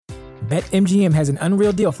BetMGM has an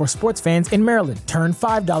unreal deal for sports fans in Maryland. Turn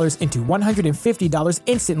 $5 into $150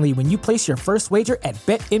 instantly when you place your first wager at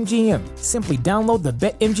BetMGM. Simply download the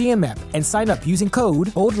BetMGM app and sign up using code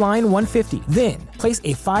OldLine150. Then, place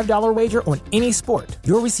a $5 wager on any sport.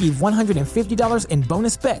 You'll receive $150 in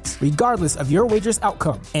bonus bets, regardless of your wager's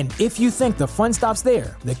outcome. And if you think the fun stops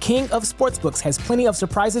there, the King of Sportsbooks has plenty of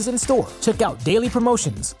surprises in store. Check out daily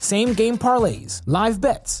promotions, same-game parlays, live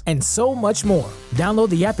bets, and so much more. Download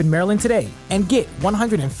the app in Maryland today and get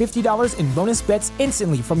 $150 in bonus bets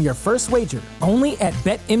instantly from your first wager. Only at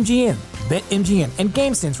BetMGM. BetMGM and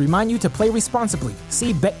GameSense remind you to play responsibly.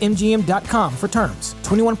 See BetMGM.com for terms.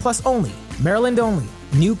 21 plus only. Maryland only.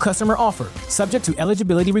 New customer offer. Subject to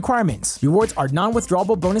eligibility requirements. Rewards are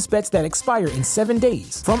non-withdrawable bonus bets that expire in 7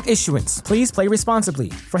 days. From issuance, please play responsibly.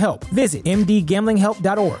 For help, visit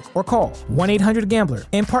mdgamblinghelp.org or call 1-800-GAMBLER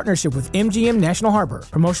in partnership with MGM National Harbor.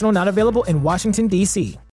 Promotional not available in Washington,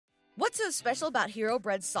 D.C. What's so special about Hero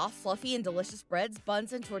Bread's soft, fluffy, and delicious breads,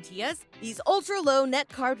 buns, and tortillas? These ultra-low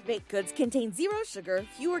net-carb baked goods contain zero sugar,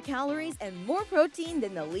 fewer calories, and more protein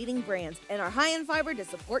than the leading brands, and are high in fiber to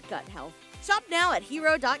support gut health. Shop now at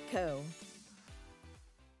hero.co.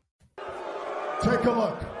 Take a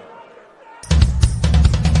look.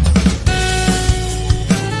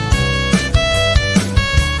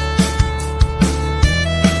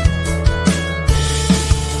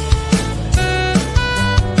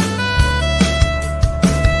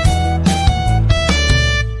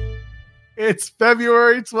 It's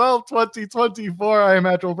February 12th, 2024. I am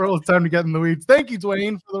Joel Pearl. It's time to get in the weeds. Thank you,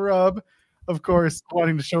 Dwayne, for the rub. Of course,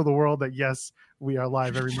 wanting to show the world that, yes, we are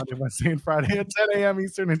live every Monday, Wednesday, and Friday at 10 a.m.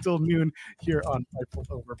 Eastern until noon here on Fightful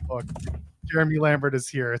Overbooked. Jeremy Lambert is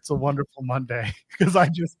here. It's a wonderful Monday because I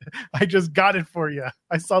just got it for you.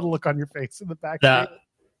 I saw the look on your face in the back. That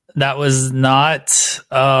was not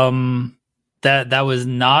that was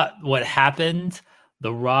not what happened.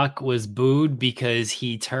 The Rock was booed because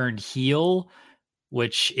he turned heel,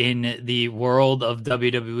 which in the world of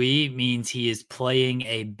WWE means he is playing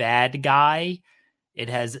a bad guy. It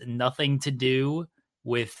has nothing to do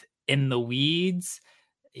with In the Weeds.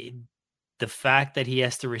 The fact that he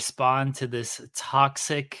has to respond to this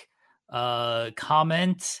toxic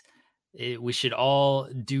comment, we should all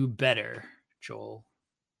do better, Joel.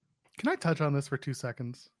 Can I touch on this for 2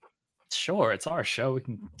 seconds? Sure, it's our show. We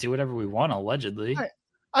can do whatever we want, allegedly.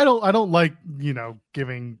 I don't like,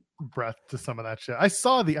 giving breath to some of that shit. I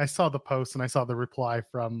saw the post and I saw the reply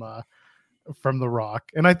from The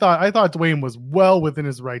Rock, and I thought Dwayne was well within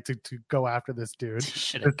his right to go after this dude.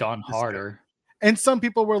 Should have gone harder. And some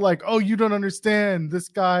people were like, "Oh, you don't understand. This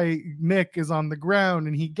guy Nick is on the ground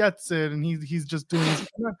and he gets it, and he's just doing."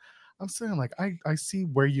 I'm saying, like, I see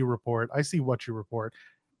where you report. I see what you report.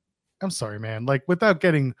 I'm sorry, man. Like, without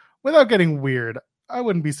getting weird, I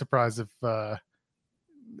wouldn't be surprised if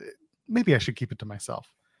maybe I should keep it to myself.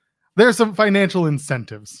 There are some financial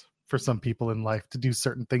incentives for some people in life to do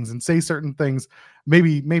certain things and say certain things.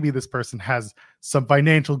 Maybe this person has some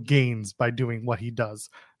financial gains by doing what he does.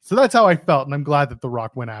 So that's how I felt, and I'm glad that The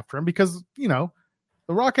Rock went after him because, The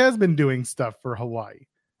Rock has been doing stuff for Hawaii.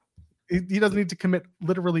 He doesn't need to commit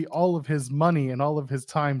literally all of his money and all of his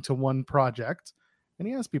time to one project. And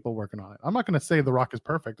he has people working on it. I'm not going to say The Rock is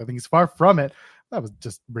perfect. I think he's far from it. That was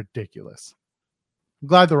just ridiculous. I'm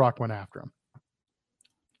glad The Rock went after him.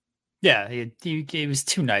 Yeah, he was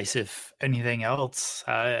too nice, if anything else.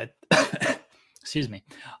 Excuse me.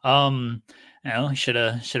 He should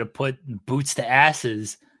have put boots to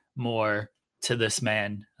asses more to this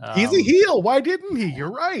man. He's a heel. Why didn't he?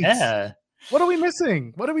 You're right. Yeah. What are we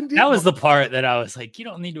missing? What do we do? That was the part that I was like, you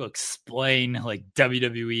don't need to explain like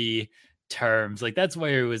WWE terms. Like, that's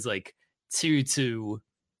where it was like too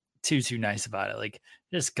nice about it. Like,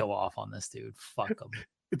 just go off on this dude. Fuck him.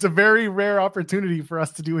 It's a very rare opportunity for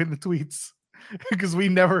us to do in the tweets because we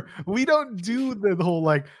don't do the whole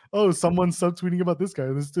like, oh, someone's subtweeting about this guy.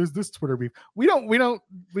 There's this Twitter beef. We don't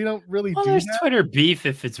really do there's that. Twitter beef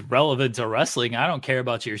if it's relevant to wrestling. I don't care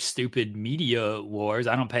about your stupid media wars.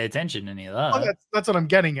 I don't pay attention to any of that. Well, that's what I'm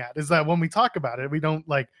getting at, is that when we talk about it, we don't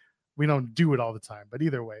do it all the time. But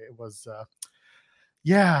either way, it was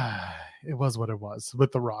it was what it was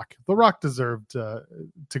with The Rock. The Rock deserved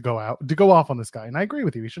to go off on this guy. And I agree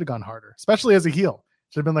with you. He should have gone harder, especially as a heel.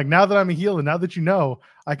 Should have been like, now that I'm a heel and now that you know,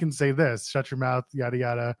 I can say this, shut your mouth, yada,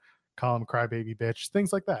 yada, call him crybaby bitch,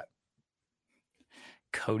 things like that.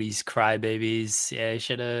 Cody's crybabies. Yeah, he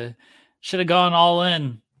should have gone all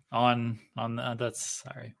in. on that's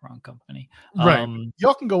sorry, wrong company. Right.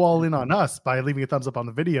 Y'all can go all in on us by leaving a thumbs up on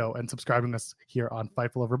the video and subscribing us here on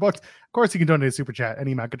Fightful Over Books. Of course, you can donate a super chat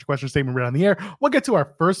any amount. Get your question statement right on the air. We'll get to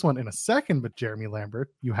our first one in a second, but Jeremy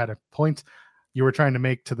Lambert, you had a point you were trying to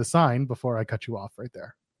make to the sign before I cut you off right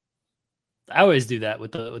there. I always do that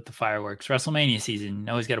with the fireworks. WrestleMania season,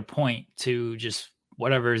 I always got a point to just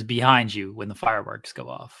whatever is behind you when the fireworks go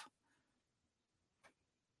off.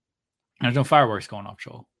 There's no fireworks going off,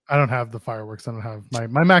 Joel. I don't have the fireworks. I don't have my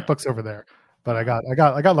MacBook's over there, but I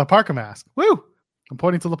got La Parka mask. Woo! I'm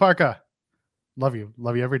pointing to La Parka. Love you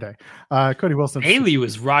every day. Cody Wilson. Haley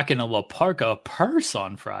was rocking a La Parka purse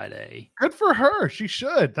on Friday. Good for her. She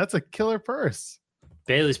should. That's a killer purse.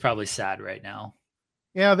 Bailey's probably sad right now.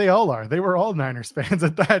 Yeah, they all are. They were all Niners fans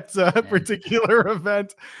at that particular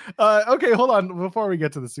event. Okay, hold on. Before we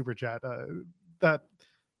get to the super chat, that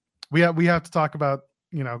we have to talk about,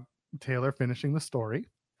 Taylor finishing the story.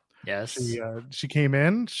 Yes, she came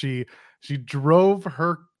in. She drove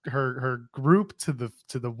her group to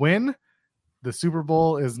the win. The Super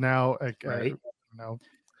Bowl is now right.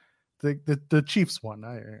 The Chiefs won.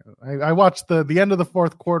 I watched the end of the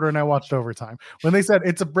fourth quarter and I watched overtime. When they said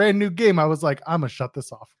it's a brand new game, I was like, I'm gonna shut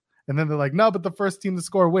this off. And then they're like, no, but the first team to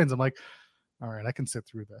score wins. I'm like, all right, I can sit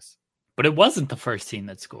through this. But it wasn't the first team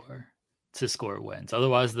that score wins.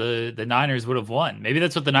 Otherwise, the Niners would have won. Maybe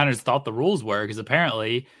that's what the Niners thought the rules were, because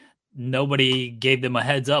apparently nobody gave them a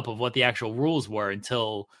heads up of what the actual rules were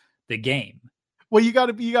until the game. Well, you got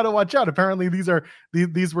to watch out. Apparently, these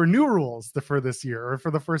were new rules for this year, or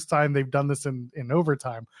for the first time they've done this in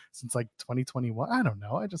overtime since like 2021. I don't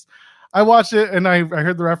know. I watched it and I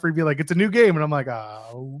heard the referee be like, "It's a new game," and I'm like,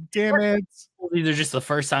 "Oh, damn it!" These are just the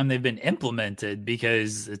first time they've been implemented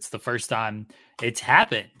because it's the first time it's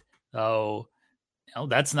happened. So,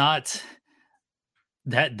 that's not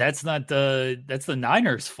the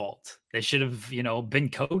Niners' fault. They should have, been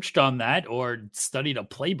coached on that or studied a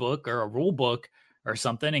playbook or a rule book or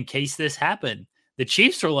something in case this happened. The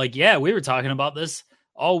Chiefs were like, yeah, we were talking about this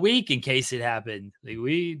all week in case it happened. Like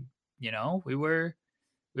we were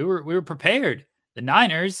prepared. The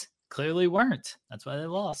Niners clearly weren't. That's why they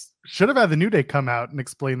lost. Should have had the New Day come out and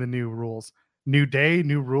explain the new rules. New day,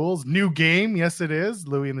 new rules, new game. Yes, it is.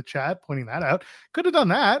 Louis in the chat pointing that out. Could have done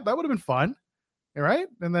that. That would have been fun. All right.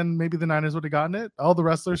 And then maybe the Niners would have gotten it. All the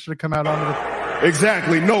wrestlers should have come out onto the.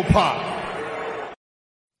 Exactly. No pop.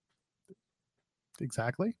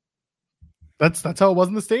 Exactly. That's how it was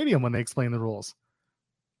in the stadium when they explained the rules.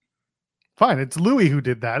 Fine. It's Louis who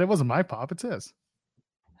did that. It wasn't my pop. It's his.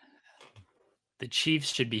 The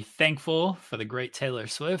Chiefs should be thankful for the great Taylor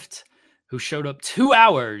Swift, who showed up 2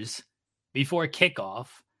 hours before kickoff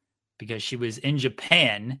because she was in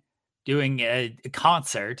Japan doing a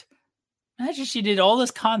concert. Imagine she did all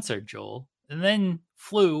this concert, Joel, and then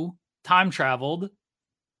flew, time traveled,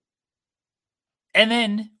 and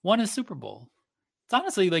then won a Super Bowl. It's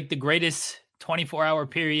honestly like the greatest 24-hour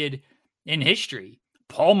period in history.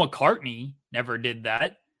 Paul McCartney never did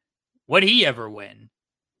that. Would he ever win?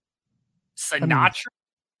 Sinatra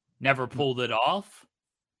never pulled it off.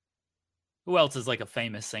 Who else is like a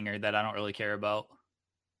famous singer that I don't really care about?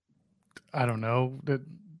 I don't know.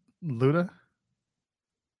 Luda?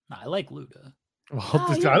 I like Luda. Well,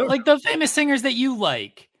 I don't like the famous singers that you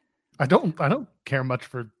like. I don't care much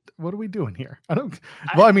for. What are we doing here? I don't.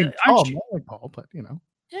 Well, I mean, Paul, I like Paul, but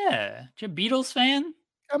Yeah, you a Beatles fan?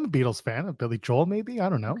 I'm a Beatles fan. Of Billy Joel, maybe. I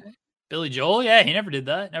don't know. Okay. Billy Joel, yeah, he never did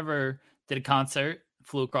that. Never did a concert.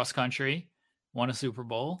 Flew across country. Won a Super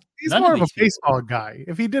Bowl. He's more of a baseball guy.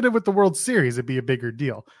 If he did it with the World Series, it'd be a bigger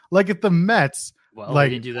deal. Like if the Mets, they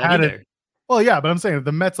didn't do that either. Well, yeah, but I'm saying if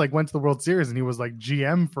the Mets went to the World Series and he was like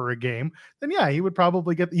GM for a game, then yeah, he would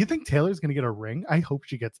probably get. You think Taylor's going to get a ring? I hope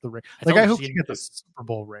she gets the ring. I hope she gets the Super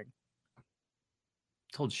Bowl ring.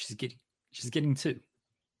 Told you she's getting two.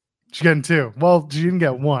 She's getting two. Well, she didn't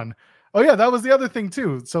get one. Oh yeah, that was the other thing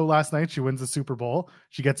too. So last night she wins the Super Bowl.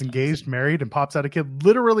 She gets engaged, married, and pops out a kid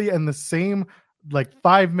literally in the same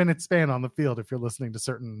 5-minute span on the field. If you're listening to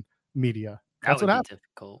certain media, that's what happened.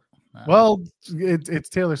 Difficult. Well, it's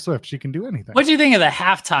Taylor Swift. She can do anything. What do you think of the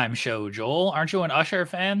halftime show, Joel? Aren't you an Usher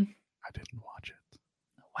fan? I didn't watch it.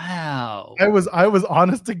 Wow. I was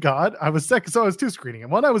honest to God. I was sick, so I was two screening it.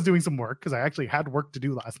 One, I was doing some work because I actually had work to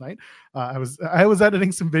do last night. I was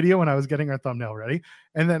editing some video and I was getting our thumbnail ready,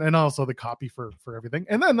 and also the copy for everything.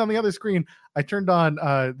 And then on the other screen, I turned on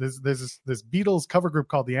this Beatles cover group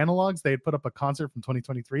called the Analogs. They had put up a concert from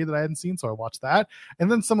 2023 that I hadn't seen, so I watched that. And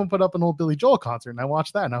then someone put up an old Billy Joel concert, and I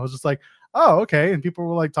watched that, and I was just like, oh, okay. And people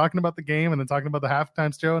were talking about the game and then talking about the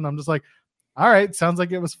halftime show, and I'm just like, All right, sounds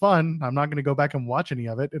like it was fun. I'm not going to go back and watch any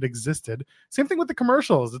of it. It existed. Same thing with the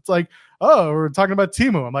commercials. It's like, oh, we're talking about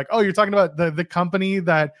Temu. I'm like, oh, you're talking about the company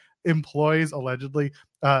that employs allegedly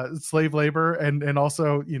slave labor and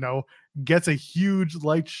also, gets a huge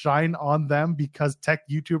light shine on them because tech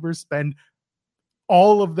YouTubers spend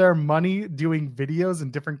all of their money doing videos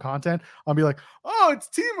and different content. I'll be like, oh, it's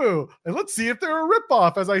Temu, and let's see if they're a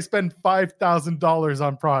ripoff as I spend $5,000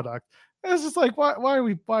 on product. And it's just like, why are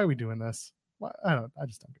we doing this? I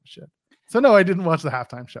just don't give a shit. So no, I didn't watch the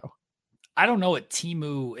halftime show. I don't know what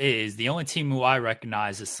Temu is. The only Temu I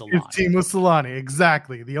recognize is Solani. It's Temu Solani,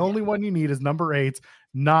 exactly. The only one you need is number 8,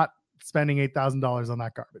 not spending $8,000 on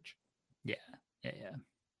that garbage. Yeah.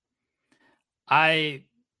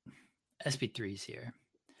 SB3's here.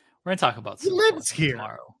 We're gonna talk about He lives here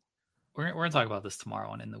tomorrow. We're gonna talk about this tomorrow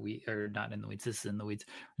on In the Weeds, or not In the Weeds. This is In the Weeds.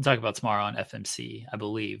 We're gonna talk about tomorrow on FMC, I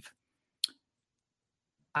believe.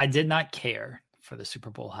 I did not care for the Super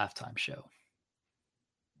Bowl halftime show.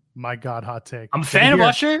 My God, hot take. I'm a fan of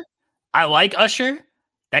Usher. I like Usher.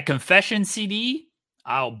 That Confession CD,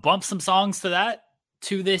 I'll bump some songs to that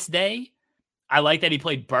to this day. I like that he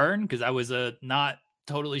played Burn because I was not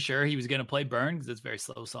totally sure he was going to play Burn because it's a very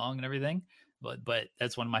slow song and everything. But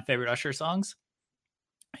that's one of my favorite Usher songs.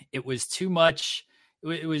 It was too much.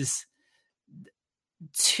 It was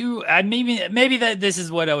too. Maybe that this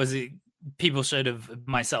is what I was. People should have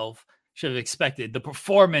expected. The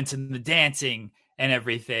performance and the dancing and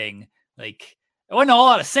everything. Like, there wasn't a whole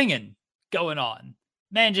lot of singing going on.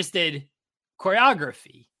 Man just did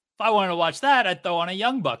choreography. If I wanted to watch that, I'd throw on a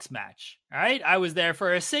Young Bucks match. All right. I was there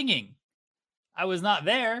for a singing. I was not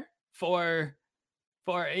there for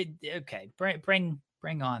it. Okay. Bring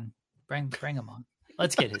him on.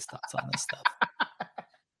 Let's get his thoughts on this stuff.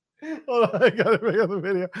 Hold on, I gotta bring up the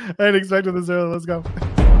video. I didn't expect this early. Let's go.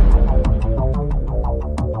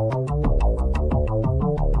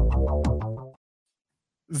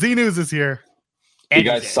 Z News is here. You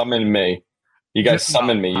guys summoned me.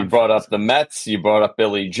 You brought up the Mets. You brought up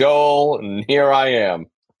Billy Joel, and here I am.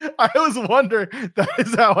 I was wondering. That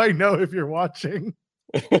is how I know if you're watching.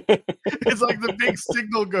 It's like the big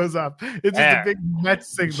signal goes up. It's just a big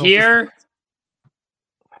Mets signal. Here.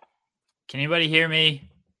 Can anybody hear me?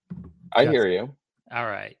 I hear you. All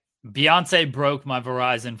right. Beyonce broke my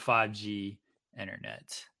Verizon 5G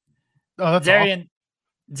internet. Oh, that's awesome.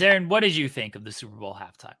 Darren, what did you think of the Super Bowl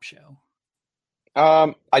halftime show?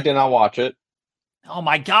 I did not watch it. Oh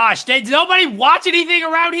my gosh! Did nobody watch anything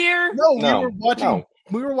around here? No,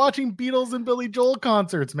 we were watching Beatles and Billy Joel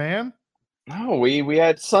concerts, man. No, we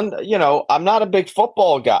had Sunday. I'm not a big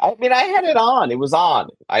football guy. I mean, I had it on. It was on.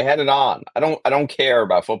 I had it on. I don't care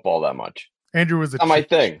about football that much. Andrew was not my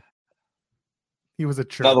thing. He was a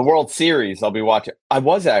church. Now the World Series, I'll be watching. I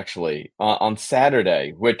was actually on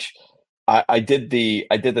Saturday, which I did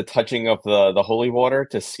the touching of the holy water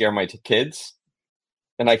to scare my kids,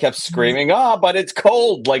 and I kept screaming, but it's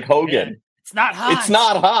cold, like Hogan. Yeah, it's not hot. It's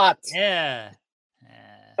not hot. Yeah.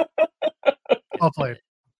 I'll play it.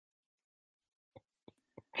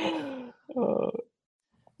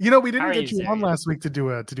 We didn't get you on last week to do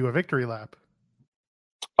a victory lap.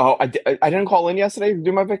 Oh, I didn't call in yesterday to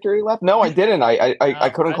do my victory lap. No, I didn't. I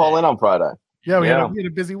couldn't call in on Friday. Yeah, we had a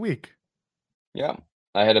busy week. Yeah,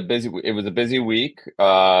 it was a busy week.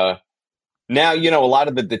 Now, a lot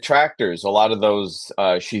of the detractors, a lot of those,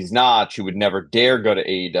 she would never dare go to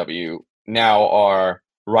AEW, now are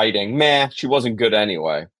writing, she wasn't good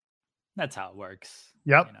anyway. That's how it works.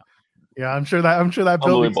 Yep. Yeah, I'm sure that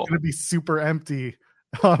building's going to be super empty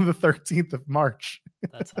on the 13th of March.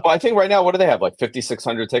 Well, I think right now, what do they have? Like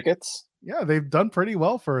 5,600 tickets? Yeah, they've done pretty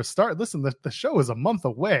well for a start. Listen, the show is a month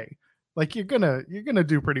away. Like you're gonna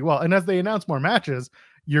do pretty well. And as they announce more matches,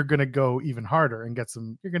 you're gonna go even harder and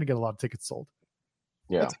you're gonna get a lot of tickets sold.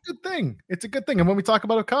 Yeah, it's a good thing. It's a good thing. And when we talk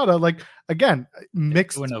about Okada, like again,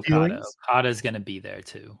 mixed feelings. Okada's gonna be there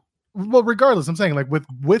too. Well, regardless, I'm saying like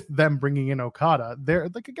with them bringing in Okada, they're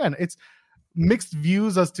like again, it's mixed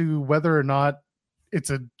views as to whether or not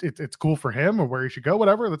it's cool for him or where he should go,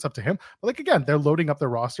 whatever. That's up to him. But like again, they're loading up their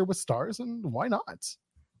roster with stars, and why not?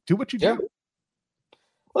 Do what you do.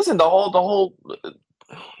 Listen, the whole.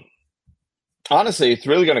 Honestly, it's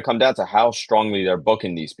really going to come down to how strongly they're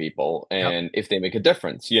booking these people, and if they make a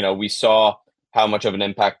difference. We saw how much of an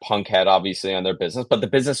impact Punk had, obviously, on their business, but the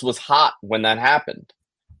business was hot when that happened.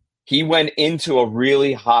 He went into a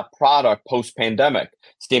really hot product post-pandemic.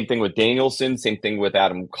 Same thing with Danielson, same thing with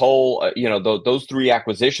Adam Cole. Those 3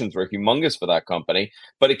 acquisitions were humongous for that company,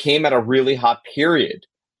 but it came at a really hot period.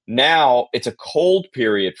 Now it's a cold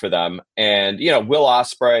period for them. And, Will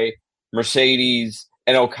Ospreay, Mercedes,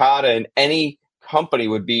 and Okada, and any company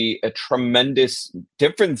would be a tremendous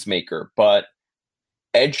difference maker, but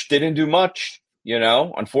Edge didn't do much,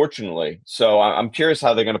 unfortunately. So I'm curious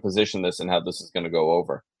how they're going to position this and how this is going to go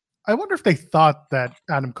over. I wonder if they thought that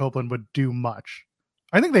Adam Copeland would do much.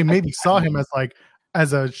 I think they maybe saw him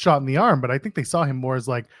as a shot in the arm, but I think they saw him more as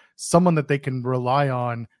like someone that they can rely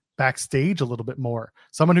on backstage a little bit more.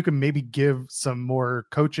 Someone who can maybe give some more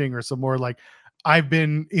coaching or some more like, I've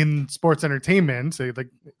been in sports entertainment, say like,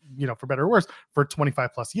 for better or worse, for 25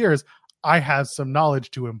 plus years. I have some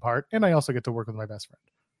knowledge to impart, and I also get to work with my best friend.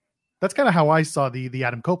 That's kind of how I saw the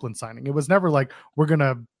Adam Copeland signing. It was never like, we're going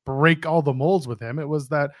to break all the molds with him. It was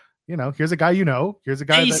that, here's a guy, here's a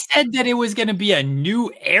guy. They said that it was going to be a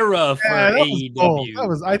new era for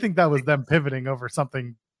AEW. I think that was them pivoting over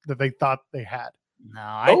something that they thought they had. No,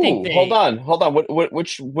 I think hold on. What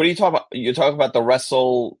are you talking about? You're talking about the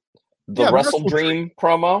Wrestle Dream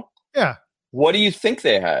promo? Yeah. What do you think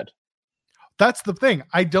they had? That's the thing.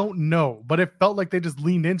 I don't know, but it felt like they just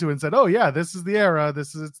leaned into it and said, "Oh yeah, this is the era.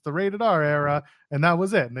 It's the rated R era," and that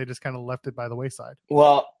was it. And they just kind of left it by the wayside.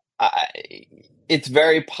 Well, it's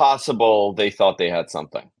very possible they thought they had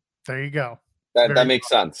something. There you go. That makes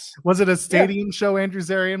sense. Was it a stadium show, Andrew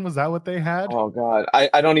Zarian? Was that what they had? Oh God,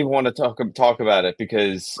 I don't even want to talk about it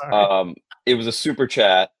because it was a super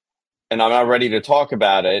chat, and I'm not ready to talk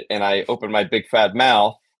about it. And I opened my big fat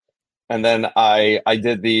mouth. And then I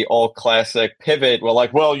did the all classic pivot. Well,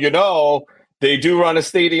 they do run a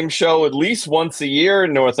stadium show at least once a year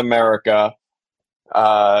in North America.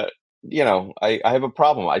 I have a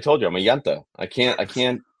problem. I told you I'm a yenta. I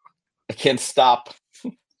can't stop.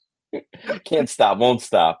 I can't stop. Won't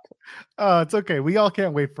stop. It's okay. We all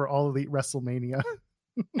can't wait for All Elite WrestleMania.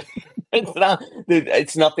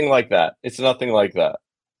 It's nothing like that. It's nothing like that.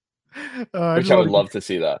 Which I would love to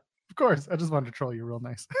see that. Of course. I just wanted to troll you real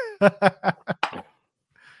nice.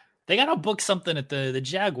 They got to book something at the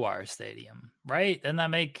Jaguar Stadium, right? Doesn't that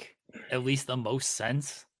make at least the most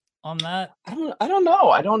sense on that? I don't know.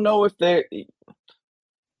 I don't know if they.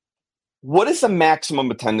 What is the maximum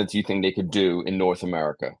attendance you think they could do in North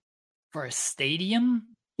America for a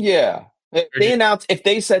stadium? Yeah, if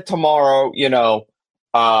they said tomorrow,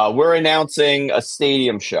 we're announcing a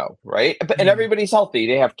stadium show, right? And everybody's healthy.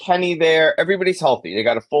 They have Kenny there. Everybody's healthy. They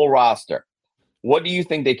got a full roster. What do you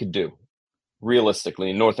think they could do realistically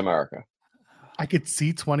in North America? I could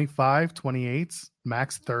see 25, 28,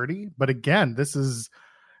 max 30. But again, this is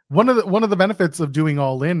one of the benefits of doing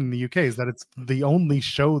All In the UK is that it's the only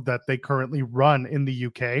show that they currently run in the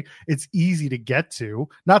UK. It's easy to get to.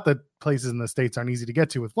 Not that places in the States aren't easy to get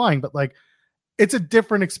to with flying, but like, it's a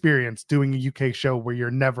different experience doing a UK show where you're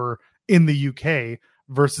never in the UK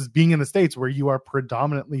versus being in the States where you are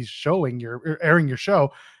predominantly airing your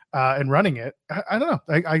show and running it. I don't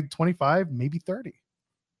know. I 25, maybe 30.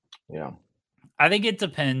 Yeah. I think it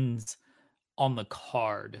depends on the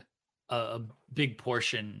card. A big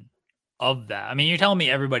portion of that. I mean, you're telling me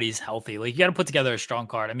everybody's healthy. Like, you got to put together a strong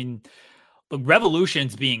card. I mean, look,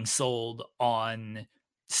 Revolution's being sold on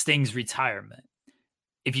Sting's retirement.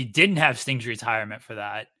 If you didn't have Sting's retirement for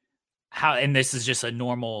that, and this is just a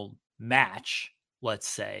normal match, let's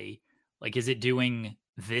say, like, is it doing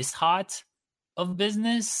this hot of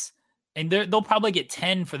business? And they'll probably get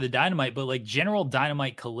 10 for the Dynamite, but like general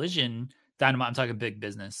Dynamite Collision, Dynamite, I'm talking big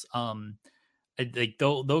business. Like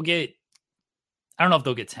they'll get, I don't know if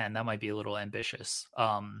they'll get 10. That might be a little ambitious.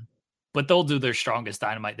 But they'll do their strongest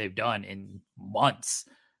Dynamite they've done in months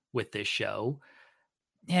with this show.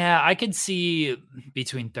 Yeah, I could see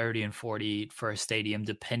between 30 and 40 for a stadium,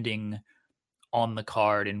 depending on the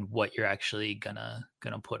card and what you're actually gonna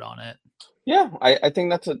put on it. Yeah, I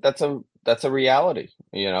think that's a reality.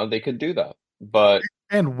 They could do that, but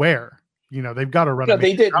and where they've got to run.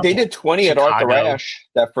 They did 20 Chicago. At Arthur Ashe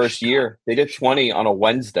that first year. They did 20 on a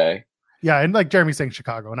Wednesday. Yeah, and like Jeremy's saying,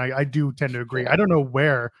 Chicago, and I do tend to agree. I don't know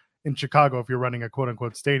where in Chicago, if you're running a quote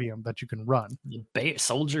unquote stadium, that you can run.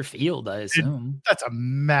 Soldier Field, I assume. That's a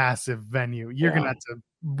massive venue. You're gonna have to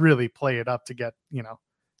really play it up to get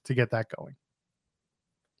that going.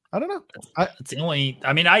 I don't know. It's the only.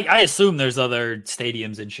 I mean, I assume there's other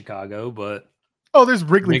stadiums in Chicago, but there's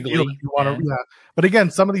Wrigley Field if you want to. Yeah, but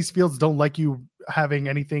again, some of these fields don't like you having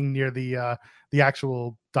anything near the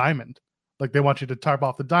actual diamond. Like, they want you to tarp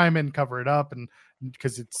off the diamond, cover it up, and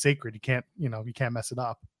because it's sacred, you can't mess it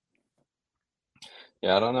up.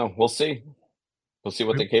 Yeah, I don't know. We'll see. We'll see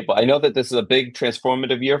what they're capable. I know that this is a big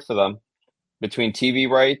transformative year for them between TV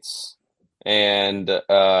rights and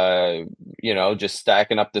just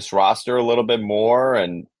stacking up this roster a little bit more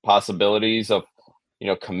and possibilities of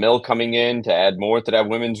Camille coming in to add more to that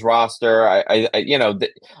women's roster.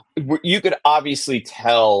 You could obviously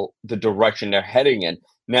tell the direction they're heading in.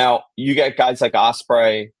 Now, you get guys like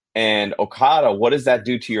Ospreay and Okada. What does that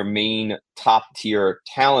do to your main top tier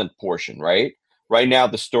talent portion, right? Right now,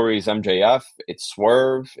 the story is MJF. It's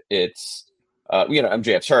Swerve. It's,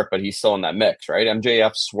 MJF's hurt, but he's still in that mix, right?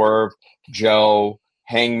 MJF, Swerve, Joe,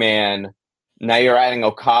 Hangman. Now you're adding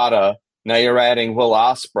Okada. Now you're adding Will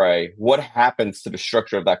Ospreay. What happens to the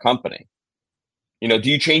structure of that company?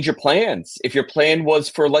 Do you change your plans? If your plan was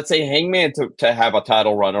for, let's say, Hangman to have a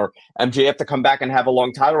title run, or MJF to come back and have a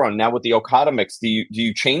long title run, now with the Okada mix, do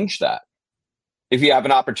you change that? If you have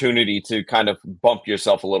an opportunity to kind of bump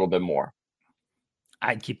yourself a little bit more.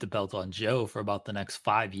 I'd keep the belt on Joe for about the next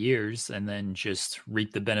 5 years and then just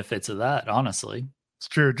reap the benefits of that, honestly. It's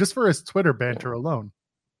true. Just for his Twitter banter alone.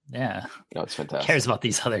 Yeah. No, it's fantastic. Who cares about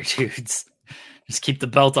these other dudes? Just keep the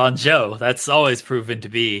belt on Joe. That's always proven to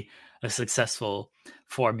be a successful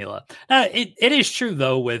formula. It is true,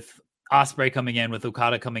 though, with Ospreay coming in, with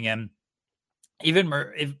Okada coming in, even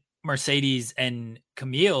if Mercedes and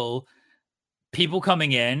Camille, people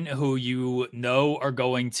coming in who are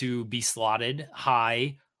going to be slotted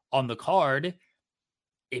high on the card,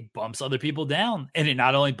 it bumps other people down. And it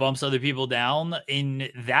not only bumps other people down in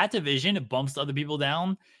that division, it bumps other people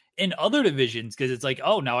down in other divisions, because it's like,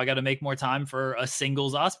 oh, now I got to make more time for a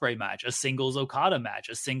singles Ospreay match, a singles Okada match,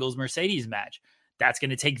 a singles Mercedes match. That's going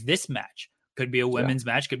to take this match. Could be a women's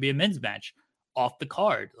match, could be a men's match off the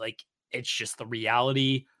card. Like, it's just the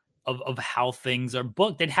reality of how things are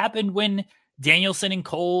booked. It happened when Danielson and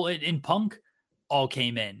Cole and Punk all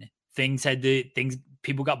came in.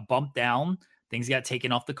 People got bumped down. Things got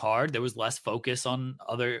taken off the card. There was less focus on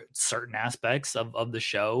other certain aspects of the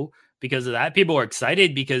show because of that. People were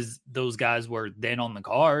excited because those guys were then on the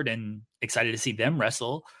card and excited to see them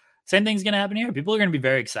wrestle. Same thing's going to happen here. People are going to be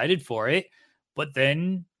very excited for it. But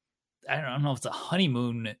then, I don't know if it's a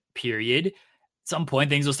honeymoon period. At some point,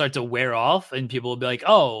 things will start to wear off and people will be like,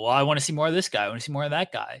 oh, well, I want to see more of this guy. I want to see more of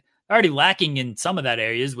that guy. Already lacking in some of that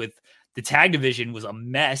areas with the tag division was a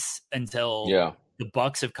mess until the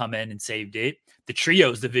Bucks have come in and saved it. The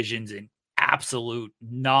trios division's an absolute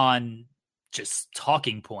just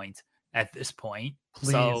talking point at this point.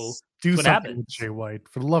 Please so do something with Jay White.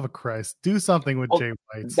 For the love of Christ, do something with Jay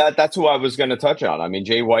White. That's who I was going to touch on. I mean,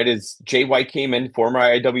 Jay White came in, former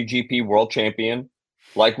IWGP World Champion,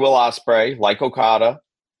 like Will Ospreay, like Okada.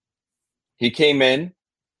 He came in,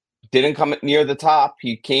 didn't come near the top.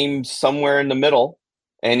 He came somewhere in the middle,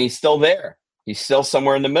 and he's still there. He's still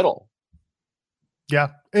somewhere in the middle. Yeah,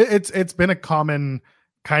 it's been a common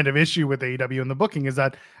kind of issue with AEW and the booking is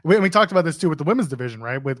that we talked about this too with the women's division,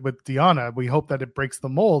 right? With Deonna, we hope that it breaks the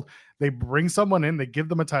mold. They bring someone in, they give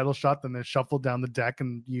them a title shot, then they're shuffled down the deck,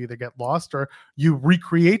 and you either get lost or you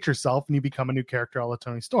recreate yourself and you become a new character, a la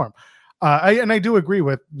Tony Storm. I do agree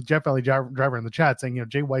with Jeff Ellie Driver in the chat saying,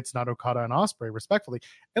 Jay White's not Okada and Ospreay, respectfully.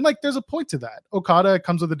 And there's a point to that. Okada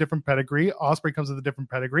comes with a different pedigree. Ospreay comes with a different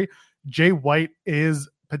pedigree. Jay White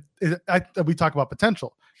we talk about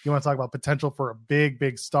potential. You want to talk about potential for a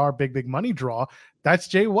big star, big money draw. That's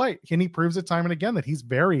Jay White. And he proves it time and again that he's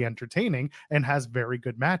very entertaining and has very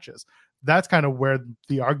good matches. That's kind of where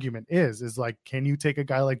the argument is like, can you take a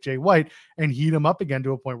guy like Jay White and heat him up again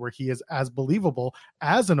to a point where he is as believable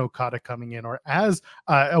as an Okada coming in or as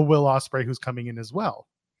a Will Ospreay who's coming in as well?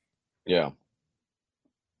 Yeah.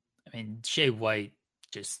 I mean, Jay White,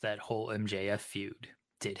 just that whole MJF feud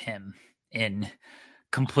did him in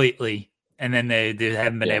completely. And then they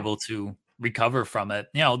haven't been able to recover from it.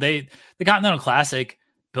 The Continental Classic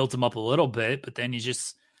built him up a little bit, but then he's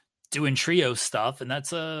just doing trio stuff. And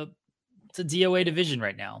it's a DOA division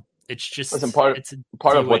right now. It's just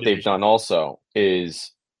part of what they've done also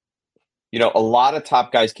is, a lot of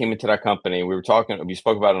top guys came into that company. We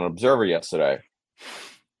spoke about an Observer yesterday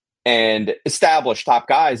and established top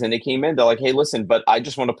guys. And they came in, they're like, hey, listen, but I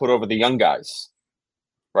just want to put over the young guys,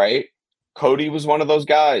 right? Cody was one of those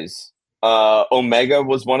guys. Omega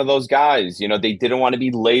was one of those guys. They didn't want to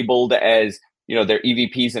be labeled as, they're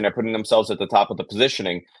EVPs and they're putting themselves at the top of the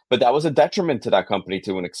positioning. But that was a detriment to that company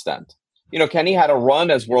to an extent. Kenny had a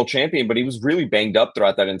run as world champion, but he was really banged up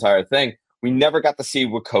throughout that entire thing. We never got to see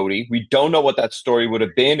with Cody. We don't know what that story would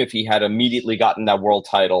have been if he had immediately gotten that world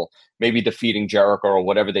title, maybe defeating Jericho or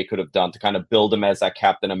whatever they could have done to kind of build him as that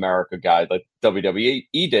Captain America guy like WWE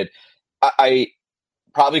did. I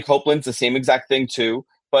probably Copeland's the same exact thing too.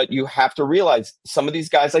 But you have to realize some of these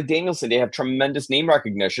guys like Danielson, they have tremendous name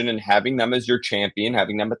recognition, and having them as your champion,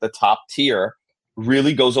 having them at the top tier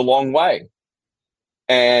really goes a long way.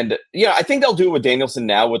 And, I think they'll do it with Danielson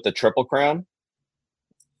now with the Triple Crown,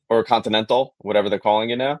 or Continental, whatever they're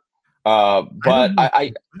calling it now. But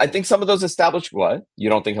I think some of those established. What, you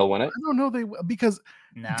don't think he'll win it? I don't know because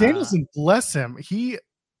Nah. Danielson, bless him, he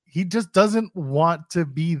just doesn't want to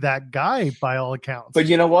be that guy by all accounts. But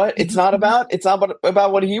you know what? It's not about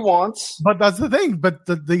what he wants. But that's the thing. But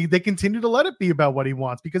they continue to let it be about what he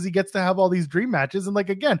wants because he gets to have all these dream matches. And like,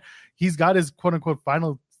 again, he's got his quote unquote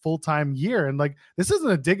final full-time year. And like, this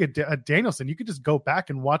isn't a dig at Danielson. You could just go back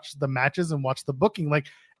and watch the matches and watch the booking. Like,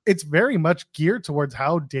 it's very much geared towards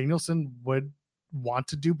how Danielson would want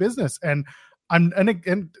to do business. And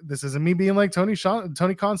again, this isn't me being like Tony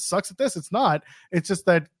Khan sucks at this. It's not. It's just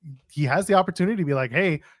that he has the opportunity to be like,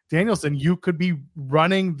 hey, Danielson, you could be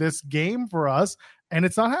running this game for us, and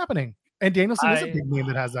it's not happening. And Danielson is a big name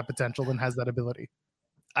that has that potential and has that ability.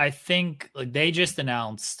 I think like they just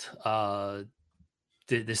announced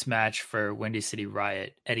this match for Windy City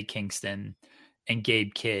Riot, Eddie Kingston and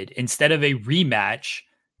Gabe Kidd, instead of a rematch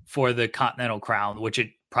for the Continental Crown, which it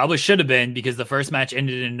probably should have been because the first match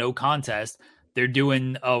ended in no contest. They're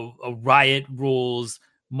doing a Riot Rules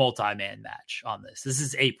multi-man match on this. This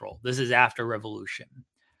is April. This is after Revolution.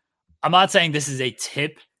 I'm not saying this is a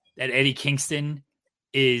tip that Eddie Kingston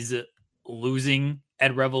is losing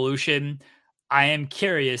at Revolution. I am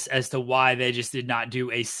curious as to why they just did not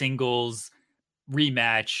do a singles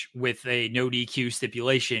rematch with a no DQ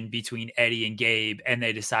stipulation between Eddie and Gabe, and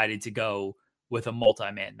they decided to go with a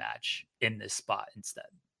multi-man match in this spot instead.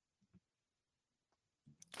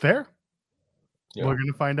 Fair. Yeah. We're going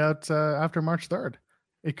to find out after March 3rd.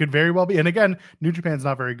 It could very well be. And again, New Japan's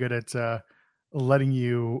not very good at letting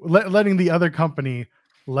the other company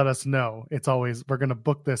let us know. It's always, we're going to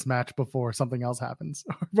book this match before something else happens,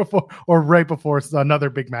 or right before another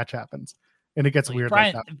big match happens. And it gets weird.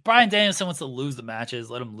 If Bryan Danielson wants to lose the matches,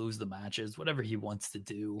 let him lose the matches, whatever he wants to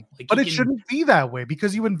do. But it shouldn't be that way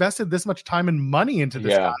because you invested this much time and money into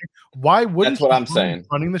this guy. Why wouldn't that's what I'm saying?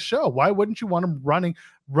 Running the show? Why wouldn't you want him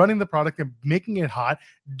running the product and making it hot,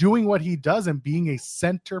 doing what he does and being a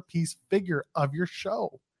centerpiece figure of your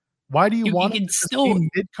show? Why do you want him to be a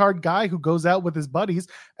mid-card guy who goes out with his buddies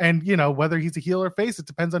and, whether he's a heel or face, it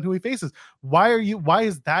depends on who he faces. Why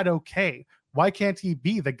is that okay? Why can't he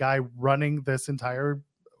be the guy running this entire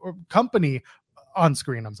company on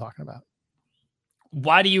screen I'm talking about?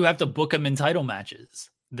 Why do you have to book him in title matches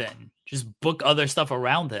then? Just book other stuff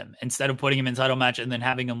around him instead of putting him in title match and then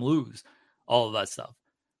having him lose all of that stuff.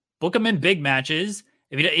 Book him in big matches.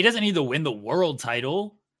 If he doesn't need to win the world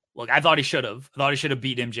title, look, I thought he should have. I thought he should have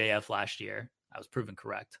beat MJF last year. I was proven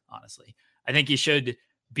correct, honestly. I think he should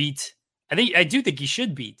beat. I do think he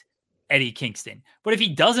should beat Eddie Kingston. But if he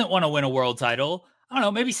doesn't want to win a world title, I don't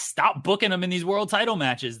know, maybe stop booking him in these world title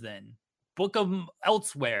matches then. Book him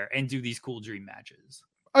elsewhere and do these cool dream matches.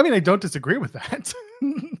 I mean, I don't disagree with that.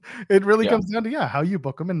 It really comes down to how you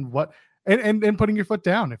book them and what and putting your foot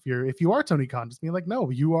down. If you are Tony Khan, just being like, no,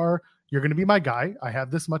 you're going to be my guy. I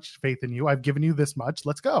have this much faith in you. I've given you this much.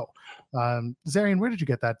 Let's go. Zarian, where did you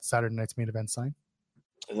get that Saturday night's main event sign?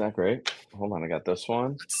 Isn't that great? Hold on, I got this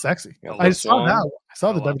one. It's sexy. I saw that. I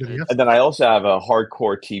saw the WWF. And then I also have a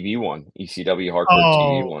hardcore TV one, ECW hardcore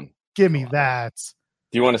TV one. Give me that.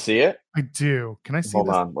 Do you want to see it? I do. Can I see Hold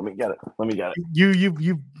this? on. Let me get it.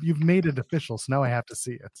 You've made it official, so now I have to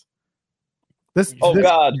see it. This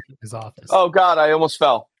God. His office. Oh God, I almost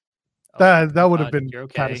fell. That would have been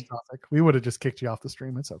catastrophic. We would have just kicked you off the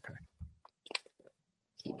stream. It's okay.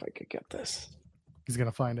 See if I could get this. He's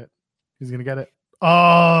gonna find it. He's gonna get it.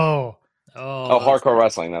 Oh, hardcore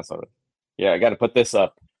wrestling. That's what it. Yeah, I got to put this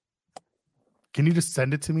up. Can you just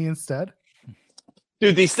send it to me instead?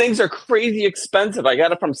 Dude, these things are crazy expensive. I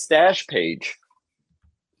got it from Stash Page.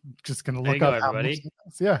 Just gonna look up everybody.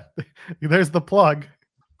 Yeah, there's the plug.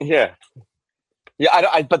 Yeah,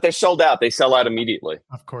 but they're sold out. They sell out immediately.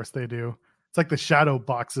 Of course they do. It's like the shadow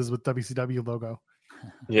boxes with WCW logo.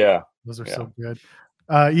 Yeah, those are so good.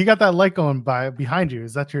 You got that light going behind you.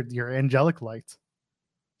 Is that your angelic light?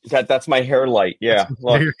 That's my hair light. Yeah,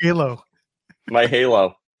 look, your halo. My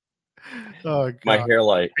halo. Oh, God. My hair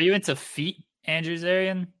light. Are you into feet, Andrew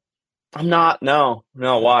Zarian? I'm not. No.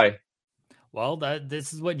 Why? Well,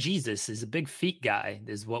 this is what Jesus is, a big feet guy.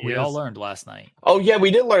 This is what we all learned last night. Oh yeah, we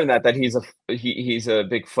did learn that he's a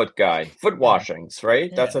big foot guy. Foot washings, right?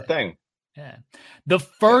 Yeah. That's a thing. Yeah. The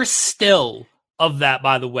first still of that,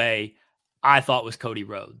 by the way, I thought was Cody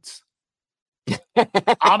Rhodes.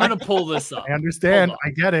 I'm going to pull this up. I understand. I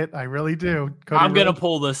get it. I really do. I'm going to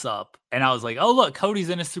pull this up. And I was like, oh, look, Cody's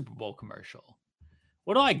in a Super Bowl commercial.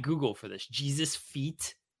 What do I Google for this? Jesus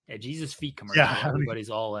feet? Yeah, Jesus feet commercial. Yeah, everybody's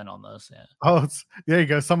all in on this. Yeah. Oh, there you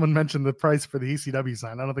go. Someone mentioned the price for the ECW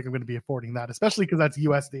sign. I don't think I'm going to be affording that, especially because that's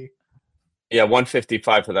USD. Yeah,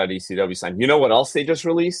 155 for that ECW sign. You know what else they just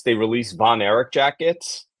released? They released Von Erich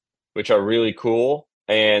jackets, which are really cool.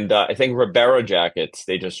 And I think Ribera jackets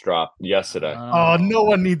they just dropped yesterday. Oh, no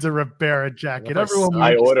one needs a Ribera jacket. Everyone.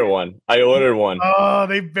 I ordered one. Oh,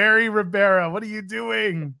 they bury Ribera. What are you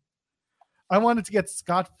doing? I wanted to get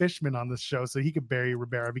Scott Fishman on this show so he could bury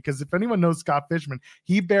Ribera, because if anyone knows Scott Fishman,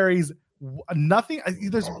 he buries nothing.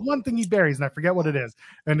 There's one thing he buries, and I forget what it is,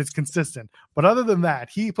 and it's consistent. But other than that,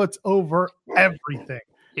 he puts over everything.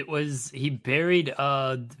 He buried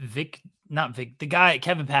the guy,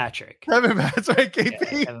 Kevin Patrick. That's right, KP.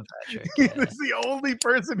 Yeah, Kevin Patrick. He's the only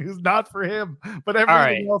person who's not for him, but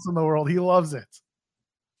everything else in the world, he loves it.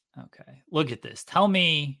 Okay, look at this. Tell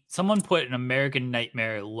me, someone put an American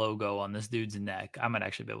Nightmare logo on this dude's neck. I might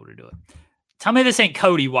actually be able to do it. Tell me this ain't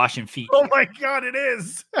Cody washing feet. Oh my God, it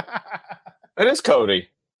is. It is Cody.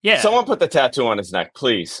 Yeah. Someone put the tattoo on his neck,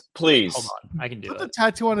 please. Hold on, I can do it. Put the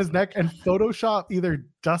tattoo on his neck and Photoshop either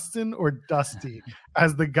Dustin or Dusty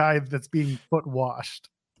as the guy that's being foot washed.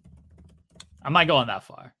 I'm not going that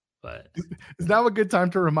far, but is now a good time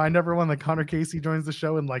to remind everyone that Connor Casey joins the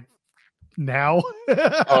show in now?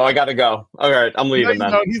 Oh, I gotta go. All right, I'm leaving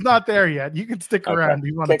then. No, he's not there yet. You can stick around.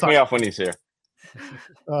 You want to Kick me off when he's here.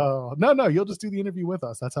 Oh, no, you'll just do the interview with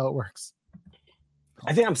us. That's how it works.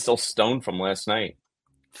 I think I'm still stoned from last night.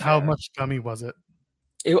 How much gummy was it?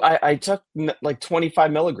 I took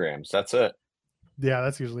 25 milligrams. That's it. Yeah,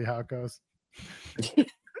 that's usually how it goes.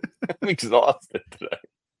 I'm exhausted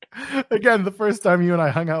today. Again, the first time you and I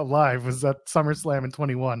hung out live was at SummerSlam in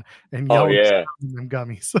 21, and them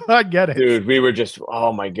gummies. So I get it, dude. We were just,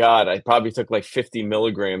 oh my God, I probably took 50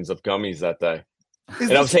 milligrams of gummies that day.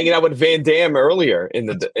 And I was hanging out with Van Damme earlier in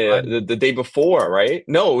the day before, right?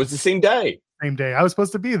 No, it was the same day. Same day. I was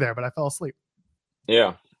supposed to be there, but I fell asleep.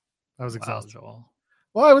 Yeah, I was exhausted.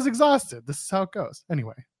 Well, I was exhausted. This is how it goes.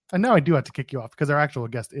 Anyway, and now I do have to kick you off because our actual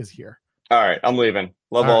guest is here. All right, I'm leaving.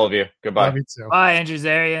 Love all of you. Goodbye. Love you too. Bye, Andrew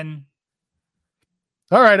Zarian.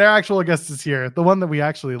 All right, our actual guest is here. The one that we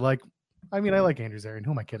actually like. I mean, I like Andrew Zarian.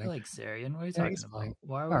 Who am I kidding? I like Zarian. What are you talking about?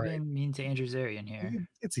 Why are we being mean to Andrew Zarian here?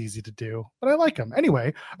 It's easy to do, but I like him.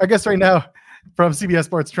 Anyway, our guest right now from CBS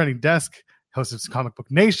Sports Trending Desk, host of Comic Book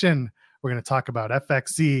Nation. We're going to talk about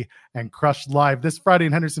FXC and Crush Live this Friday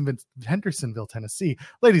in Hendersonville, Tennessee.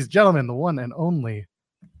 Ladies and gentlemen, the one and only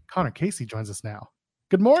Connor Casey joins us now.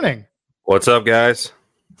 Good morning. What's up, guys?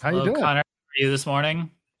 How you doing? Connor, how are you this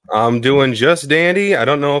morning? I'm doing just dandy. I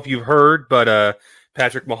don't know if you've heard, but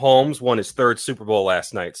Patrick Mahomes won his third Super Bowl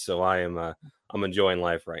last night, so I'm enjoying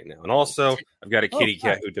life right now. And also, I've got a kitty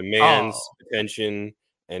cat who demands attention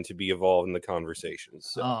and to be involved in the conversation.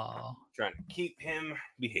 So trying to keep him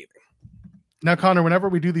behaving. Now, Connor, whenever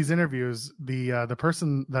we do these interviews, the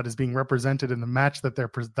person that is being represented in the match that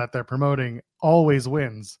they're promoting always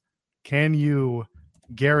wins. Can you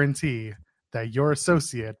guarantee that your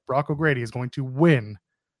associate Brock O'Grady is going to win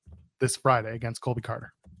this Friday against Colby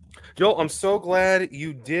Carter? Joel, I'm so glad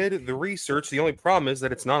you did the research. The only problem is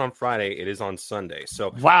that it's not on Friday; it is on Sunday.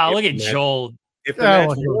 So wow, look at Joel. If the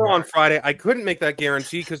match were on Friday, I couldn't make that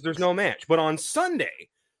guarantee because there's no match. But on Sunday,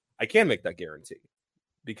 I can make that guarantee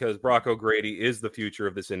because Brock O'Grady is the future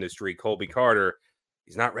of this industry. Colby Carter,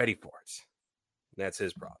 he's not ready for it. That's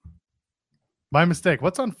his problem. My mistake.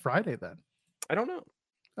 What's on Friday then? I don't know.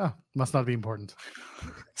 Oh, must not be important.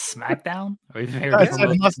 SmackDown?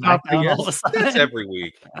 Must not be. That's every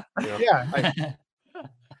week. You know? Yeah. I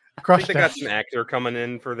think they got some actor coming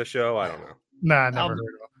in for the show. I don't know. Nah, never heard of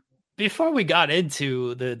him. Before we got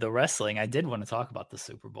into the wrestling, I did want to talk about the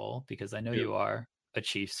Super Bowl because I know you are a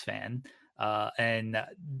Chiefs fan. And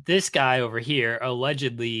this guy over here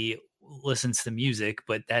allegedly listens to music,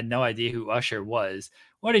 but had no idea who Usher was.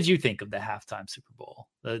 What did you think of the halftime Super Bowl,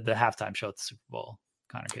 the halftime show at the Super Bowl,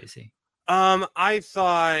 Connor Casey? I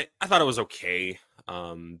thought it was okay.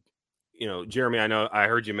 Jeremy, I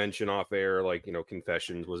heard you mention off air,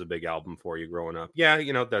 Confessions was a big album for you growing up. Yeah,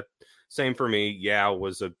 that same for me. Yeah,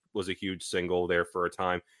 was a huge single there for a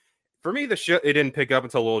time. For me, it didn't pick up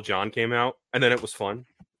until Lil Jon came out, and then it was fun.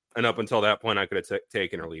 And up until that point, I could have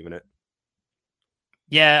taken or leaving it.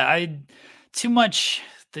 Yeah, too much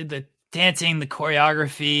the dancing, the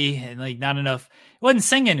choreography, and not enough. It wasn't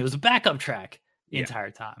singing; it was a backup track the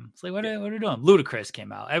entire time. It's like, what are we doing? Ludacris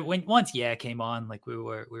came out. Once came on, we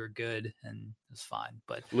were good and it was fine.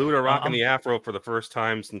 But Luda rocking the afro for the first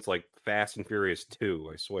time since Fast and Furious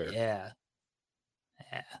 2, I swear. Yeah.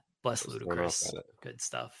 Bless Ludacris. Good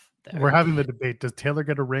stuff. There. We're having the debate. Does Taylor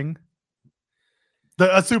get a ring?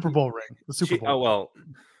 A Super Bowl ring. The Super Bowl. Oh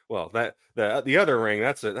well, that the other ring.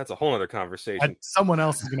 That's a whole other conversation. Someone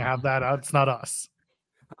else is going to have that. It's not us.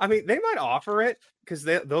 I mean, they might offer it because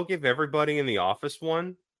they'll give everybody in the office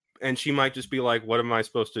one, and she might just be like, "What am I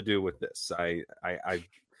supposed to do with this?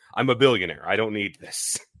 I'm a billionaire. I don't need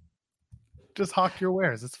this." Just hawk your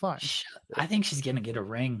wares. It's fine. I think she's gonna get a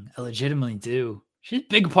ring. I legitimately do. She's a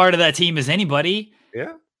big part of that team as anybody.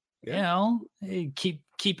 Yeah. You know,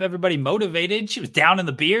 keep everybody motivated. She was down in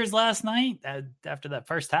the beers last night after that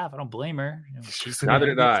first half. I don't blame her. You know, neither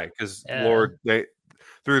did I, because Lord,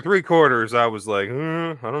 through 3 quarters, I was like,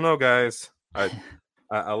 I don't know, guys. I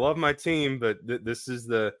love my team, but this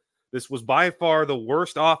was by far the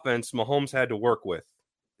worst offense Mahomes had to work with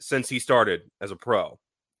since he started as a pro.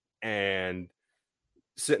 And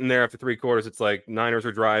sitting there after 3 quarters, it's like Niners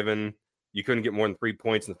are driving. You couldn't get more than 3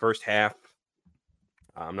 points in the first half.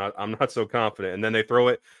 I'm not so confident. And then they throw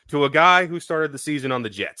it to a guy who started the season on the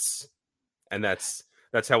Jets. And that's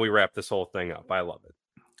how we wrap this whole thing up. I love it.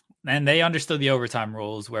 And they understood the overtime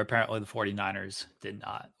rules where apparently the 49ers did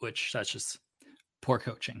not, which that's just poor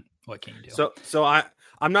coaching. What can you do? So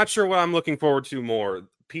I'm not sure what I'm looking forward to more.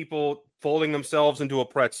 People folding themselves into a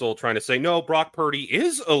pretzel trying to say, no, Brock Purdy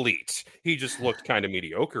is elite. He just looked kind of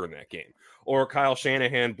mediocre in that game. Or Kyle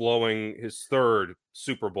Shanahan blowing his 3rd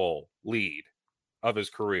Super Bowl lead of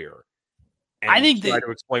his career. And I think try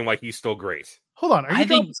to explain why he's still great. Hold on. Are you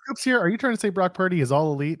dropping scoops here? Are you trying to say Brock Purdy is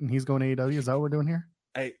all elite and he's going to AEW? Is that what we're doing here?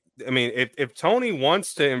 I mean, if Tony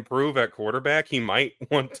wants to improve at quarterback, he might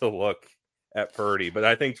want to look at Purdy, but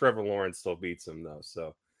I think Trevor Lawrence still beats him though.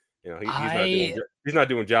 So, you know, he's not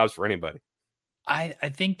doing jobs for anybody. I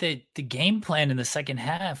think that the game plan in the second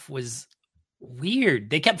half was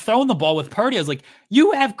weird. They kept throwing the ball with Purdy. I was like,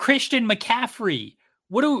 you have Christian McCaffrey.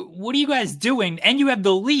 What are you guys doing? And you have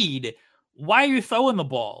the lead. Why are you throwing the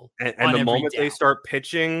ball? And the moment they start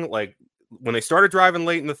pitching, like when they started driving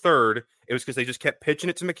late in the 3rd, it was because they just kept pitching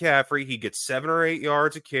it to McCaffrey. He gets 7 or 8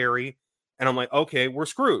 yards a carry. And I'm like, okay, we're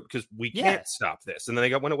screwed because we can't stop this. And then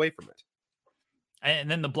they went away from it.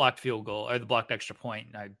 And then the blocked field goal or the blocked extra point.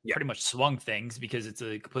 I pretty much swung things because it's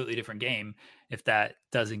a completely different game if that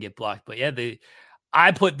doesn't get blocked. But yeah,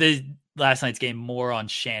 I put the last night's game more on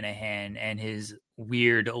Shanahan and his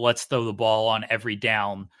weird, let's throw the ball on every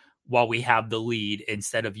down while we have the lead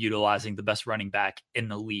instead of utilizing the best running back in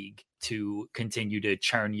the league to continue to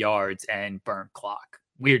churn yards and burn clock.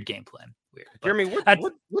 Weird game plan. Weird. Jeremy,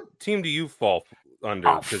 what team do you fall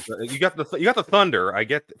under? Because you got the Thunder. I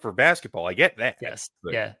get for basketball. I get that. Yes.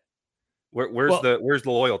 Yeah. Where's the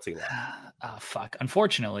loyalty line? Fuck.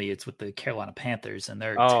 Unfortunately, it's with the Carolina Panthers, and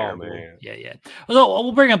they're terrible. Man. Yeah. Well,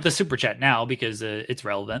 we'll bring up the super chat now because it's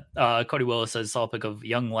relevant. Cody Willis says, saw a pic of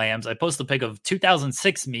Young Lambs. I posted a pic of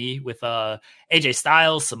 2006 me with AJ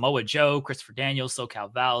Styles, Samoa Joe, Christopher Daniels,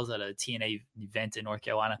 SoCal Vals at a TNA event in North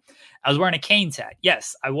Carolina. I was wearing a Canes hat.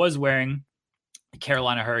 Yes, I was wearing a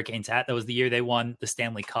Carolina Hurricanes hat. That was the year they won the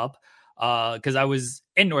Stanley Cup because I was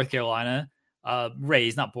in North Carolina,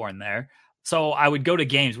 raised, not born there. So I would go to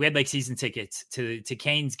games. We had like season tickets to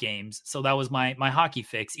Canes games. So that was my hockey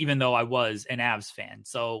fix, even though I was an Avs fan.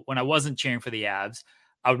 So when I wasn't cheering for the Avs,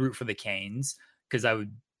 I would root for the Canes because I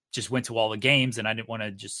would just went to all the games and I didn't want to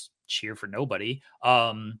just cheer for nobody.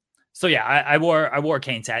 So yeah, I wore a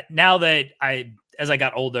Canes hat. Now that as I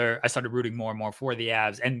got older, I started rooting more and more for the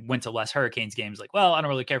Avs and went to less Hurricanes games. Like, well, I don't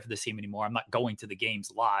really care for this team anymore. I'm not going to the games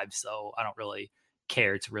live, so I don't really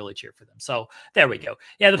care to really cheer for them. So there we go.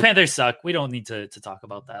 Yeah, the Panthers suck. We don't need to talk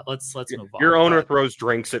about that. Let's move on. Your owner throws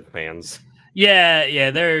drinks at fans.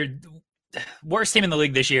 Yeah, they're worst team in the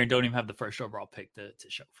league this year and don't even have the first overall pick to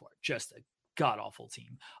show for it. Just a god awful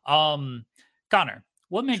team. Connor,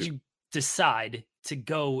 what made you decide to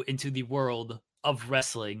go into the world of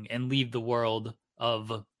wrestling and leave the world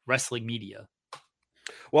of wrestling media?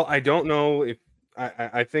 Well, I don't know if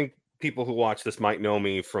I think people who watch this might know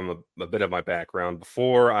me from a bit of my background.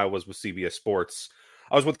 Before I was with CBS Sports,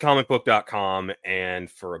 I was with comicbook.com, and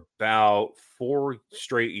for about 4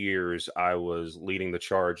 straight years, I was leading the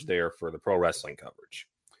charge there for the pro wrestling coverage.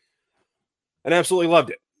 And absolutely loved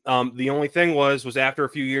it. The only thing was after a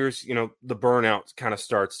few years, you know, the burnout kind of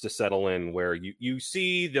starts to settle in where you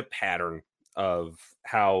see the pattern of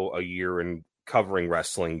how a year in covering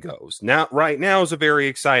wrestling goes. Right now is a very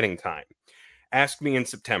exciting time. Ask me in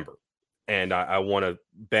September, and I want to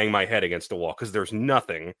bang my head against a wall because there's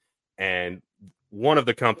nothing. And one of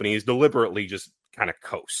the companies deliberately just kind of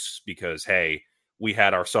coasts because, hey, we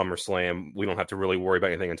had our SummerSlam. We don't have to really worry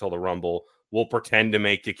about anything until the Rumble. We'll pretend to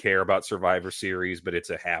make you care about Survivor Series, but it's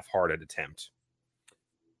a half-hearted attempt.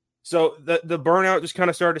 So the burnout just kind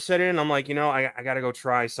of started to set in. I'm like, you know, I got to go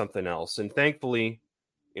try something else. And thankfully,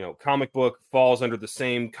 you know, Comic Book falls under the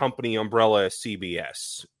same company umbrella as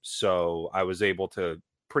CBS. So I was able to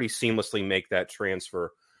pretty seamlessly make that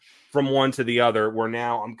transfer from one to the other, where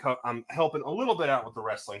now I'm helping a little bit out with the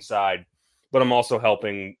wrestling side, but I'm also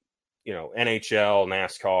helping, NHL,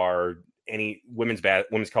 NASCAR, any women's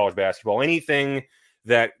college basketball, anything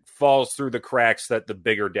that falls through the cracks that the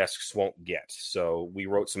bigger desks won't get. So we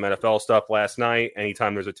wrote some NFL stuff last night.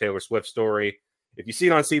 Anytime there's a Taylor Swift story, if you see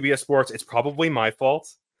it on CBS Sports, it's probably my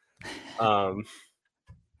fault.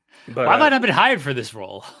 But why have I not been hired for this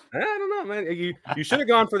role? I don't know, man. You should have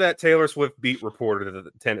gone for that Taylor Swift beat reporter that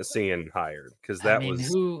the Tennessean hired, because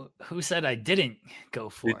was who said I didn't go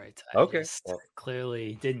for it? I just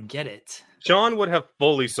clearly didn't get it. Sean would have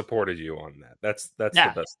fully supported you on that. That's the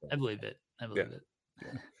best thing. I believe it. It.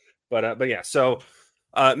 Yeah. But yeah, so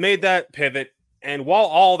made that pivot, and while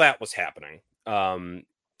all that was happening,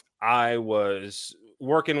 I was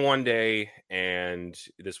working one day, and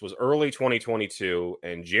this was early 2022,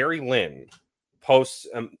 and Jerry Lynn posts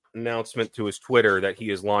an announcement to his Twitter that he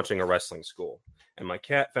is launching a wrestling school. And my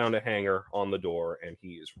cat found a hanger on the door, and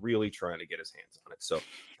he is really trying to get his hands on it. So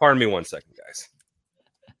pardon me 1 second, guys.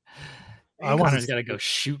 I want to gotta go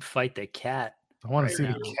fight the cat. I want to see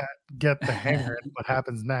the cat get the hanger and what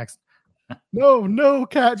happens next. No,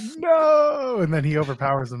 cat, no! And then he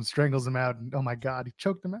overpowers him, strangles him out, and oh my god, he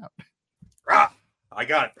choked him out. I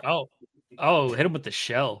got it. Oh, hit him with the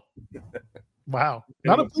shell. Wow.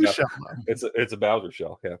 Not a blue shell. It's a Bowser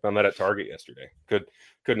shell. Yeah, I found that at Target yesterday.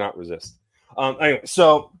 Could not resist. Anyway,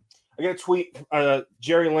 so I get a tweet,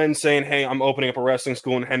 Jerry Lynn saying, "Hey, I'm opening up a wrestling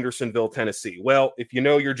school in Hendersonville, Tennessee." Well, if you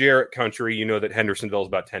know your Jarrett country, you know that Hendersonville is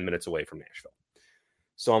about 10 minutes away from Nashville.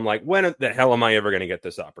 So I'm like, when the hell am I ever going to get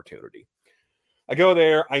this opportunity? I go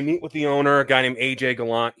there. I meet with the owner, a guy named AJ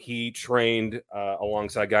Gallant. He trained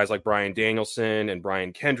alongside guys like Brian Danielson and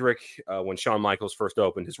Brian Kendrick when Shawn Michaels first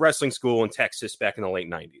opened his wrestling school in Texas back in the late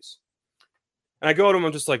 90s. And I go to him.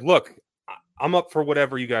 I'm just like, look, I'm up for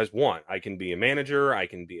whatever you guys want. I can be a manager. I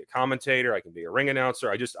can be a commentator. I can be a ring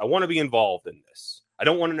announcer. I want to be involved in this. I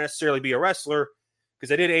don't want to necessarily be a wrestler,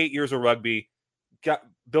 because I did 8 years of rugby,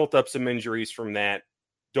 built up some injuries from that.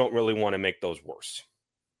 Don't really want to make those worse.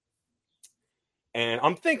 And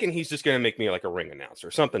I'm thinking he's just going to make me like a ring announcer,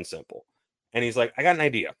 something simple. And he's like, I got an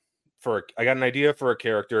idea for a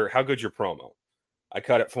character. How good's your promo? I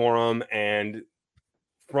cut it for him. And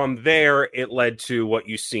from there, it led to what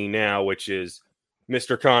you see now, which is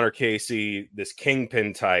Mr. Connor Casey, this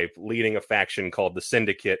kingpin type, leading a faction called the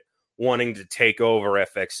Syndicate, wanting to take over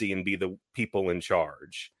FXC and be the people in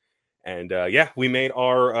charge. And we made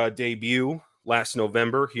our debut last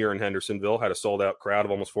November here in Hendersonville, had a sold out crowd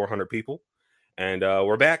of almost 400 people. And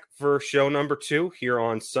we're back for show number 2 here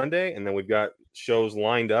on Sunday. And then we've got shows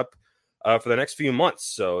lined up for the next few months.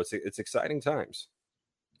 So it's exciting times.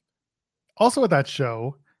 Also at that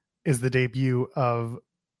show is the debut of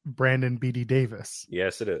Brandon B.D. Davis.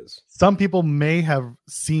 Yes, it is. Some people may have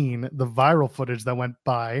seen the viral footage that went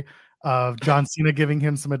by of John Cena giving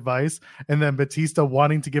him some advice, and then Batista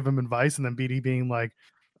wanting to give him advice, and then BD being like,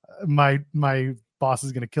 my boss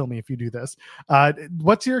is going to kill me if you do this.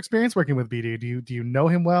 What's your experience working with BD? Do you know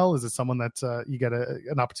him well? Is it someone that you get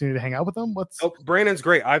an opportunity to hang out with him? Brandon's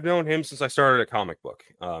great. I've known him since I started a comic book.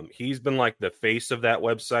 He's been like the face of that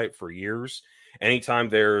website for years. Anytime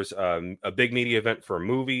there's a big media event for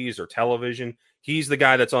movies or television, he's the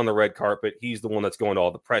guy that's on the red carpet. He's the one that's going to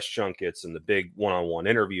all the press junkets and the big one-on-one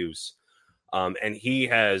interviews. And he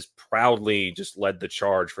has proudly just led the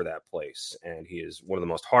charge for that place. And he is one of the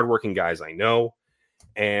most hardworking guys I know.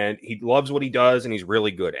 And he loves what he does, and he's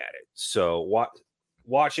really good at it. So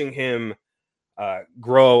watching him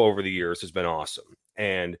grow over the years has been awesome.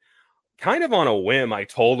 And kind of on a whim, I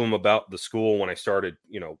told him about the school when I started,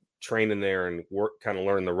 training there and kind of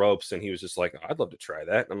learning the ropes. And he was just like, I'd love to try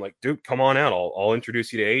that. And I'm like, dude, come on out. I'll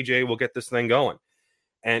introduce you to AJ. We'll get this thing going.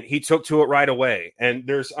 And he took to it right away. And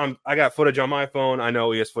I got footage on my phone. I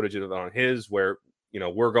know he has footage of it on his, where,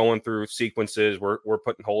 we're going through sequences. We're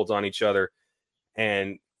putting holds on each other.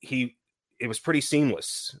 And it was pretty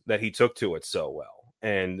seamless that he took to it so well.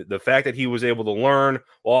 And the fact that he was able to learn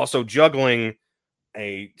while also juggling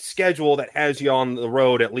a schedule that has you on the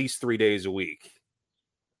road at least 3 days a week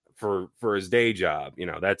for his day job,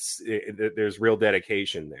 there's real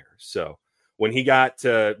dedication there. So when he got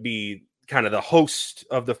to be kind of the host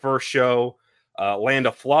of the first show, land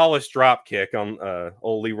a flawless drop kick on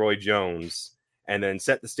old Leroy Jones, and then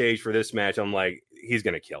set the stage for this match, I'm like, he's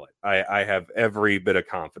going to kill it. I have every bit of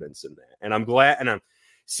confidence in that. And I'm glad, and I'm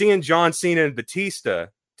seeing John Cena and Batista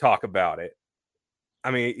talk about it.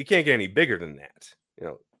 I mean, you can't get any bigger than that.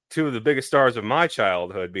 Two of the biggest stars of my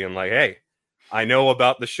childhood being like, hey, I know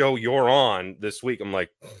about the show you're on this week. I'm like,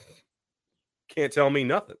 can't tell me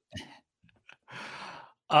nothing.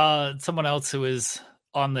 Someone else who is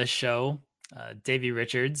on this show, Davey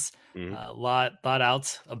Richards. A lot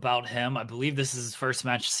out about him. I believe this is his first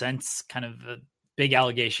match since kind of big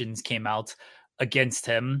allegations came out against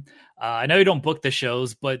him. I know you don't book the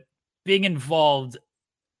shows, but being involved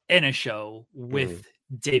in a show with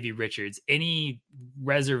Davey Richards, any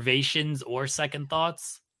reservations or second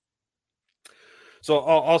thoughts? So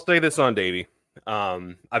I'll say this on Davey.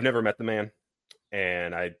 I've never met the man,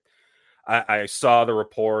 and I saw the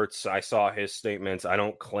reports. I saw his statements. I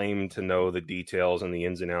don't claim to know the details and the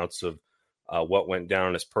ins and outs of what went down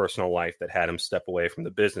in his personal life that had him step away from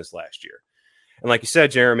the business last year. And like you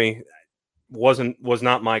said, Jeremy, was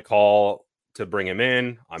not my call to bring him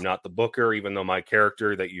in. I'm not the booker, even though my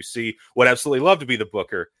character that you see would absolutely love to be the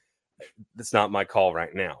booker. That's not my call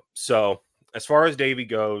right now. So as far as Davey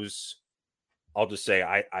goes, I'll just say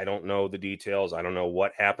I don't know the details. I don't know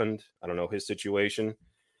what happened. I don't know his situation.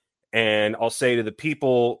 And I'll say to the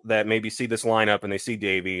people that maybe see this lineup and they see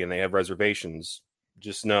Davey and they have reservations,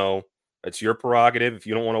 just know it's your prerogative if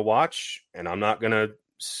you don't want to watch. And I'm not going to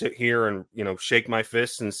sit here and, shake my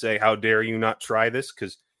fists and say, how dare you not try this?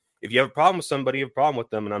 Because if you have a problem with somebody, you have a problem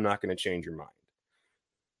with them, and I'm not going to change your mind.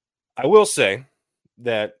 I will say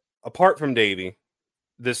that apart from Davey,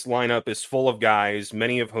 this lineup is full of guys,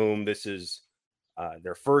 many of whom this is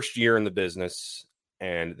their first year in the business,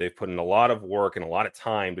 and they've put in a lot of work and a lot of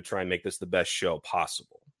time to try and make this the best show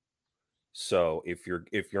possible. So if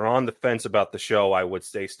you're on the fence about the show, I would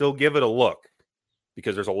say still give it a look,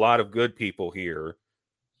 because there's a lot of good people here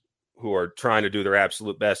who are trying to do their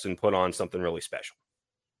absolute best and put on something really special.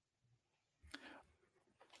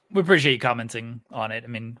 We appreciate you commenting on it. I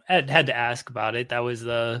mean, I had to ask about it. That was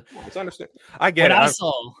it's understand. I get it.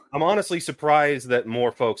 I'm honestly surprised that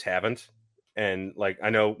more folks haven't. And I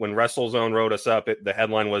know when WrestleZone wrote us up, the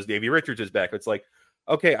headline was Davey Richards is back. It's like,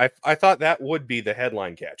 okay, I thought that would be the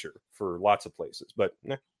headline catcher for lots of places, but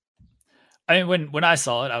nah. I mean, when I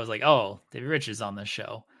saw it, I was like, oh, Davey Richards on this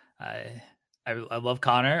show. I love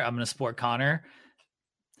Connor. I'm going to support Connor.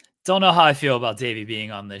 Don't know how I feel about Davey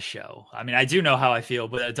being on this show. I mean, I do know how I feel,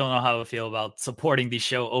 but I don't know how I feel about supporting the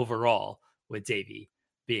show overall with Davey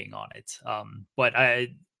being on it. But I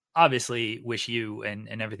obviously wish you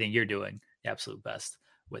and everything you're doing the absolute best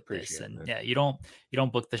with this. And yeah, you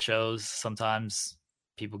don't book the shows. Sometimes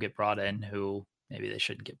people get brought in who maybe they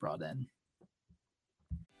shouldn't get brought in.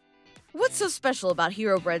 What's so special about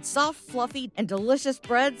Hero Bread's soft, fluffy, and delicious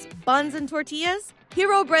breads, buns, and tortillas?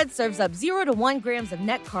 Hero Bread serves up 0 to 1 grams of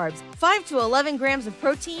net carbs, 5 to 11 grams of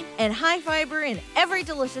protein, and high fiber in every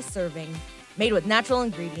delicious serving. Made with natural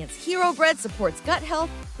ingredients, Hero Bread supports gut health,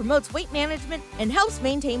 promotes weight management, and helps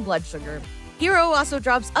maintain blood sugar. Hero also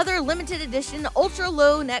drops other limited edition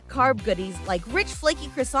ultra-low net carb goodies like rich flaky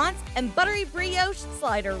croissants and buttery brioche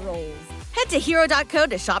slider rolls. Head to hero.co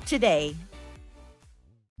to shop today.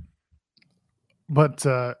 But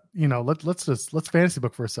let's fantasy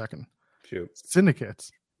book for a second. Shoot.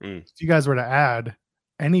 Syndicates. If you guys were to add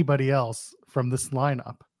anybody else from this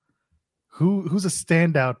lineup, who's a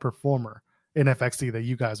standout performer in FXC that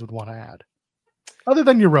you guys would want to add, other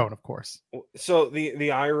than your own, of course? So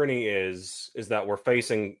the irony is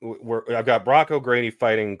that I've got Brock O'Grady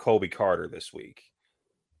fighting Colby Carter this week,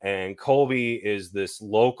 and Colby is this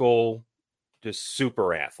local, just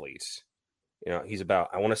super athlete. He's about,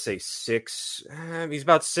 I want to say he's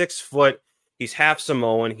about 6 foot. He's half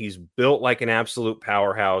Samoan. He's built like an absolute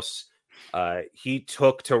powerhouse. He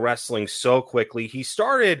took to wrestling so quickly. He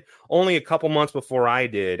started only a couple months before I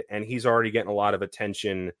did, and he's already getting a lot of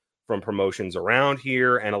attention from promotions around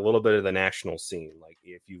here and a little bit of the national scene. Like,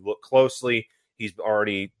 if you look closely, he's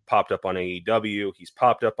already popped up on AEW. He's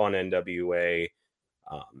popped up on NWA.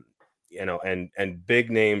 And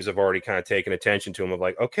big names have already kind of taken attention to him of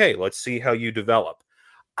like, okay, let's see how you develop.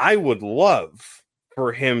 I would love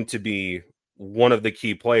for him to be one of the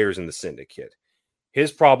key players in the syndicate.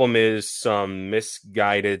 His problem is some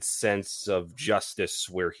misguided sense of justice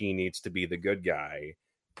where he needs to be the good guy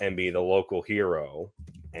and be the local hero.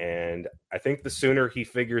 And I think the sooner he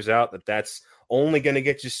figures out that that's only going to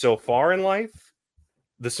get you so far in life,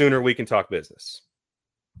 the sooner we can talk business.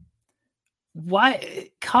 Why,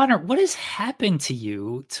 Connor, what has happened to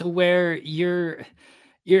you to where you're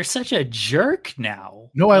such a jerk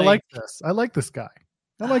now? No, I like this. I like this guy.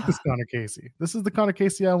 I like this Connor Casey. This is the Connor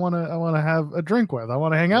Casey I want to have a drink with. I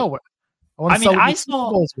want to hang out with. I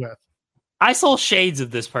saw shades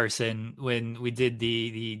of this person when we did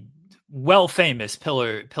the well famous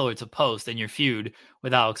pillar to post in your feud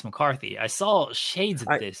with Alex McCarthy. I saw shades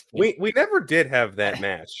of this. We never did have that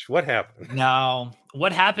match. What happened? No,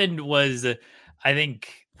 what happened was, I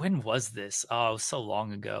think, when was this? Oh, so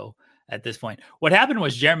long ago. at this point. What happened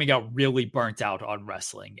was Jeremy got really burnt out on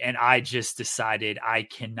wrestling, and I just decided I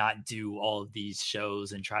cannot do all of these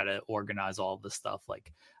shows and try to organize all of the stuff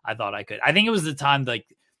like I thought I could. I think it was the time like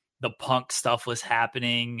the Punk stuff was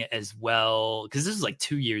happening as well, because this was like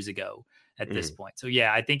 2 years ago at this point. So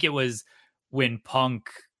yeah, I think it was when Punk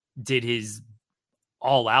did his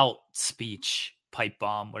all out speech, pipe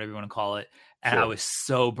bomb, whatever you want to call it. And I was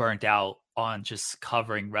so burnt out on just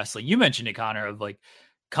covering wrestling. You mentioned it, Connor, of like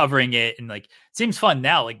covering it and like, it seems fun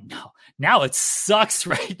now. Like now it sucks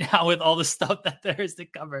right now with all the stuff that there is to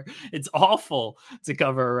cover. It's awful to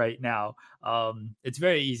cover right now. It's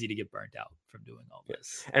very easy to get burnt out from doing all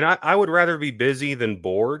this. And I would rather be busy than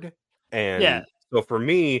bored. And so for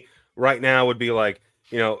me right now would be like,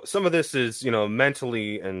 you know, some of this is, you know,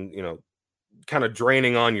 mentally and, you know, kind of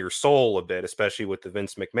draining on your soul a bit, especially with the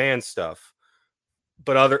Vince McMahon stuff.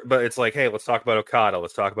 But it's like, hey, let's talk about Okada.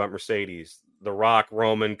 Let's talk about Mercedes, The Rock,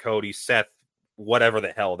 Roman, Cody, Seth, whatever the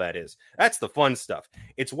hell that is. That's the fun stuff.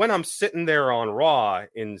 It's when I'm sitting there on Raw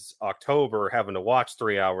in October, having to watch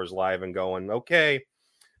 3 hours live and going, okay,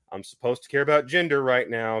 I'm supposed to care about gender right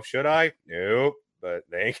now. Should I? Nope. But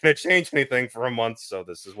they ain't going to change anything for a month. So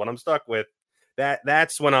this is what I'm stuck with.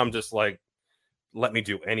 That's when I'm just like, let me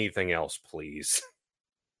do anything else, please.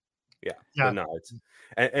 Yeah. No,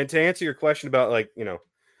 and to answer your question about like, you know,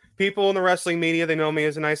 people in the wrestling media, they know me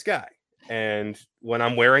as a nice guy. And when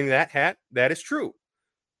I'm wearing that hat, that is true.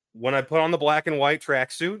 When I put on the black and white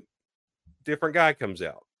tracksuit, different guy comes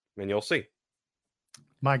out, and you'll see.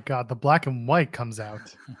 My God, the black and white comes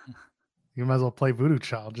out. You might as well play Voodoo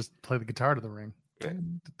Child. Just play the guitar to the ring.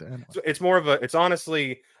 Yeah. So it's more of it's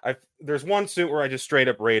honestly, there's one suit where I just straight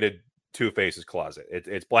up rated Two-Face's closet.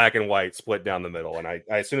 It's black and white split down the middle. And I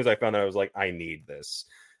as soon as I found that, I was like, I need this.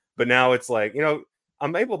 But now it's like, you know,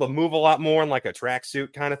 I'm able to move a lot more in like a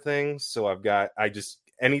tracksuit kind of thing. So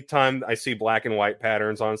anytime I see black and white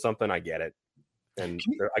patterns on something, I get it. And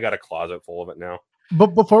I got a closet full of it now. But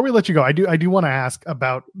before we let you go, I do want to ask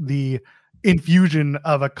about the infusion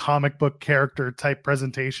of a comic book character type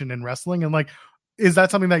presentation in wrestling. And like, is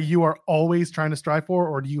that something that you are always trying to strive for?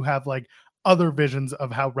 Or do you have like other visions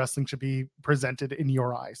of how wrestling should be presented in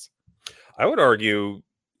your eyes? I would argue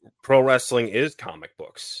pro wrestling is comic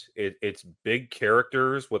books. It's big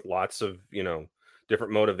characters with lots of, you know,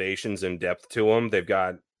 different motivations and depth to them. They've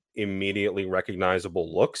got immediately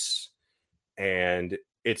recognizable looks, and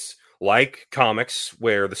it's like comics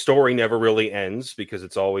where the story never really ends because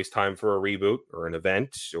it's always time for a reboot or an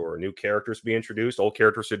event or new characters to be introduced. Old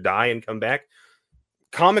characters should die and come back.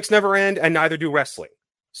 Comics never end, and neither do wrestling.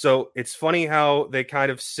 So it's funny how they kind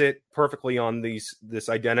of sit perfectly on this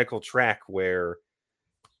identical track where,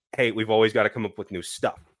 hey, we've always got to come up with new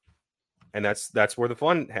stuff. And that's where the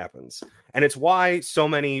fun happens. And it's why so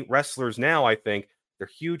many wrestlers now, I think, they're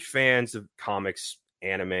huge fans of comics,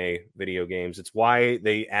 anime, video games. It's why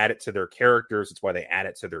they add it to their characters. It's why they add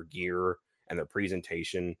it to their gear and their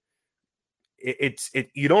presentation.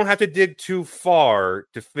 You don't have to dig too far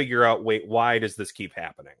to figure out, wait, why does this keep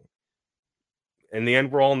happening? In the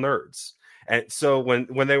end, we're all nerds. And so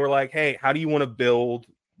when they were like, hey, how do you want to build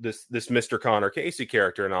this Mr. Connor Casey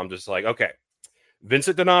character? And I'm just like, okay,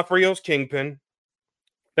 Vincent D'Onofrio's Kingpin,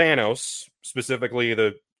 Thanos, specifically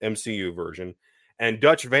the MCU version, and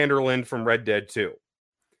Dutch Vanderland from Red Dead 2.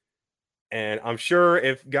 And I'm sure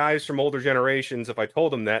if guys from older generations, if I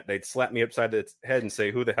told them that, they'd slap me upside the head and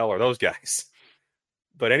say, who the hell are those guys?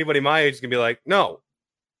 But anybody my age is going to be like, no,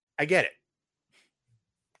 I get it.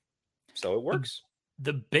 So it works.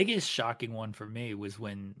 The biggest shocking one for me was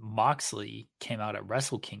when Moxley came out at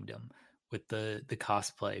Wrestle Kingdom with the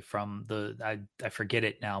cosplay from I forget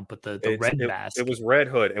it now, but the red mask. It was Red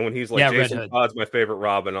Hood. And when he's like, Jason Todd's my favorite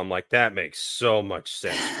Robin, I'm like, that makes so much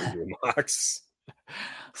sense for you, Mox.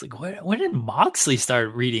 It's like, when did Moxley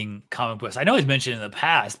start reading comic books? I know he's mentioned in the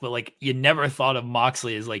past, but like you never thought of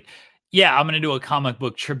Moxley as like, yeah, I'm going to do a comic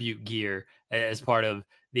book tribute gear as part of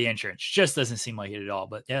the entrance. Just doesn't seem like it at all.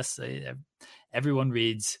 But yes, everyone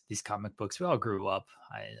reads these comic books. We all grew up,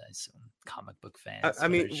 I assume, comic book fans. I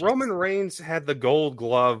mean, Roman Reigns had the gold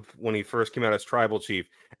glove when he first came out as tribal chief,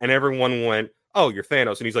 and everyone went, oh, you're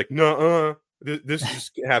Thanos. And he's like, no, this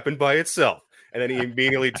just happened by itself. And then he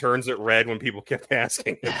immediately turns it red when people kept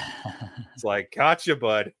asking him. It's like, gotcha,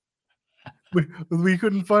 bud. We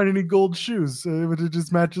couldn't find any gold shoes. It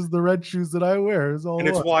just matches the red shoes that I wear. It's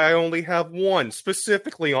why I only have one,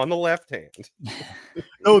 specifically on the left hand.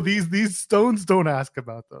 No, these stones don't ask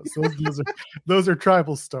about those. Those are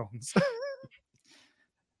tribal stones.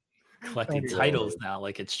 Collecting titles now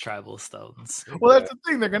like it's tribal stones. Well, that's the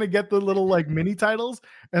thing. They're going to get the little like mini titles,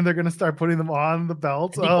 and they're going to start putting them on the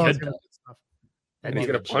belts. Oh, it's gonna be stuff. And he's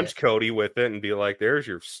going to punch Cody with it and be like, there's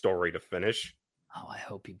your story to finish. Oh, I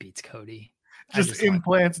hope he beats Cody. Just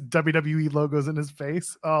implants WWE logos in his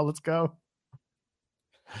face. Oh, let's go.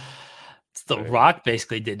 It's The Rock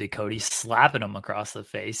basically did to Cody, slapping him across the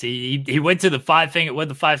face. He went to the five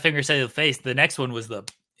finger say to the face. The next one was the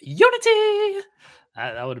Unity.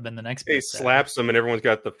 That would have been the next. He slaps him, and everyone's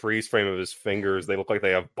got the freeze frame of his fingers. They look like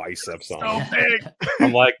they have biceps on them. So big.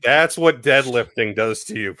 I'm like, that's what deadlifting does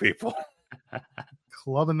to you, people.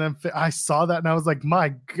 Clubbing them. I saw that, and I was like,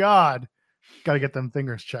 my God. Got to get them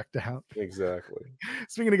fingers checked out. Exactly.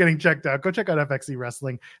 Speaking of getting checked out, go check out FXE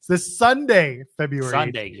Wrestling. It's this Sunday, February.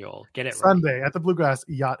 Sunday, Joel. Get it Sunday right. At the Bluegrass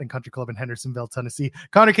Yacht and Country Club in Hendersonville, Tennessee.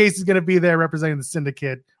 Connor Casey's going to be there representing the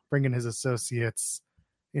Syndicate, bringing his associates,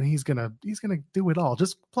 and he's gonna do it all.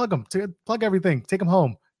 Just plug them, plug everything, take them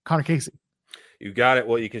home. Connor Casey. You got it.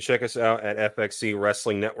 Well, you can check us out at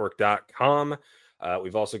fxcwrestlingnetwork.com.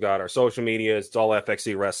 We've also got our social media. It's all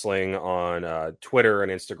FXE Wrestling on Twitter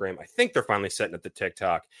and Instagram. I think they're finally setting up the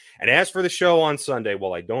TikTok. And as for the show on Sunday,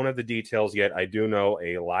 well, I don't have the details yet. I do know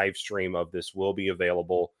a live stream of this will be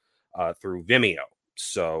available through Vimeo.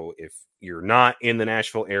 So if you're not in the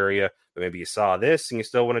Nashville area, but maybe you saw this and you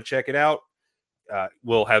still want to check it out,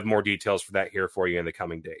 we'll have more details for that here for you in the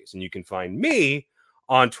coming days. And you can find me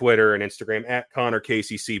on Twitter and Instagram at Connor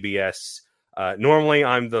Casey CBS. Normally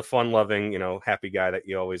I'm the fun-loving, happy guy that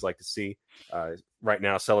you always like to see. Right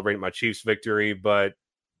now, celebrating my Chiefs victory, but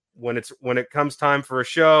when it comes time for a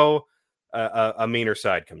show, a meaner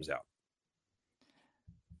side comes out.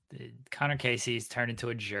 Connor Casey's turned into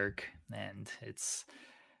a jerk, and it's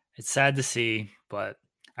sad to see, but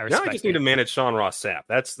I respect. Now I just need to manage Sean Ross Sapp.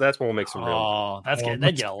 That's what will make some real. Oh, that's good.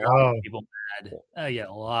 That get a lot of people mad. Yeah,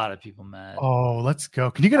 a lot of people mad. Oh, let's go.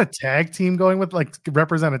 Can you get a tag team going with,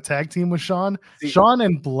 represent a tag team with Sean? Sean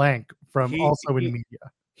and Blank from Also in Media.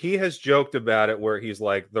 He has joked about it where he's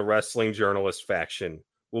like, the wrestling journalist faction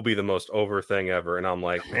will be the most over thing ever. And I'm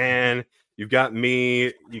like, man, you've got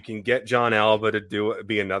me. You can get John Alba to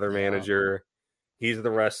be another manager. He's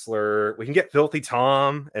the wrestler. We can get Filthy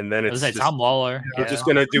Tom, and then it's Tom Lawler. We're just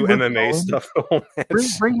gonna do MMA stuff.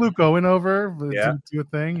 Bring Luke Owen over. Do a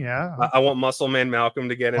thing. Yeah. I want Muscle Man Malcolm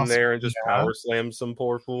to get in there and just power slam some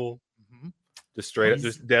poor fool. Mm-hmm. Just straight up,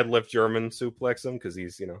 just deadlift German suplex him because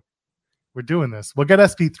he's We're doing this. We'll get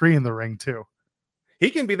SP3 in the ring too.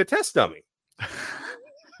 He can be the test dummy.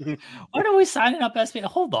 Why are we signing up SP?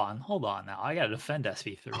 Hold on now. I gotta defend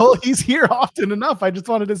SP3. Oh, he's here often enough. I just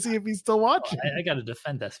wanted to see if he's still watching. I gotta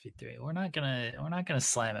defend SP3. We're not gonna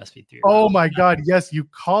slam SP3. Oh my God! Yes, you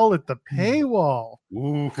call it the paywall.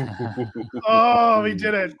 Ooh. Oh, we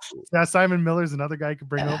did it. Yeah, Simon Miller's another guy you could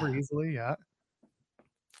bring over easily. Yeah.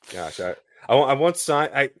 Gosh, I want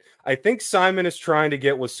I think Simon is trying to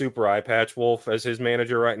get with Super Eye Patch Wolf as his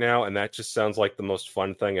manager right now, and that just sounds like the most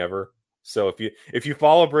fun thing ever. So if you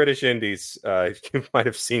follow British Indies, you might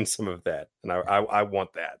have seen some of that, and I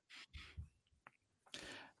want that.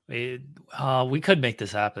 We could make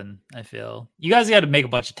this happen. I feel you guys got to make a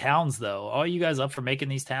bunch of towns, though. Are you guys up for making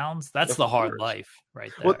these towns? That's the hard life,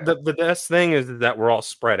 right there. Well, the best thing is that we're all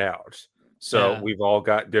spread out, so we've all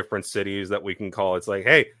got different cities that we can call. It's like,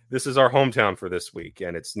 hey, this is our hometown for this week,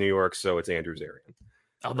 and it's New York, so it's Andrews area.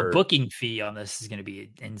 Oh, the booking fee on this is going to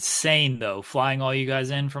be insane, though. Flying all you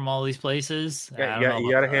guys in from all these places. Yeah,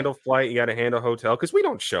 you got to handle flight. You got to handle hotel because we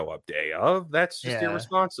don't show up day of. That's just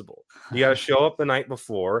irresponsible. You got to show up the night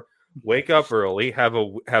before, wake up early, have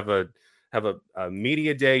a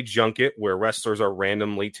media day junket where wrestlers are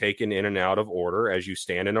randomly taken in and out of order as you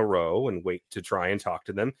stand in a row and wait to try and talk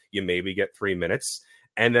to them. You maybe get 3 minutes,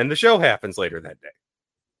 and then the show happens later that day.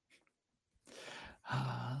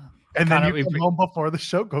 And then you come home before the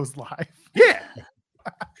show goes live. Yeah.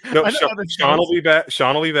 No, Sean will be back.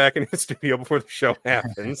 Sean will be back in his studio before the show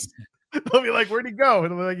happens. They'll be like, "Where'd he go?"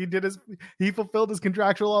 And they'll be like, he fulfilled his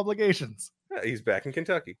contractual obligations. Yeah, he's back in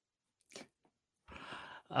Kentucky.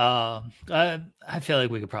 I feel like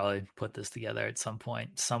we could probably put this together at some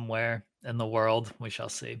point, somewhere in the world. We shall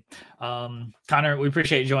see. Connor, we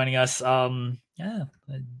appreciate you joining us. Yeah,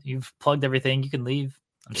 you've plugged everything. You can leave.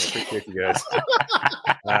 I appreciate you guys.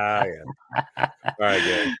 Yeah. All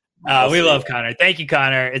right, guys. We love Connor. Thank you,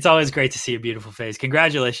 Connor. It's always great to see your beautiful face.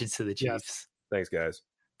 Congratulations to the Chiefs. Yes. Thanks, guys.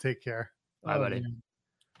 Take care. Bye, buddy.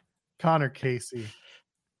 Connor Casey.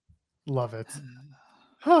 Love it.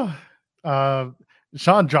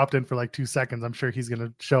 Sean dropped in for like 2 seconds. I'm sure he's going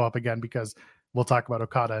to show up again because we'll talk about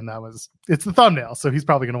Okada, and it's the thumbnail, so he's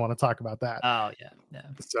probably going to want to talk about that. Oh yeah.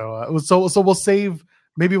 So we'll save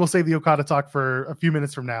maybe we'll save the Okada talk for a few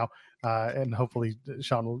minutes from now. And hopefully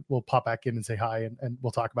Sean will pop back in and say hi, and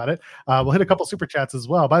we'll talk about it. We'll hit a couple super chats as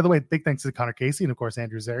well. By the way, big thanks to Connor Casey and of course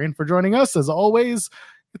Andrew Zarian for joining us as always.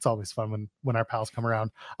 It's always fun when our pals come around.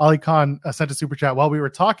 Ali Khan sent a super chat while we were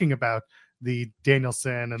talking about the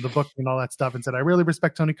Danielson and the booking and all that stuff, and said, I really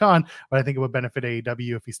respect Tony Khan, but I think it would benefit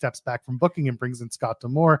AEW if he steps back from booking and brings in Scott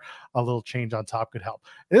D'Amore. A little change on top could help.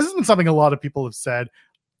 This has been something a lot of people have said,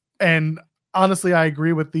 and honestly, I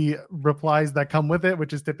agree with the replies that come with it,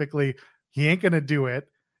 which is typically, he ain't going to do it.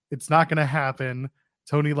 It's not going to happen.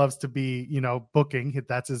 Tony loves to be, booking.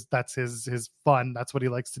 That's his fun. That's what he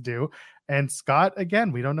likes to do. And Scott,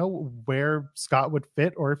 again, we don't know where Scott would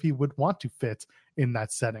fit or if he would want to fit in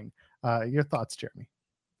that setting. Your thoughts, Jeremy?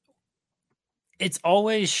 It's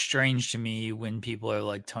always strange to me when people are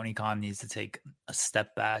like, Tony Khan needs to take a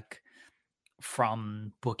step back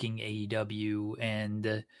from booking AEW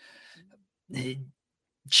and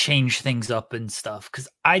change things up and stuff, because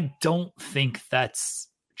I don't think that's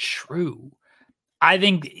true. I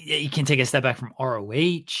think he can take a step back from ROH.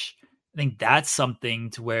 I think that's something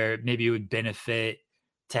to where maybe it would benefit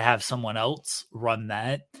to have someone else run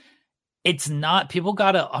that. It's not, people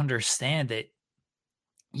got to understand that,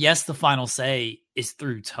 yes, the final say is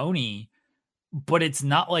through Tony, but it's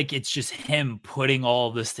not like it's just him putting all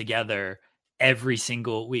of this together every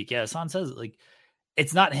single week. Yeah, Hassan says it, like,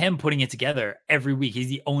 it's not him putting it together every week. He's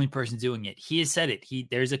the only person doing it. He has said it.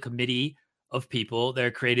 There's a committee of people.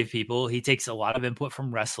 They're creative people. He takes a lot of input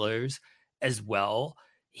from wrestlers as well.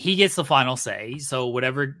 He gets the final say. So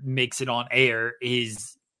whatever makes it on air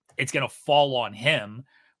it's going to fall on him,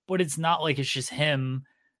 but it's not like it's just him.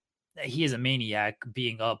 He is a maniac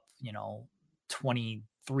being up,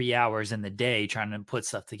 23 hours in the day trying to put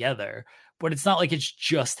stuff together, but it's not like it's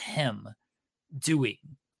just him doing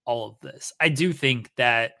all of this. I do think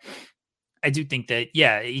that,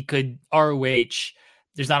 yeah, he could ROH.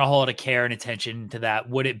 There's not a whole lot of care and attention to that.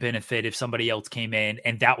 Would it benefit if somebody else came in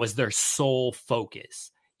and that was their sole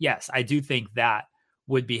focus? Yes, I do think that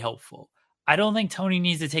would be helpful. I don't think Tony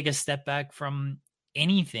needs to take a step back from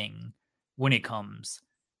anything when it comes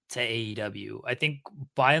to AEW. I think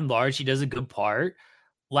by and large, he does a good part.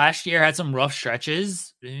 Last year had some rough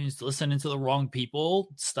stretches. He's listening to the wrong people.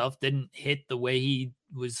 Stuff didn't hit the way he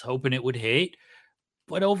was hoping it would hit.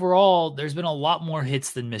 But overall, there's been a lot more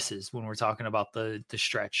hits than misses when we're talking about the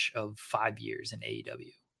stretch of 5 years in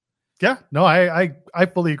AEW. Yeah, no, I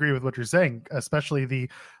fully agree with what you're saying, especially the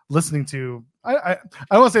listening to, I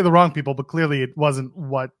won't say the wrong people, but clearly it wasn't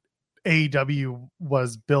what AEW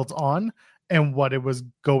was built on and what it was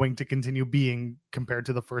going to continue being compared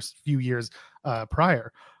to the first few years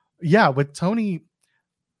prior. Yeah, with Tony,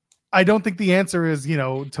 I don't think the answer is,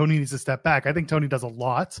 Tony needs to step back. I think Tony does a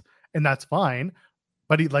lot, and that's fine.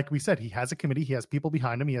 But he, like we said, he has a committee. He has people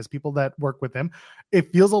behind him. He has people that work with him.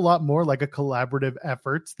 It feels a lot more like a collaborative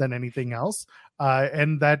effort than anything else.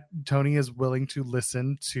 And that Tony is willing to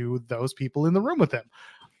listen to those people in the room with him.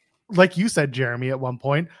 Like you said, Jeremy, at one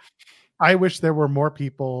point, I wish there were more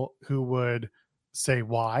people who would say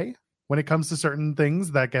why when it comes to certain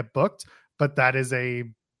things that get booked. But that is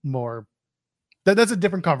that's a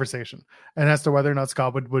different conversation. And as to whether or not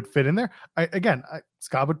Scott would fit in there,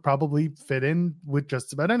 Scott would probably fit in with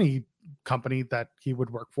just about any company that he would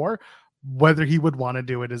work for. Whether he would want to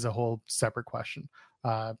do it is a whole separate question.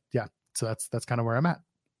 So that's kind of where I'm at.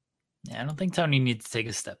 Yeah, I don't think Tony needs to take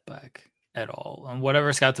a step back at all. And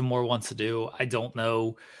whatever Scott D'Amore wants to do, I don't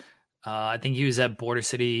know. I think he was at Border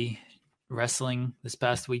City Wrestling this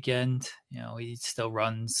past weekend. He still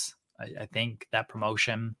runs, I think, that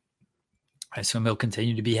promotion. I assume he'll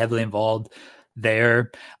continue to be heavily involved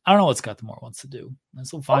there. I don't know what Scott D'Amore wants to do.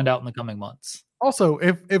 We'll find out in the coming months. Also,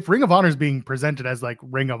 if Ring of Honor is being presented as like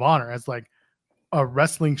Ring of Honor, as like a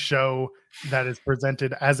wrestling show that is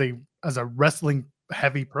presented as a wrestling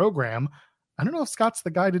heavy program, I don't know if Scott's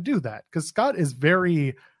the guy to do that, because Scott is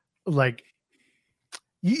very like,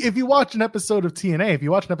 if you watch an episode of TNA, if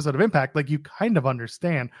you watch an episode of Impact, like you kind of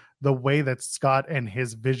understand the way that Scott and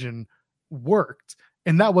his vision worked.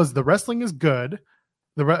 And that was the wrestling is good,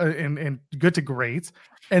 and good to great.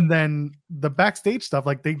 And then the backstage stuff,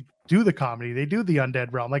 like they do the comedy, they do the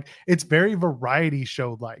Undead Realm. Like it's very variety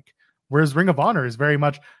show like. Whereas Ring of Honor is very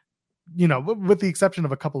much, with the exception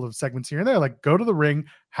of a couple of segments here and there, like go to the ring,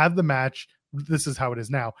 have the match. This is how it is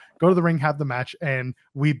now. Go to the ring, have the match, and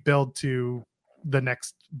we build to the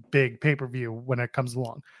next big pay-per-view when it comes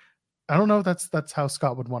along. I don't know if that's how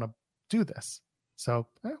Scott would want to do this. So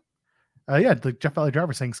like Jeff Valley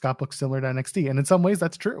Driver saying Scott looks similar to NXT, and in some ways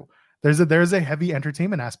that's true. There's a heavy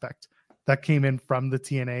entertainment aspect that came in from the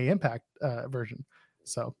TNA Impact version.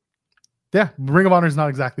 So Yeah, Ring of Honor is not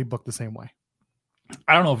exactly booked the same way.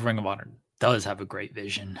 I don't know if Ring of Honor does have a great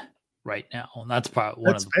vision right now. And that's probably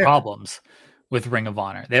one of the problems with Ring of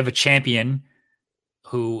Honor. They have a champion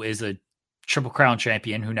who is a Triple Crown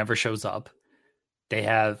champion who never shows up. They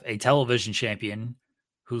have a television champion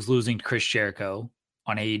who's losing to Chris Jericho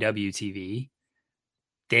on AEW TV.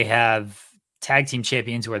 They have tag team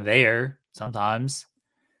champions who are there sometimes.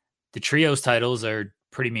 The trios titles are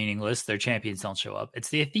pretty meaningless. Their champions don't show up. It's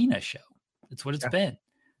the Athena show. It's what it's been.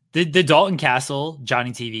 The Dalton Castle,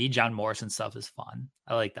 Johnny TV, John Morrison stuff is fun.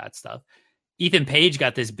 I like that stuff. Ethan Page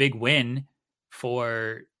got this big win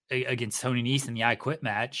against Tony Nese in the I Quit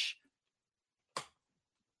match.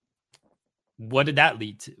 What did that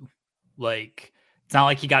lead to? Like, it's not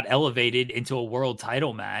like he got elevated into a world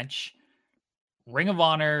title match. Ring of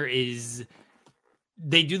Honor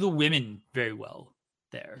they do the women very well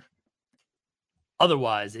there.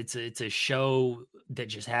 Otherwise, it's a show that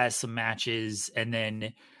just has some matches, and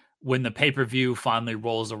then when the pay-per-view finally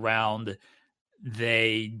rolls around,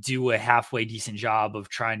 they do a halfway decent job of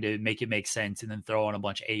trying to make it make sense and then throw on a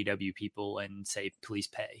bunch of AEW people and say, please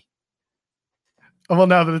pay. Well,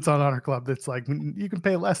 now that it's on Honor Club, it's like, you can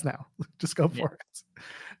pay less now. Just go for it.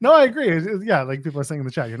 No, I agree. Yeah, like people are saying in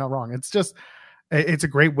the chat, you're not wrong. It's just, it's a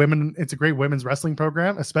great women's wrestling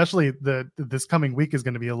program, especially this coming week is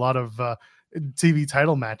going to be a lot of TV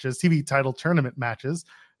title tournament matches.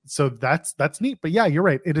 So that's neat. But yeah, you're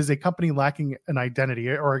right. It is a company lacking an identity,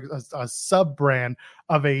 or a sub brand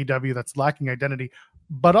of AEW that's lacking identity,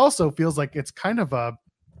 but also feels like it's kind of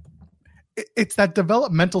it's that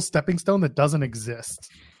developmental stepping stone that doesn't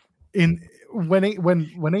exist. When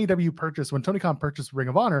AEW purchased, when Tony Khan purchased Ring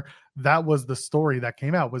of Honor, that was the story that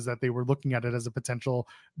came out, was that they were looking at it as a potential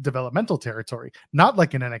developmental territory, not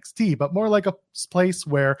like an NXT, but more like a place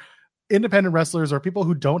where independent wrestlers or people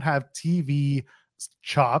who don't have TV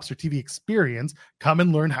chops or TV experience come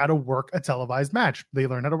and learn how to work a televised match. They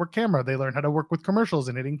learn how to work camera. They learn how to work with commercials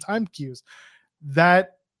and hitting time cues.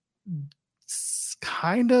 That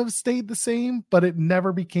kind of stayed the same, but it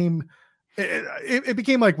never became. It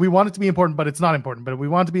became like, we want it to be important, but it's not important. But we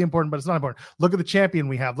want it to be important, but it's not important. Look at the champion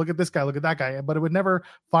we have. Look at this guy. Look at that guy. But it would never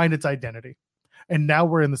find its identity. And now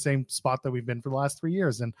we're in the same spot that we've been for the last 3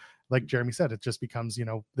 years. And like Jeremy said, it just becomes,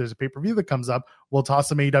 there's a pay-per-view that comes up. We'll toss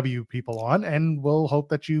some AEW people on and we'll hope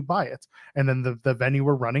that you buy it. And then the venue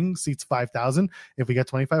we're running seats 5,000. If we get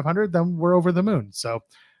 2,500, then we're over the moon. So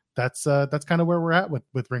that's kind of where we're at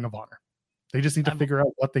with Ring of Honor. They just need to figure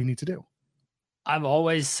out what they need to do. I've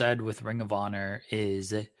always said with Ring of Honor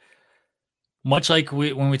is much like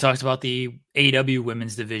when we talked about the AEW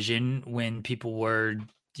women's division, when people were,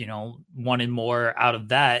 wanted more out of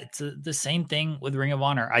that. It's the same thing with Ring of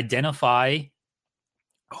Honor. Identify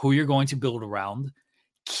who you're going to build around.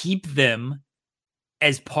 Keep them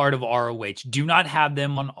as part of ROH. Do not have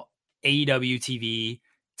them on AEW TV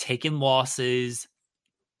taking losses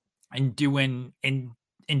and doing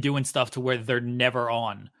stuff to where they're never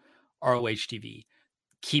on ROH TV.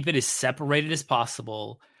 Keep it as separated as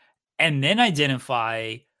possible, and then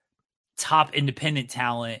identify top independent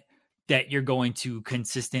talent that you're going to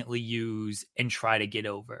consistently use and try to get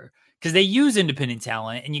over. Because they use independent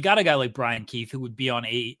talent, and you got a guy like Brian Keith who would be on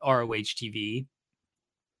ROH TV,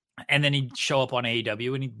 and then he'd show up on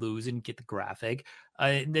AEW and he'd lose and get the graphic.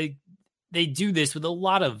 They do this with a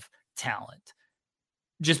lot of talent.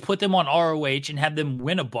 Just put them on ROH and have them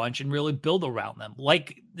win a bunch and really build around them.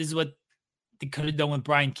 Like, this is what they could have done with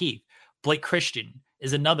Brian Keith. Blake Christian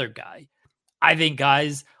is another guy. I think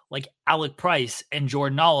guys like Alec Price and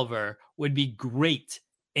Jordan Oliver would be great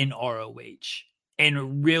in ROH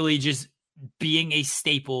and really just being a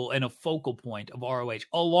staple and a focal point of ROH,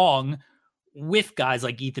 along with guys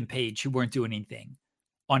like Ethan Page, who weren't doing anything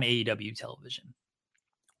on AEW television.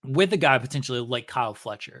 With a guy potentially like Kyle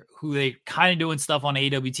Fletcher, who they kind of doing stuff on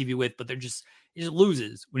AEW TV with, but he just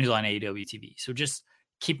loses when he's on AEW TV. So just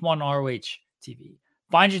keep him on ROH TV.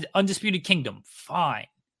 Find your Undisputed Kingdom. Fine.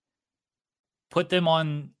 Put them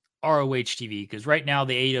on ROH TV, because right now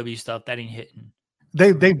the AEW stuff, that ain't hitting.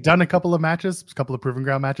 They've done a couple of matches, a couple of Proving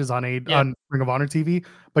Ground matches on on Ring of Honor TV,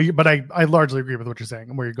 but I largely agree with what you're saying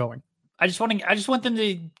and where you're going. I just want them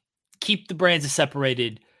to keep the brands as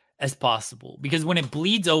separated as possible, because when it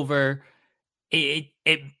bleeds over, it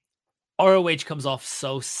ROH comes off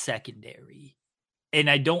so secondary, and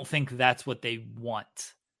I don't think that's what they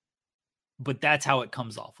want, but that's how it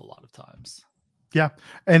comes off a lot of times. Yeah,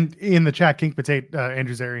 and in the chat, King Potato,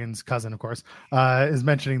 Andrew Zarian's cousin, of course, is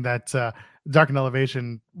mentioning that Dark and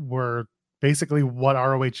Elevation were basically what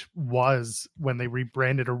ROH was when they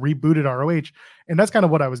rebranded or rebooted ROH, and that's kind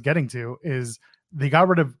of what I was getting to. Is they got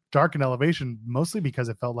rid of Dark and Elevation mostly because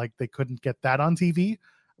it felt like they couldn't get that on TV.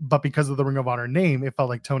 But because of the Ring of Honor name, it felt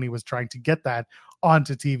like Tony was trying to get that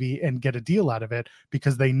onto TV and get a deal out of it,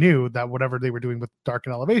 because they knew that whatever they were doing with Dark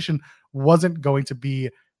and Elevation wasn't going to be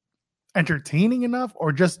entertaining enough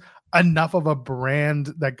or just enough of a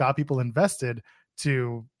brand that got people invested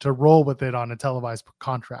to roll with it on a televised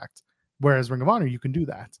contract. Whereas Ring of Honor, you can do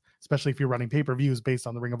that, especially if you're running pay-per-views based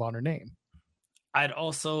on the Ring of Honor name. I'd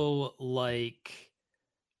also like,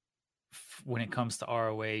 when it comes to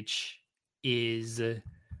ROH, is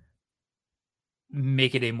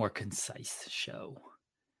make it a more concise show,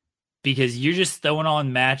 because you're just throwing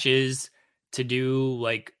on matches to do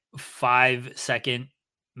like 5-second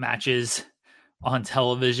matches on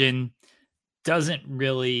television doesn't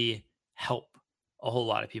really help a whole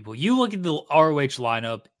lot of people. You look at the ROH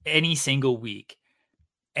lineup any single week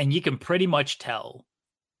and you can pretty much tell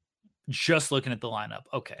just looking at the lineup,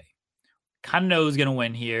 okay, kind of know who's going to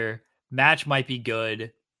win here. Match might be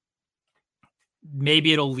good.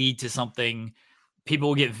 Maybe it'll lead to something. People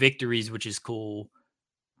will get victories, which is cool,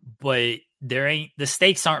 but the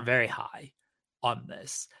stakes aren't very high on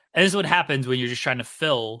this. And this is what happens when you're just trying to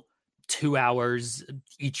fill 2 hours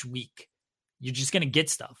each week. You're just going to get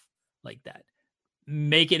stuff like that.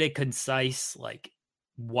 Make it a concise, like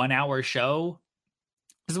 1 hour show.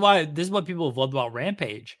 This is what people have loved about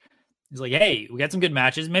Rampage. It's like, hey, we got some good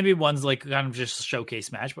matches. Maybe one's like kind of just a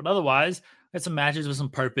showcase match, but otherwise, we got some matches with some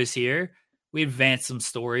purpose here. We advance some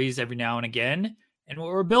stories every now and again, and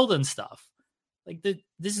we're building stuff. Like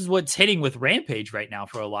this is what's hitting with Rampage right now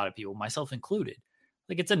for a lot of people, myself included.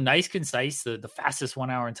 Like, it's a nice, concise, the fastest 1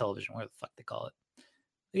 hour in television, whatever the fuck they call it.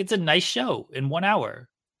 Like, it's a nice show in 1 hour.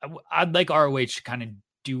 I'd like ROH to kind of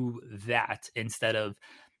do that instead of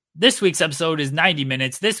this week's episode is 90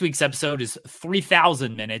 minutes. This week's episode is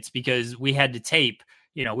 3,000 minutes because we had to tape.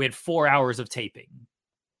 We had 4 hours of taping.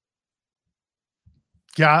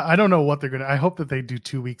 Yeah, I don't know what they're going to... I hope that they do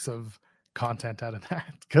 2 weeks of content out of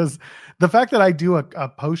that, because the fact that I do a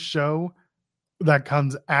post show that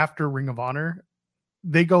comes after Ring of Honor,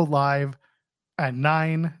 they go live at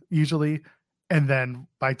 9 usually, and then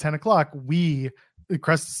by 10 o'clock we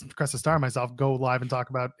Crest Star and myself go live and talk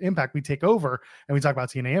about Impact. We take over and we talk about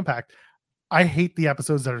TNA Impact. I hate the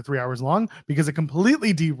episodes that are 3 hours long because it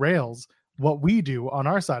completely derails what we do on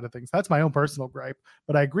our side of things. That's my own personal gripe,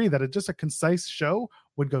 but I agree that just a concise show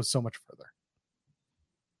would go so much further.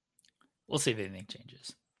 We'll see if anything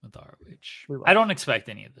changes with ROH. I don't expect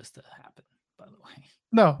any of this to happen, by the way.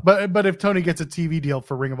 No, but if Tony gets a TV deal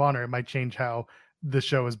for Ring of Honor, it might change how the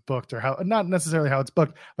show is booked, or how, not necessarily how it's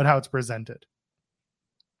booked, but how it's presented.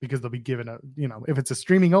 Because they'll be given if it's a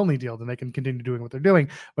streaming only deal, then they can continue doing what they're doing.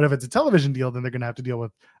 But if it's a television deal, then they're going to have to deal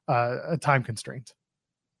with a time constraint.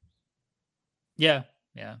 Yeah.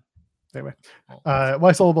 Anyway,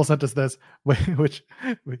 Why Soulable sent us this, which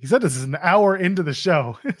he said this is an hour into the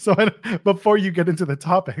show. So before you get into the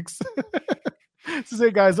topics, so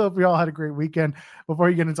say, guys, hope we all had a great weekend. Before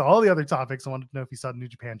you get into all the other topics, I wanted to know if you saw the New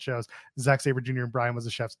Japan shows. Zack Sabre Jr. and Bryan was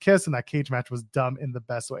a chef's kiss, and that cage match was dumb in the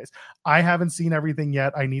best ways. I haven't seen everything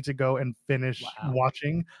yet. I need to go and finish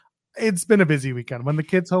watching. It's been a busy weekend. When the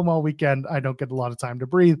kid's home all weekend, I don't get a lot of time to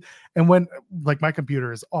breathe. And when my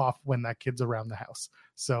computer is off when that kid's around the house.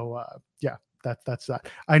 So that's that.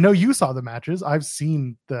 I know you saw the matches. I've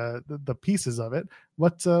seen the pieces of it.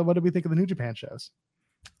 What did we think of the New Japan shows?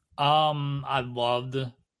 I loved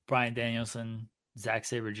Bryan Danielson, Zack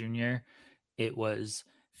Sabre Jr. It was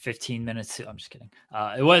 15 minutes. I'm just kidding.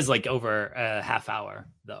 It was like over a half hour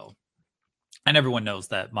though. And everyone knows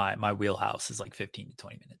that my wheelhouse is like 15 to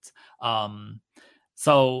 20 minutes.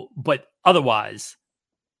 But otherwise,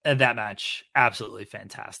 that match, absolutely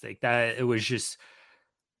fantastic. That it was just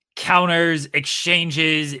counters,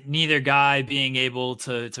 exchanges, neither guy being able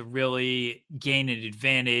to really gain an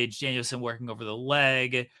advantage. Danielson working over the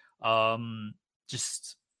leg.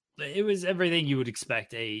 Just it was everything you would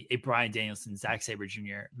expect a Bryan Danielson, Zack Sabre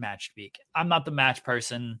Jr. match to be. I'm not the match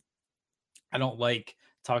person. I don't like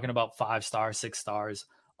talking about 5 stars, 6 stars,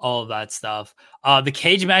 all of that stuff. The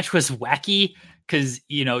cage match was wacky because,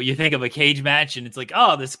 you think of a cage match and it's like,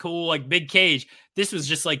 oh, this cool, like big cage. This was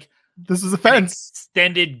just like, this is a fence,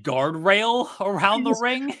 extended guardrail around the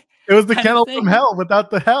ring. It was the kennel from hell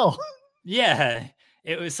without the hell. Yeah.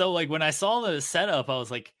 It was so like when I saw the setup, I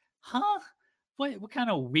was like, huh? What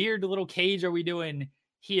kind of weird little cage are we doing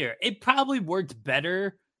here? It probably worked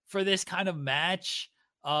better for this kind of match.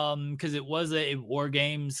 Because it was a War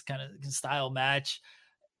Games kind of style match.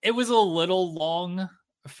 It was a little long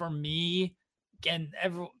for me. Again,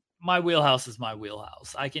 my wheelhouse is my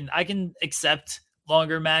wheelhouse. I can accept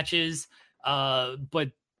longer matches,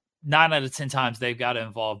 but 9 out of 10 times they've got to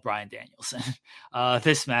involve Bryan Danielson.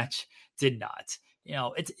 This match did not.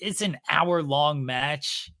 It's an hour-long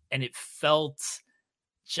match, and it felt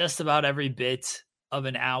just about every bit of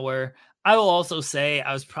an hour. I will also say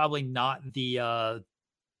I was probably not the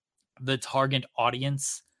target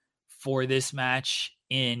audience for this match.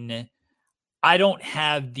 I don't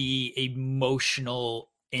have the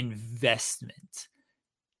emotional investment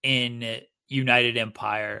in United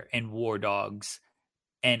Empire and War Dogs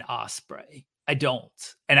and Ospreay. I don't.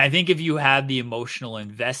 And I think if you have the emotional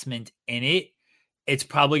investment in it, it's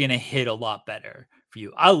probably going to hit a lot better for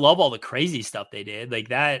you. I love all the crazy stuff they did. Like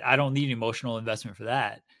that, I don't need emotional investment for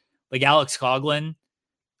that. Like Alex Coughlin,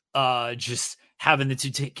 just having the 2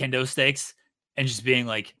 kendo sticks and just being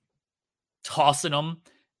like tossing them,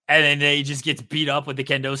 and then they just gets beat up with the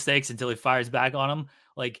kendo sticks until he fires back on them.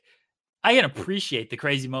 Like, I can appreciate the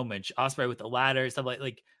crazy moments. Ospreay with the ladder, stuff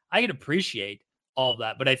like I can appreciate all of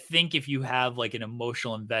that. But I think if you have like an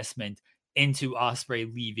emotional investment into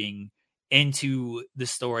Ospreay leaving, into the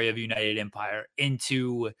story of United Empire,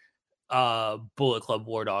 into Bullet Club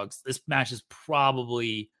War Dogs, this match is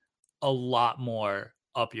probably a lot more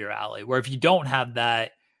up your alley. Where if you don't have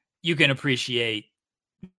that, you can appreciate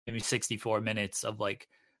maybe 64 minutes of like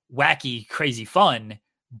wacky, crazy fun,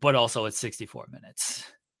 but also it's 64 minutes.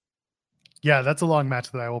 Yeah, that's a long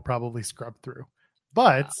match that I will probably scrub through.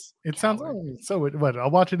 But it sounds so. What I'll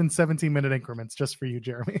watch it in 17-minute increments just for you,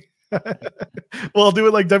 Jeremy. Well, I'll do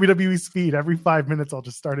it like WWE speed. Every 5 minutes, I'll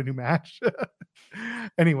just start a new match.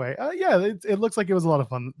 Anyway, yeah, it looks like it was a lot of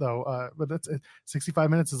fun though. But that's 65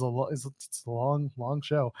 minutes is it's a long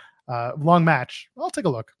show, long match. I'll take a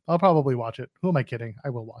look. I'll probably watch it. Who am I kidding? I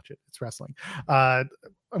will watch it. It's wrestling.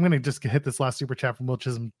 I'm going to just hit this last super chat from Will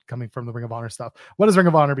Chisholm coming from the Ring of Honor stuff. What is Ring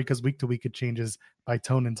of Honor? Because week to week it changes by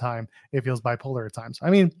tone and time. It feels bipolar at times.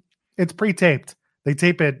 I mean, it's pre-taped. They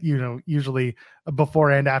tape it, usually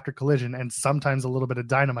before and after Collision, and sometimes a little bit of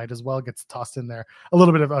Dynamite as well gets tossed in there. A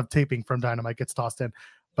little bit of taping from Dynamite gets tossed in.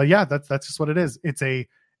 But yeah, that's just what it is. It's a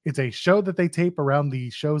show that they tape around the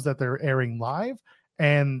shows that they're airing live,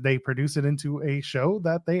 and they produce it into a show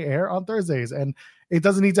that they air on Thursdays. And it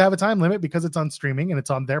doesn't need to have a time limit because it's on streaming and it's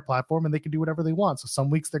on their platform and they can do whatever they want. So some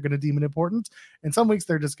weeks they're going to deem it important, and some weeks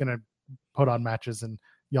they're just going to put on matches and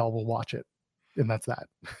y'all will watch it. And that's that.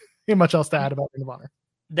 Ain't much else to add about Ring of Honor.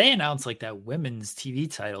 They announced like that women's TV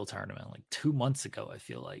title tournament like 2 months ago, I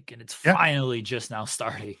feel like, and it's finally just now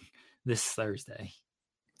starting this Thursday.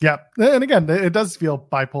 Yeah. And again, it does feel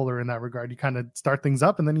bipolar in that regard. You kind of start things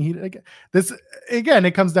up and then you heat it again.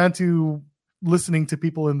 It comes down to listening to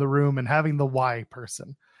people in the room and having the why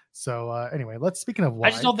person. So anyway, speaking of why,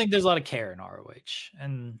 I just don't think there's a lot of care in ROH,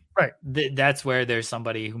 and right. That's where there's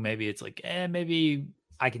somebody who maybe it's like, maybe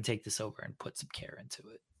I can take this over and put some care into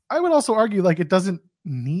it. I would also argue like it doesn't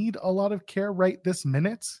need a lot of care right this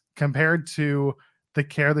minute compared to the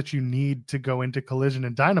care that you need to go into Collision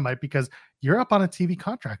and Dynamite, because you're up on a TV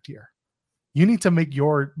contract year. You need to make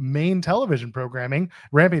your main television programming,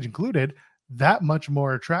 Rampage included, that much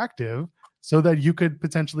more attractive so that you could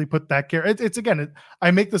potentially put that care. I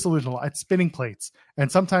make this illusion a lot. It's spinning plates.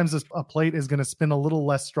 And sometimes a plate is going to spin a little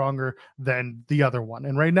less stronger than the other one.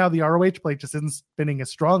 And right now the ROH plate just isn't spinning as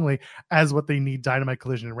strongly as what they need Dynamite,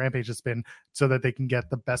 Collision, and Rampage to spin so that they can get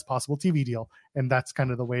the best possible TV deal. And that's kind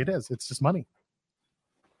of the way it is. It's just money.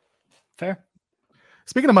 Fair.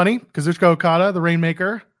 Speaking of money, Kazuchika Okada, the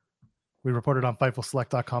Rainmaker, we reported on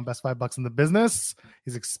FightfulSelect.com, best $5 in the business.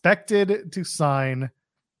 He's expected to sign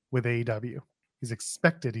with AEW.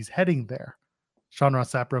 He's heading there. Sean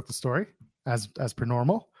Ross Sapp broke the story as per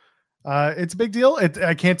normal. It's a big deal.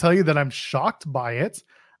 I can't tell you that I'm shocked by it.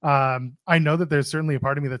 I know that there's certainly a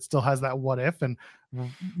part of me that still has that what if, and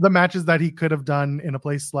the matches that he could have done in a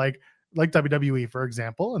place like WWE, for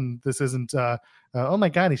example. And this isn't, oh my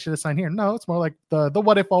God, he should have signed here. No, it's more like the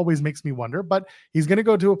what if always makes me wonder, but he's going to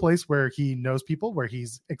go to a place where he knows people, where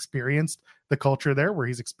he's experienced the culture there, where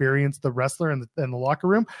he's experienced the wrestler and the locker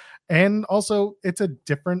room. And also it's a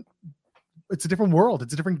different world.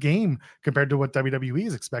 It's a different game compared to what WWE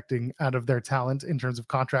is expecting out of their talent in terms of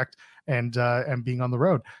contract and being on the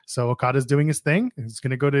road. So Okada's doing his thing. He's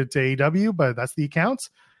going to go to AEW, but that's the account.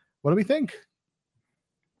 What do we think?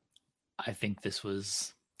 I think this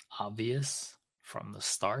was obvious from the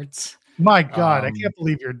start. My God, I can't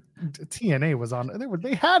believe your TNA was on.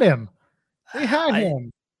 They had him. They had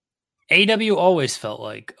him. AEW always felt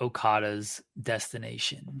like Okada's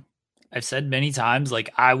destination. I've said many times,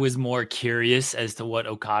 like I was more curious as to what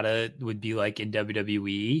Okada would be like in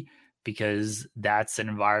WWE, because that's an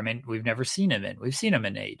environment we've never seen him in. We've seen him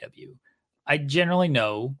in AEW. I generally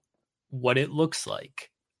know what it looks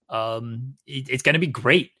like. It's going to be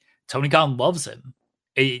great Tony Khan loves him.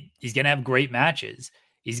 He's going to have great matches.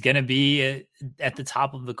 He's going to be at the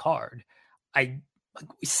top of the card. We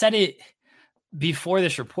said it before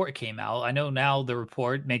this report came out. I know now the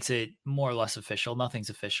report makes it more or less official. Nothing's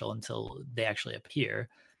official until they actually appear.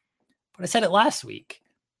 But I said it last week.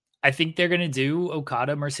 I think they're going to do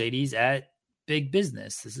Okada Mercedes at Big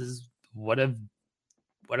Business. This is what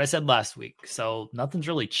I said last week. So nothing's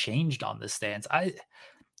really changed on this stance.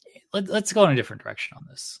 Let's go in a different direction on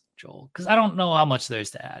this, Joel, because I don't know how much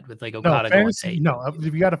there's to add with like Okada going to AEW. No,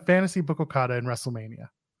 if you got a fantasy book Okada in WrestleMania,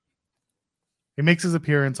 he makes his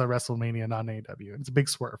appearance on WrestleMania, not in AEW. It's a big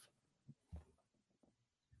swerve.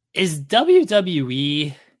 Is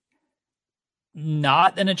WWE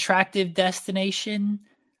not an attractive destination?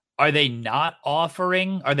 Are they not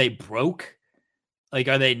offering? Are they broke? Like,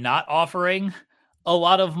 are they not offering a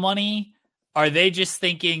lot of money? Are they just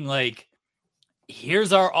thinking like,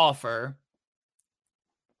 here's our offer.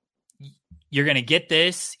 You're going to get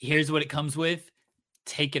this. Here's what it comes with.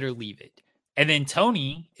 Take it or leave it. And then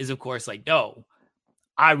Tony is, of course, like, no,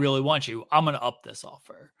 I really want you. I'm going to up this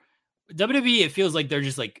offer. WWE, it feels like they're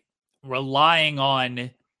just like relying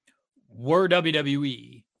on, we're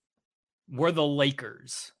WWE. We're the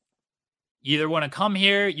Lakers. You either want to come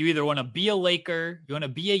here, you either want to be a Laker, you want to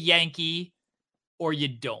be a Yankee, or you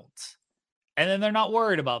don't. And then they're not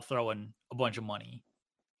worried about throwing a bunch of money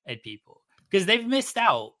at people because they've missed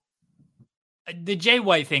out. The Jay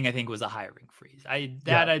White thing, I think, was a hiring freeze. I'm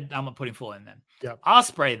not putting full in them. Yeah.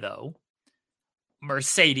 Ospreay, though,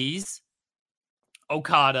 Mercedes,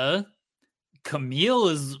 Okada, Camille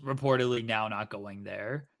is reportedly now not going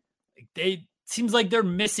there. Seems like they're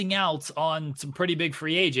missing out on some pretty big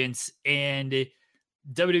free agents, and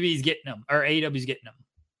WWE's getting them, or AEW's getting them.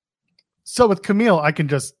 So with Camille, I can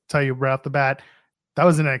just tell you right off the bat, that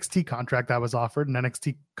was an NXT contract that was offered, and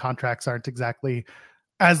NXT contracts aren't exactly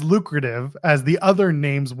as lucrative as the other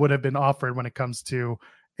names would have been offered when it comes to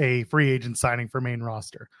a free agent signing for main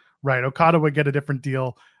roster, right? Okada would get a different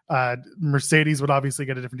deal. Mercedes would obviously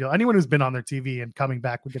get a different deal. Anyone who's been on their TV and coming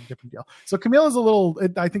back would get a different deal. So Camille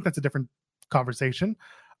is I think that's a different conversation.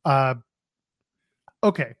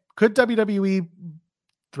 Okay. Could WWE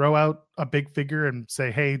throw out a big figure and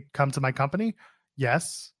say, hey, come to my company?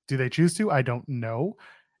 Yes. Do they choose to? I don't know.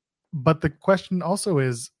 But the question also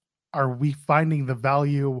is, are we finding the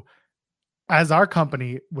value as our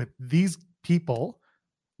company with these people,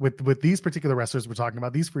 with these particular wrestlers we're talking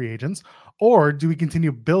about, these free agents, or do we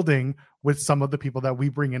continue building with some of the people that we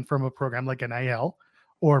bring in from a program like NIL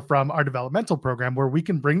or from our developmental program where we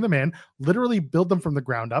can bring them in, literally build them from the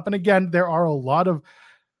ground up? And again, there are a lot of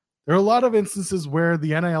instances where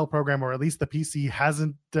the NIL program, or at least the PC,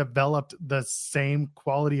 hasn't developed the same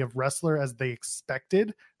quality of wrestler as they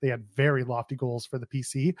expected. They had very lofty goals for the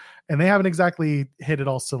PC, and they haven't exactly hit at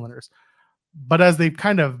all cylinders. But as they've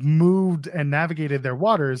kind of moved and navigated their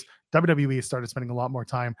waters, WWE started spending a lot more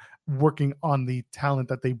time working on the talent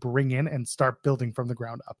that they bring in and start building from the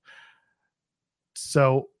ground up.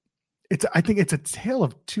 So I think it's a tale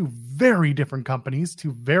of two very different companies,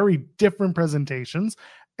 two very different presentations,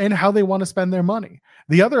 and how they want to spend their money.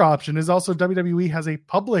 The other option is also WWE has a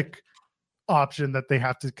public option that they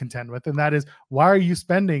have to contend with, and that is, why are you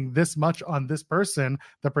spending this much on this person?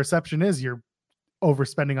 The perception is you're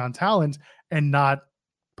overspending on talent and not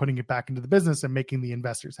putting it back into the business and making the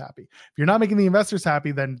investors happy. If you're not making the investors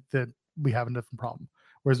happy, then we have a different problem.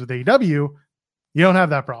 Whereas with AEW, you don't have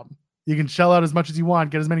that problem. You can shell out as much as you want,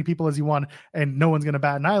 get as many people as you want, and no one's going to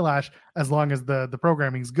bat an eyelash as long as the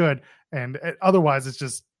programming is good. And otherwise,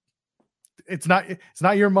 it's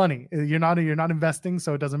not your money. You're not investing,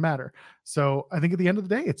 so it doesn't matter. So I think at the end of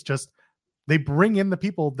the day, it's just they bring in the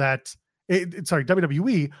people that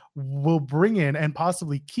WWE will bring in and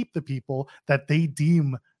possibly keep the people that they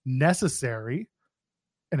deem necessary.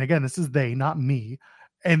 And again, this is they, not me,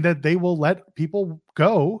 and that they will let people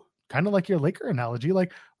go. Kind of like your Laker analogy,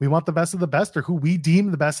 like we want the best of the best, or who we deem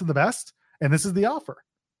the best of the best, and this is the offer.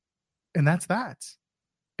 And that's that.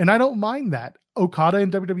 And I don't mind that. Okada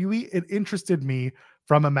and WWE, it interested me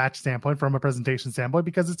from a match standpoint, from a presentation standpoint,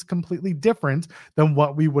 because it's completely different than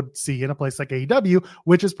what we would see in a place like AEW,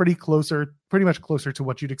 which is pretty much closer to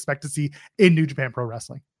what you'd expect to see in New Japan Pro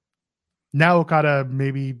Wrestling. Now Okada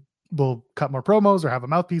maybe will cut more promos or have a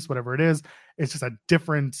mouthpiece, whatever it is. It's just a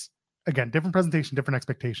different presentation, different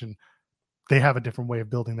expectation. They have a different way of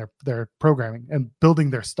building their programming and building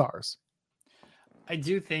their stars. I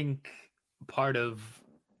do think part of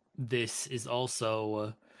this is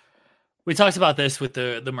also, we talked about this with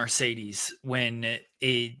the Mercedes when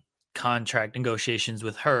a contract negotiations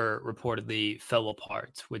with her reportedly fell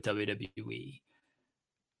apart with WWE.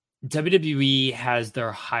 WWE has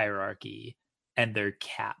their hierarchy and their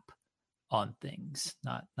cap on things,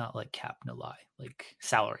 not like cap no lie, like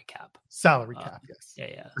salary cap. Salary cap, yes.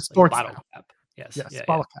 Yeah. Or sports like bottle cap. cap. Yes. Yes,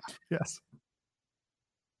 bottle cap. Yes.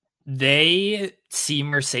 They see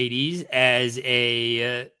Mercedes as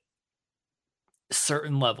a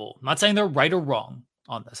certain level. I'm not saying they're right or wrong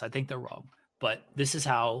on this. I think they're wrong, but this is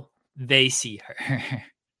how they see her.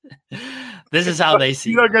 This is how they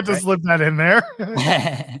see her. You don't get to right? slip that in there.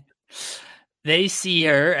 They see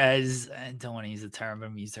her as, I don't want to use the term, but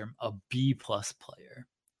I'm going to use the term, a B+ player,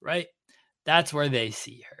 right? That's where they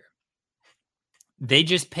see her. They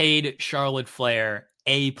just paid Charlotte Flair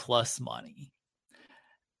A+ money.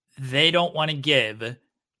 They don't want to give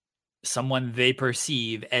someone they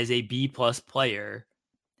perceive as a B+ player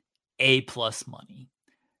A+ money.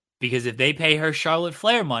 Because if they pay her Charlotte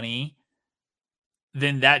Flair money,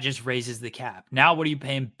 then that just raises the cap. Now what are you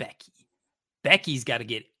paying Becky? Becky's got to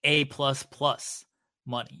get A++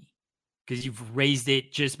 money because you've raised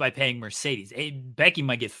it just by paying Mercedes. Becky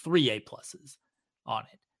might get 3 A+ on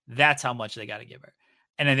it. That's how much they got to give her.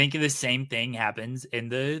 And I think the same thing happens in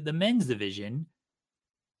the men's division.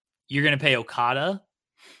 You're going to pay Okada.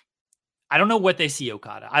 I don't know what they see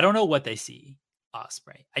Okada. I don't know what they see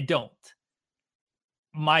Ospreay. I don't.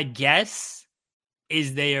 My guess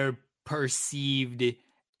is they are perceived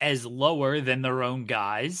as lower than their own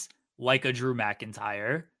guys, like a Drew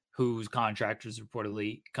McIntyre, whose contract is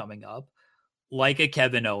reportedly coming up, like a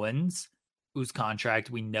Kevin Owens, whose contract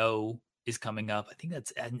we know is coming up. I think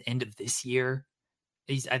that's at the end of this year.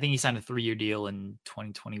 I think he signed a 3-year deal in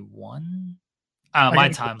 2021. My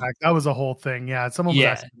time. That was a whole thing. Yeah. Someone was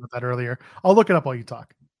asking about that earlier. I'll look it up while you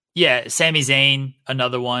talk. Yeah. Sami Zayn,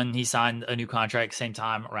 another one. He signed a new contract same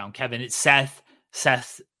time around Kevin. It's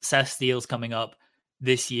Seth's deal's coming up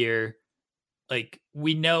this year. Like,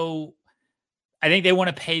 we know, I think they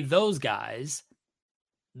want to pay those guys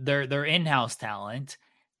their in-house talent.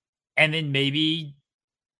 And then maybe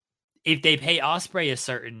if they pay Ospreay a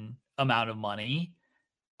certain amount of money,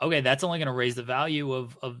 okay, that's only going to raise the value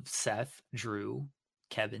of Seth, Drew,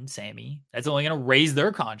 Kevin, Sammy. That's only going to raise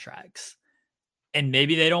their contracts. And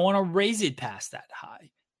maybe they don't want to raise it past that high.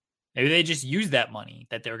 Maybe they just use that money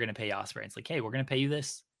that they're going to pay Ospreay. It's like, hey, we're going to pay you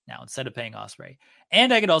this now instead of paying Ospreay.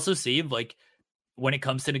 And I could also see, like, when it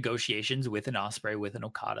comes to negotiations with an Ospreay, with an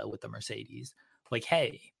Okada, with the Mercedes, like,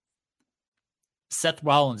 hey, Seth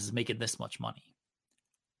Rollins is making this much money.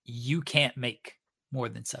 You can't make more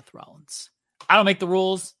than Seth Rollins. I don't make the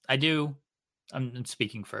rules. I do. I'm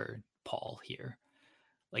speaking for Paul here.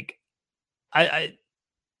 Like,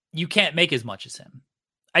 you can't make as much as him.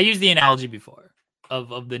 I used the analogy before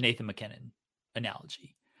of the Nathan McKinnon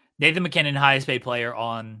analogy. Nathan McKinnon, highest paid player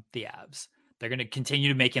on the Avs. They're going to continue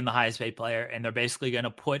to make him the highest paid player, and they're basically going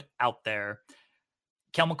to put out there,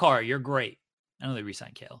 Kel McCarr, you're great. I know they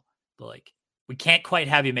re-signed Kel, but like, we can't quite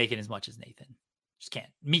have you making as much as Nathan. Just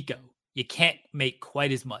can't. Miko, you can't make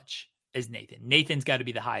quite as much as Nathan. Nathan's got to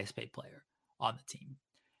be the highest paid player on the team.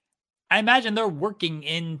 I imagine they're working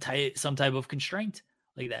in some type of constraint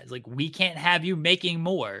like that. It's like, we can't have you making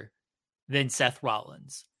more than Seth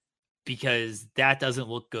Rollins because that doesn't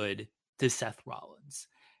look good to Seth Rollins.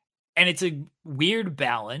 And it's a weird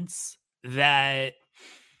balance that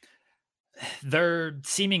they're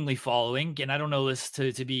seemingly following. And I don't know this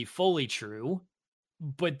to be fully true,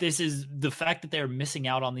 but this is the fact that they're missing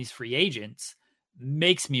out on these free agents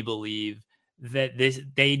makes me believe that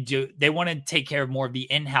they want to take care of more of the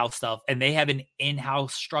in-house stuff, and they have an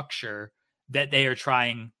in-house structure that they are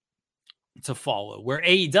trying to follow. Where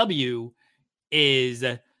AEW is,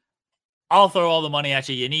 I'll throw all the money at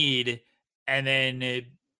you need, and then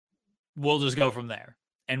we'll just go from there,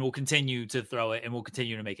 and we'll continue to throw it, and we'll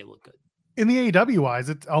continue to make it look good. In the AEW wise,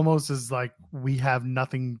 it almost is like we have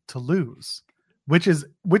nothing to lose, which is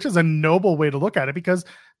a noble way to look at it, because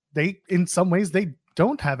they, in some ways, they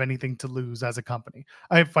don't have anything to lose as a company.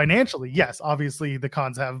 Financially, yes, obviously the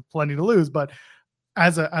Cons have plenty to lose, but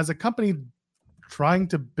as a company trying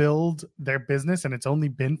to build their business, and it's only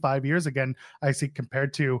been 5 years, again, I see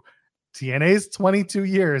compared to TNA's 22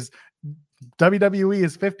 years, WWE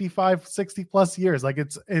is 55, 60 plus years. Like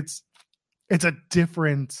it's a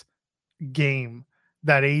different game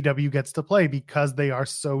that AEW gets to play because they are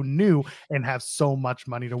so new and have so much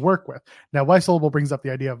money to work with. Now, Why Syllable brings up the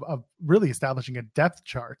idea of really establishing a depth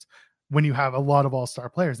chart when you have a lot of all-star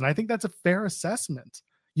players. And I think that's a fair assessment.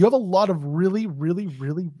 You have a lot of really, really,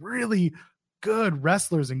 really, really good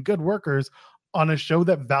wrestlers and good workers on a show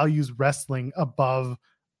that values wrestling above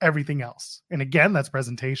everything else. And again, that's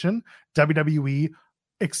presentation. WWE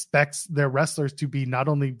expects their wrestlers to be not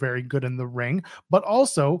only very good in the ring, but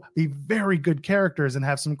also be very good characters and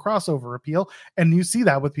have some crossover appeal. And you see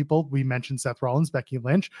that with people. We mentioned Seth Rollins, Becky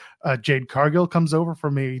Lynch, Jade Cargill comes over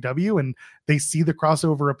from AEW, and they see the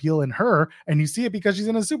crossover appeal in her, and you see it because she's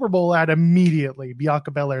in a Super Bowl ad immediately.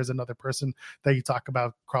 Bianca Belair is another person that you talk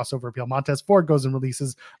about crossover appeal. Montez Ford goes and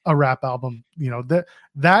releases a rap album.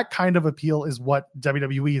 That kind of appeal is what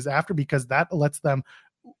WWE is after, because that lets them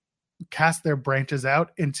cast their branches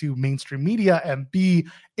out into mainstream media and be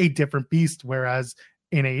a different beast. Whereas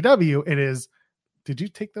in AEW, it is, did you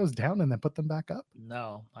take those down and then put them back up?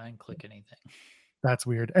 No, I didn't click anything. That's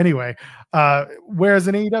weird. Anyway, whereas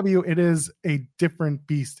in AEW, it is a different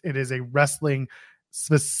beast. It is a wrestling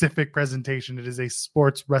specific presentation. It is a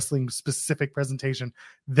sports wrestling specific presentation.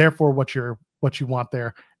 Therefore, what you want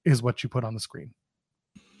there is what you put on the screen.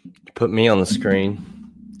 You put me on the screen.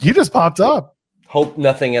 You just popped up. Hope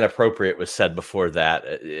nothing inappropriate was said before that.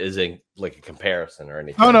 Is like a comparison or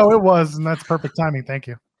anything. Oh no, it was, and that's perfect timing. Thank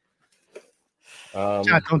you.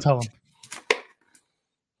 Chat, don't tell him.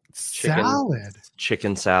 Salad.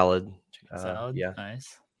 Chicken salad. Yeah,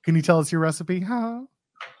 nice. Can you tell us your recipe? Huh?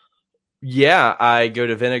 Yeah, I go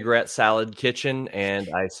to Vinaigrette Salad Kitchen and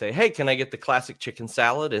I say, "Hey, can I get the classic chicken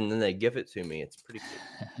salad?" And then they give it to me. It's pretty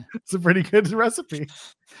good. It's a pretty good recipe.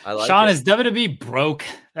 I like Sean, it. is WWE broke?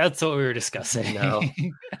 That's what we were discussing.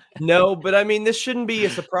 No, but I mean, this shouldn't be a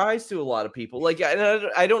surprise to a lot of people. Like,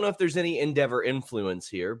 I don't know if there's any Endeavor influence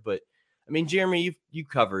here, but I mean, Jeremy, you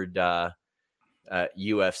covered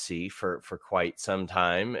UFC for quite some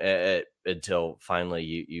time until finally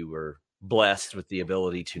you were blessed with the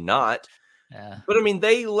ability to not. Yeah. But I mean,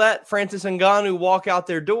 they let Francis Ngannou walk out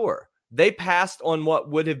their door. They passed on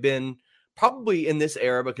what would have been probably in this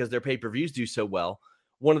era, because their pay-per-views do so well,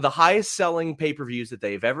 one of the highest selling pay-per-views that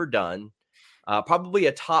they've ever done, probably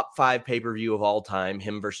a top 5 pay-per-view of all time,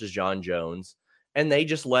 him versus John Jones. And they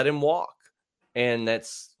just let him walk. And that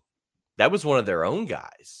was one of their own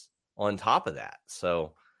guys on top of that.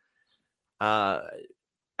 So I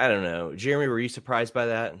don't know. Jeremy, were you surprised by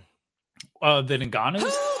that? The Ngannou?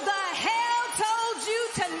 Who the hell told you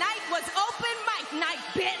tonight was open mic night,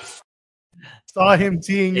 bitch? Saw him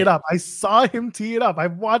teeing it up. I saw him tee it up. I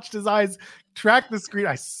watched his eyes track the screen.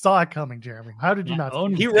 I saw it coming, Jeremy. How did you not?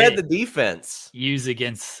 He read the defense. Use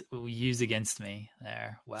against me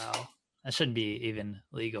there. Wow. That shouldn't be even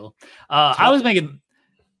legal. Go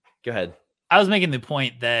ahead. I was making the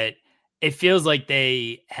point that it feels like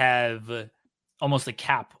they have almost a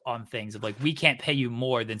cap on things of like, we can't pay you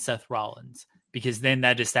more than Seth Rollins, because then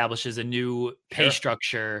that establishes a new pay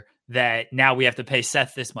structure that now we have to pay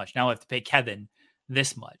Seth this much. Now we have to pay Kevin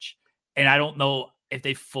this much. And I don't know if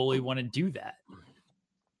they fully want to do that.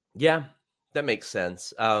 Yeah, that makes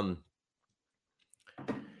sense. I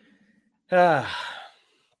don't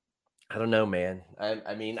know, man.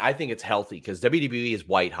 I mean, I think it's healthy because WWE is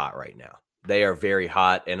white hot right now. They are very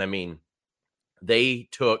hot. And I mean, they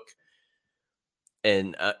took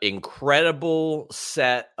an incredible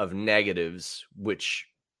set of negatives, which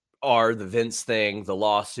are the Vince thing, the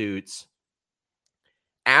lawsuits,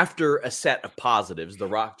 after a set of positives, The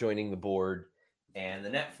Rock joining the board and the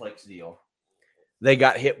Netflix deal. They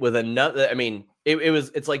got hit with another. I mean,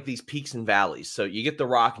 it's like these peaks and valleys. So you get the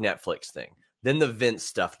Rock Netflix thing, then the Vince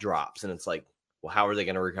stuff drops, and it's like, well, how are they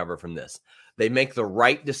going to recover from this? They make the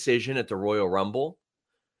right decision at the Royal Rumble,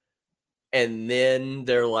 and then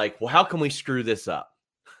they're like, well, how can we screw this up?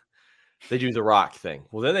 They do the Rock thing.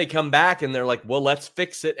 Well, then they come back and they're like, well, let's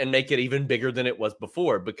fix it and make it even bigger than it was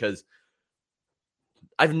before, because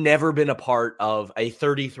I've never been a part of a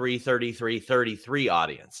 33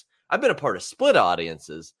 audience. I've been a part of split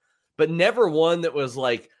audiences, but never one that was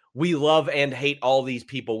like, we love and hate all these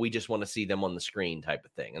people. We just want to see them on the screen type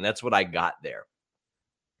of thing. And that's what I got there.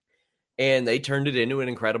 And they turned it into an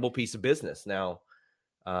incredible piece of business. Now,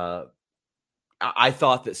 I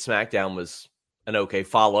thought that SmackDown was an okay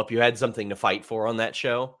follow-up. You had something to fight for on that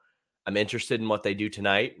show. I'm interested in what they do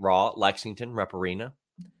tonight. Raw, Lexington, Rep Arena.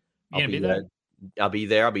 I'll be there. I'll be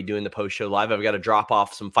there. I'll be doing the post-show live. I've got to drop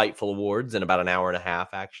off some Fightful awards in about an hour and a half,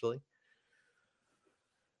 actually.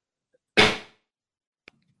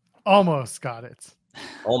 Almost got it.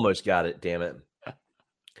 Almost got it, damn it.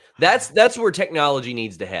 That's where technology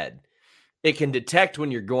needs to head. It can detect when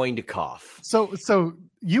you're going to cough. So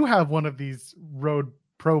you have one of these Rode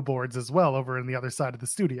Pro boards as well over in the other side of the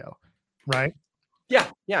studio, right? Yeah,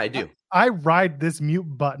 I do. I ride this mute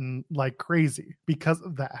button like crazy because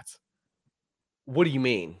of that. What do you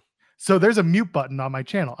mean? So there's a mute button on my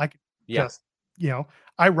channel. I can just,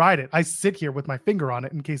 I ride it. I sit here with my finger on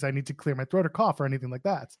it in case I need to clear my throat or cough or anything like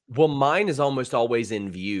that. Well, mine is almost always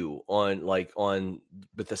in view on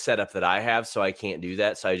with the setup that I have, so I can't do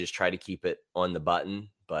that. So I just try to keep it on the button,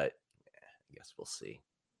 but I guess we'll see.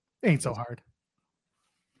 Ain't so hard.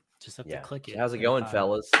 Just have to click it. How's it going,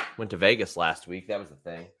 fellas? Went to Vegas last week. That was the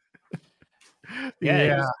thing.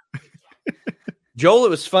 Yeah. Joel, it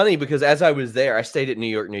was funny because as I was there, I stayed at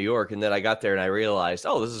New York, and then I got there and I realized,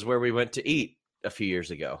 oh, this is where we went to eat a few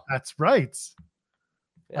years ago. That's right.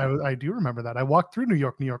 Yeah. I do remember that. I walked through New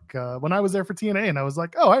York when I was there for TNA, and I was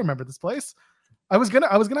like, oh, I remember this place. I was gonna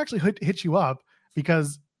actually hit you up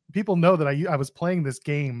because people know that I was playing this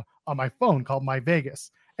game on my phone called My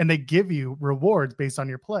Vegas, and they give you rewards based on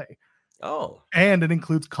your play. Oh, and it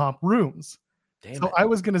includes comp rooms. Damn so it. I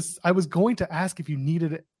was going to ask if you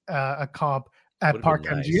needed a comp at Would've Park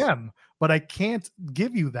been nice. MGM, but I can't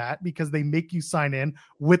give you that because they make you sign in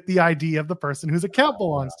with the ID of the person whose account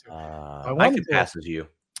belongs to. I could pass as you.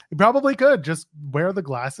 You probably could just wear the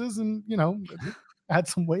glasses and add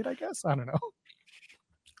some weight. I guess I don't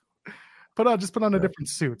know. Put on a different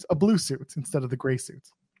suit, a blue suit instead of the gray suit.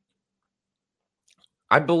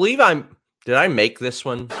 I believe did I make this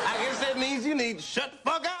one? I guess that means you need to shut the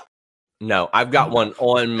fuck up. No, I've got one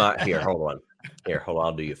on my hold on.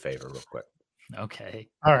 I'll do you a favor real quick. Okay.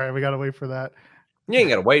 All right, we gotta wait for that. You ain't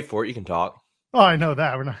gotta wait for it. You can talk. Oh, I know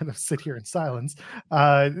that. We're not gonna sit here in silence.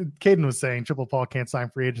 Caden was saying Triple Paul can't sign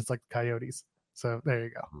free agents like the Coyotes. So there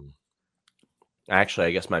you go. Actually,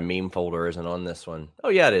 I guess my meme folder isn't on this one. Oh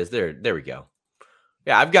yeah, it is. There we go.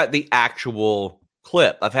 Yeah, I've got the actual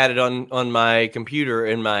clip. I've had it on my computer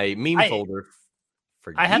in my meme folder.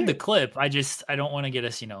 I had the clip. I don't want to get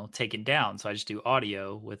us, taken down. So I just do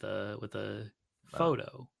audio with a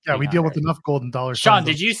photo. Yeah, we deal with enough golden dollars. Sean,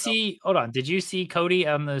 did you see Cody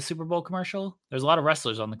on the Super Bowl commercial? There's a lot of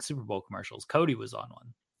wrestlers on the Super Bowl commercials. Cody was on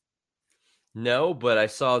one. No, but I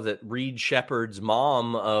saw that Reed Shepherd's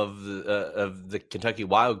mom of the Kentucky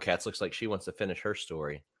Wildcats looks like she wants to finish her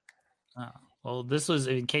story. Oh, well, this was,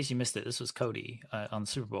 in case you missed it, this was Cody on the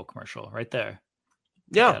Super Bowl commercial right there.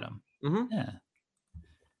 Yeah. Look at him. Mm-hmm. Yeah.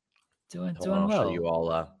 Doing I'll well. show you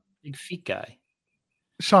all. Big feet guy.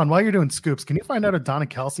 Sean, while you're doing scoops, can you find out if Donna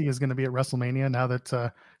Kelsey is going to be at WrestleMania now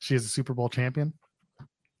that she is a Super Bowl champion?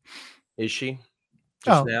 Is she?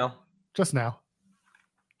 Just now?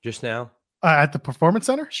 At the Performance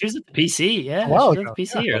Center? She was at the PC. Yeah. She was at the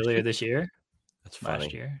PC earlier this year. That's funny.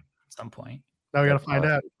 Last year, at some point. Now we got to find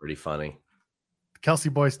out. Pretty funny. The Kelsey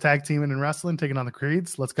boys tag teaming in wrestling, taking on the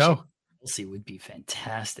Creeds. Let's go. Kelsey would be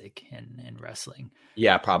fantastic in wrestling.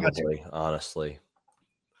 Yeah, probably, honestly.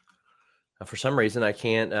 For some reason, I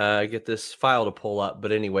can't get this file to pull up.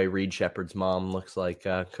 But anyway, Reed Shepherd's mom looks like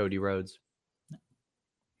Cody Rhodes.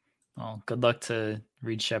 Well, good luck to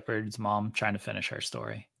Reed Shepherd's mom trying to finish her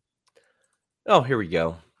story. Oh, here we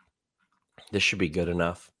go. This should be good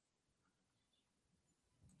enough.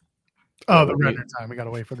 Oh, the render time. We got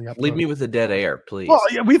to wait for the upload. Leave me with the dead air, please. Oh,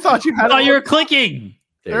 yeah, we thought you had it. Oh, you were clicking.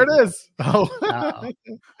 There it is. Oh.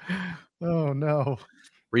 Oh, no.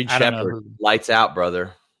 Reed Shepherd, lights out,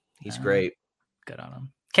 brother. He's great. Good on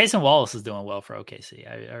him. Cason Wallace is doing well for OKC.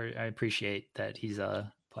 I appreciate that he's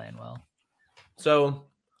playing well. So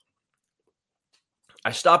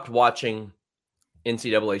I stopped watching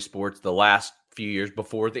NCAA sports the last few years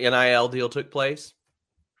before the NIL deal took place.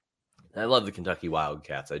 I love the Kentucky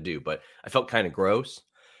Wildcats. I do, but I felt kind of gross.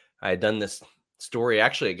 I had done this story.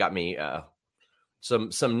 Actually, it got me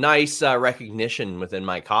some nice recognition within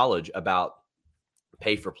my college about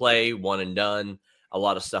pay for play, one and done, a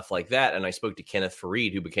lot of stuff like that. And I spoke to Kenneth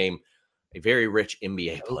Fareed, who became a very rich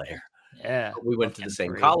NBA player. Yeah. We went to the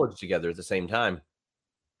same college together at the same time.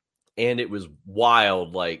 And it was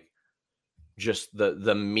wild, like just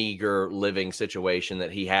the meager living situation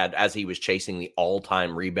that he had as he was chasing the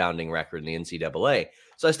all-time rebounding record in the NCAA.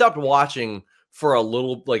 So I stopped watching for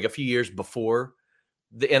a few years before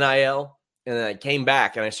the NIL. And then I came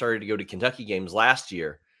back and I started to go to Kentucky games last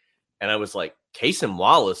year. And I was like, Cason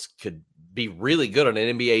Wallace could be really good on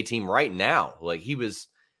an NBA team right now. Like he was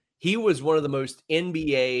one of the most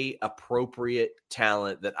NBA appropriate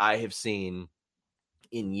talent that I have seen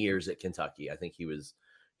in years at Kentucky. I think he was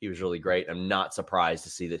really great. I'm not surprised to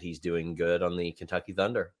see that he's doing good on the Kentucky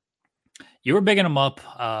Thunder. You were bigging him up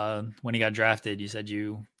when he got drafted. You said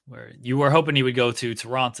you were hoping he would go to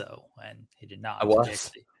Toronto, and he did not. I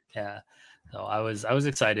was. Yeah. So I was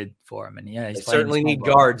excited for him, and yeah, they certainly need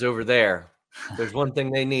guards over there. There's one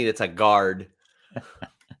thing they need. It's a guard.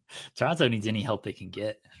 Toronto needs any help they can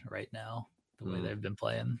get right now, the way they've been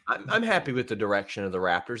playing. I'm happy with the direction of the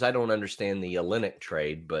Raptors. I don't understand the Olynyk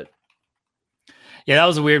trade, but Yeah, that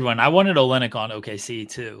was a weird one. I wanted Olenek on OKC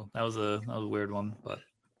too. That was a weird one, but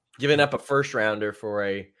Giving up a first rounder for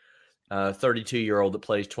a 32-year-old that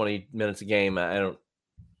plays 20 minutes a game, I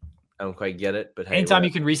don't quite get it. But hey, anytime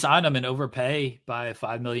you can re-sign them and overpay by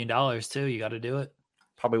 $5 million too, you got to do it.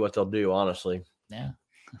 Probably what they'll do, honestly. Yeah.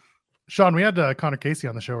 Sean, we had Connor Casey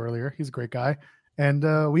on the show earlier. He's a great guy.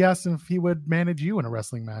 And we asked him if he would manage you in a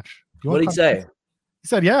wrestling match. What did he say? Casey? He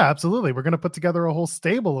said, yeah, absolutely. We're going to put together a whole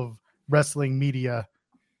stable of wrestling media.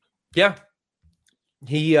 Yeah.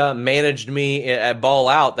 He managed me at Ball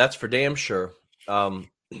Out. That's for damn sure. I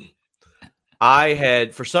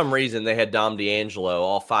had, for some reason, they had Dom D'Angelo,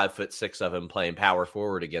 all 5'6" of him, playing power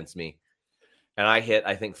forward against me. And I hit,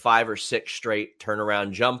 I think, 5 or 6 straight turnaround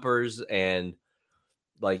jumpers. And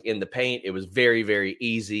like in the paint, it was very, very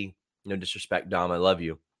easy. No disrespect, Dom. I love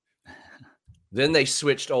you. Then they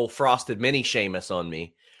switched old Frosted Mini Sheamus on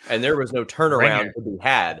me. And there was no turnaround to be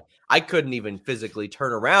had. I couldn't even physically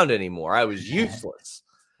turn around anymore. I was useless.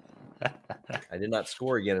 I did not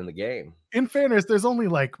score again in the game. In fairness, there's only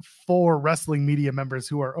like 4 wrestling media members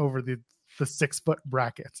who are over the 6-foot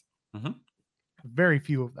bracket. Mm-hmm. Very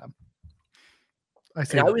few of them.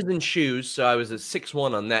 I was in shoes, so I was at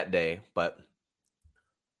 6'1" on that day. But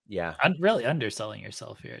yeah, I'm really underselling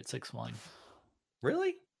yourself here at 6'1".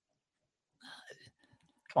 Really?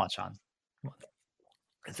 Come on, Sean. Come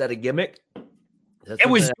on. Is that a gimmick? It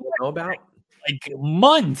was I don't know about like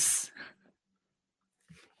months.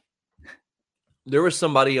 There was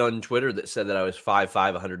somebody on Twitter that said that I was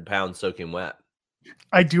 5'5", 100 pounds, soaking wet.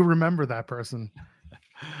 I do remember that person.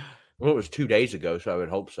 Well, it was 2 days ago, so I would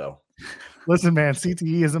hope so. Listen, man,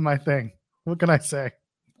 CTE isn't my thing. What can I say?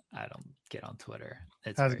 I don't get on Twitter.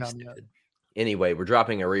 It's Hasn't very gone yet. stupid. Anyway, we're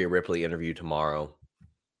dropping a Rhea Ripley interview tomorrow.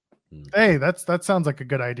 Hey, that sounds like a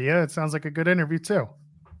good idea. It sounds like a good interview too.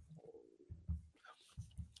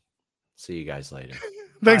 See you guys later.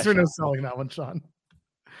 Thanks Bye, for no Sean. selling that one, Sean.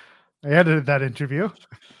 I edited that interview.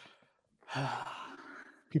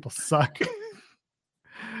 People suck.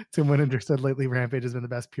 Tim Winninger said lately Rampage has been the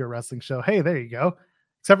best pure wrestling show. Hey, there you go.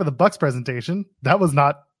 Except for the Bucks presentation. That was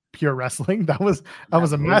not pure wrestling. That was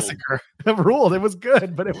a massacre. It ruled. It was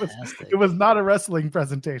good, but it was not a wrestling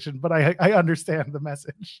presentation. But I understand the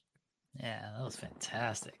message. Yeah, that was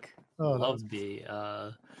fantastic. Oh, Loved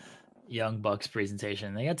the Young Bucks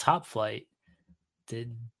presentation. They got Top Flight. They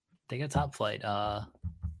got Top Flight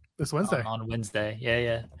this Wednesday. On Wednesday.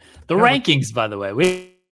 Yeah. The rankings, by the way.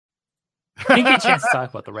 We didn't get a chance to talk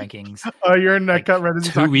about the rankings. Oh, you're in that cut ready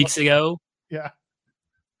 2 weeks ago. Yeah.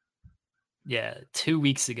 Yeah, 2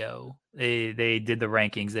 weeks ago. They did the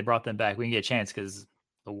rankings. They brought them back. We didn't get a chance because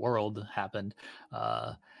the world happened.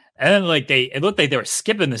 And then it looked like they were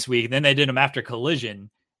skipping this week. And then they did them after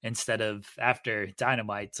Collision instead of after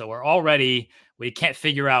Dynamite. So we can't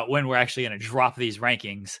figure out when we're actually going to drop these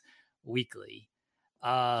rankings weekly.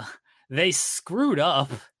 They screwed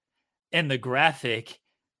up in the graphic.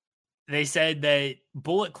 They said that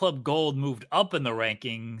Bullet Club Gold moved up in the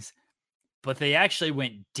rankings, but they actually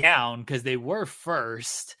went down because they were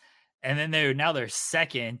first. And then they're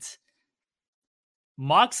second.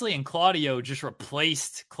 Moxley and Claudio just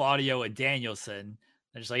replaced Claudio and Danielson.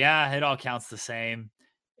 They're just like, it all counts the same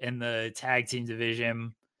in the tag team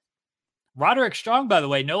division. Roderick Strong, by the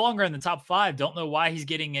way, no longer in the top 5. Don't know why he's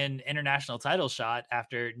getting an international title shot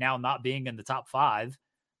after now not being in the top 5.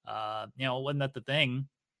 Wasn't that the thing?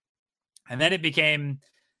 And then it became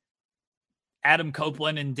Adam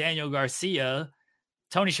Copeland and Daniel Garcia.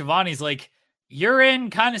 Tony Schiavone's like, you're in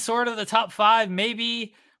kind of sort of the top 5,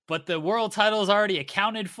 maybe, but the world title is already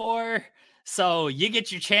accounted for. So you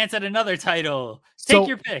get your chance at another title. Take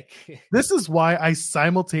your pick. This is why I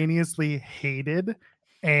simultaneously hated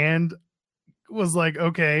and was like,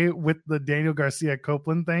 okay, with the Daniel Garcia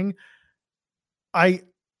Copeland thing. I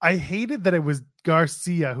hated that it was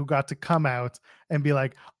Garcia who got to come out and be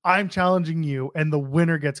like, I'm challenging you, and the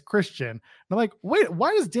winner gets Christian. And I'm like, wait,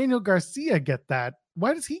 why does Daniel Garcia get that?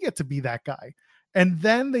 Why does he get to be that guy? And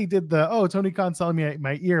then they did Tony Khan's telling me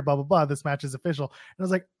my ear, blah, blah, blah. This match is official. And I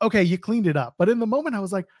was like, okay, you cleaned it up. But in the moment, I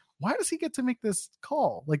was like, why does he get to make this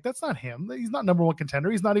call? Like, that's not him. He's not number 1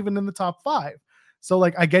 contender. He's not even in the top 5. So,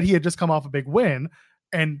 like, I get he had just come off a big win,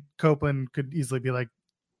 and Copeland could easily be like,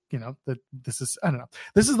 this is, I don't know.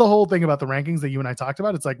 This is the whole thing about the rankings that you and I talked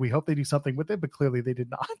about. It's like, we hope they do something with it, but clearly they did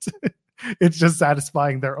not. It's just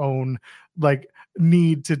satisfying their own,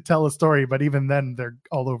 need to tell a story. But even then, they're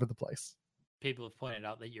all over the place. People have pointed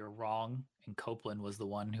out that you're wrong, and Copeland was the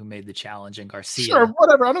one who made the challenge, and Garcia. Sure,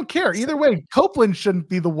 whatever. I don't care. Either way, Copeland shouldn't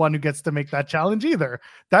be the one who gets to make that challenge either.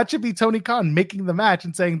 That should be Tony Khan making the match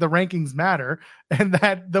and saying the rankings matter, and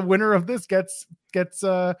that the winner of this gets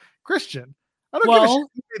Christian. I don't give a shit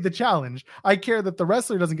who made the challenge. I care that the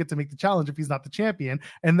wrestler doesn't get to make the challenge if he's not the champion.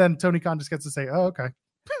 And then Tony Khan just gets to say, oh, okay.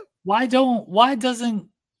 Why can't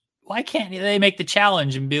they make the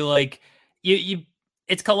challenge and be like,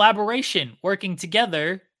 it's collaboration, working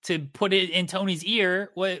together to put it in Tony's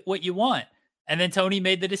ear what you want. And then Tony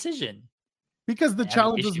made the decision. Because the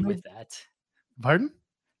challenge was with that. Pardon? I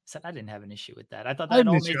said I didn't have an issue with that. I thought that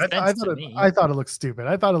all made sense to me. I thought it looked stupid.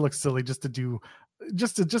 I thought it looked silly just to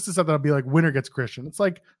set that up, be like, winner gets Christian. It's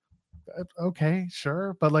like, okay,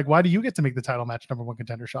 sure. But like, why do you get to make the title match number one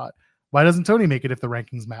contender shot? Why doesn't Tony make it if the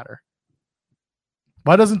rankings matter?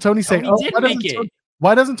 Why doesn't Tony say,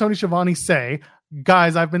 why doesn't Tony Schiavone say,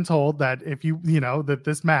 guys, I've been told that if that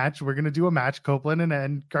this match, we're going to do a match, Copeland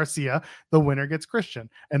and Garcia, the winner gets Christian.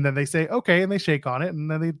 And then they say, okay, and they shake on it, and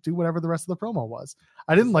then they do whatever the rest of the promo was.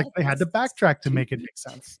 I didn't like they had to backtrack to make it make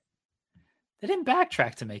sense. They didn't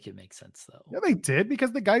backtrack to make it make sense, though. Yeah, they did,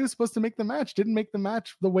 because the guy who's supposed to make the match didn't make the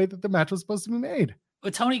match the way that the match was supposed to be made.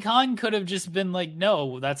 But Tony Khan could have just been like,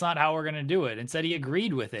 no, that's not how we're going to do it. Instead, he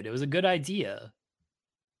agreed with it. It was a good idea.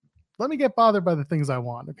 Let me get bothered by the things I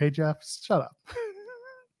want. Okay, Jeff, shut up.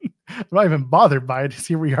 I'm not even bothered by it.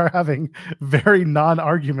 Here we are having very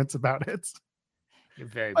non-arguments about it. You're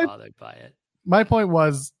very bothered by it. My point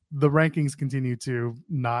was the rankings continue to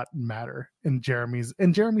not matter. And Jeremy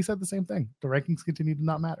said the same thing. The rankings continue to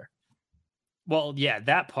not matter. Well, yeah,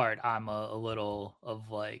 that part I'm a little of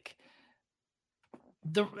like,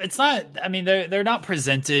 it's not, I mean, they're not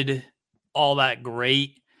presented all that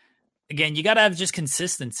great. Again, you got to have just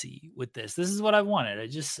consistency with this. This is what I wanted. I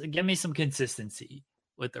just give me some consistency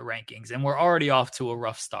with the rankings. And we're already off to a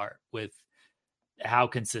rough start with how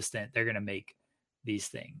consistent they're going to make these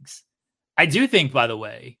things. I do think, by the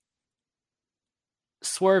way,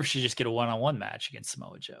 Swerve should just get a one-on-one match against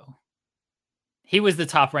Samoa Joe. He was the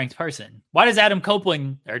top ranked person. Why does Adam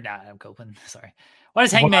Copeland, or not Adam Copeland, sorry. Why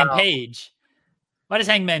does Hangman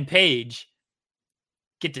Page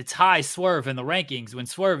get to tie Swerve in the rankings when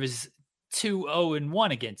Swerve is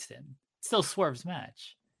 2-0-1 against him? It's still Swerve's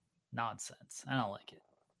match. Nonsense. I don't like it.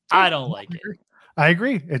 I don't like it. I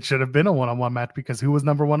agree. It should have been a one-on-one match, because who was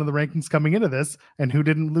number one in the rankings coming into this and who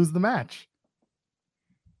didn't lose the match?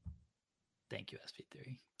 Thank you,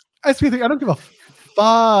 SP3. SP3, I don't give a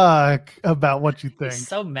fuck about what you think. He's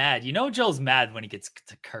so mad. You know Joel's mad when he gets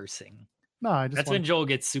to cursing. No, that's when Joel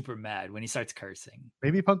gets super mad, when he starts cursing.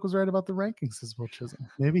 Maybe Punk was right about the rankings, says Will Chisholm.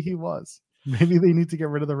 Maybe he was. Maybe they need to get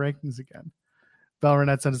rid of the rankings again. Bell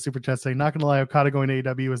Renette sent a super chat saying, not going to lie, Okada going to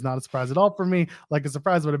AEW is not a surprise at all for me. Like, a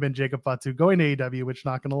surprise would have been Jacob Fatu going to AEW, which,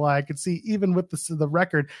 not going to lie, I could see even with the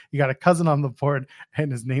record, you got a cousin on the board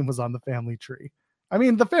and his name was on the family tree. I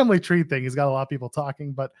mean, the family tree thing has got a lot of people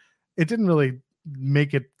talking, but it didn't really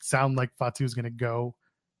make it sound like Fatu's going to go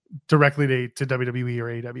directly to WWE or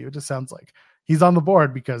AEW. It just sounds like he's on the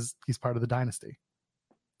board because he's part of the dynasty.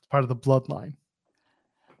 It's part of the bloodline.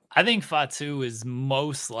 I think Fatu is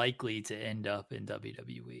most likely to end up in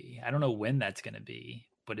WWE. I don't know when that's going to be,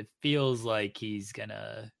 but it feels like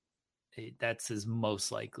that's his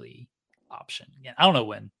most likely option. Yeah, I don't know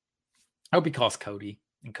when. I hope he calls Cody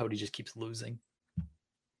and Cody just keeps losing.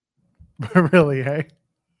 Really, hey?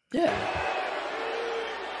 Yeah.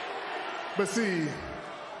 But see,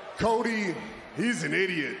 Cody, he's an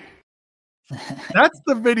idiot. That's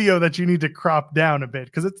the video that you need to crop down a bit,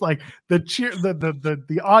 because it's like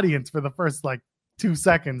the audience for the first like 2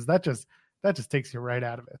 seconds that just takes you right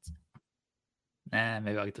out of it.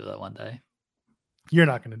 Maybe I'll get to that one day. You're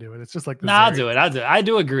not going to do it. It's just like I'll do it. I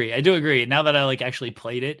do agree. Now that I like actually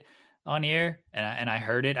played it on here and I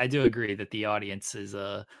heard it, I do agree that the audience is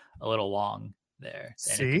a little long there.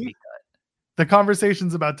 See, the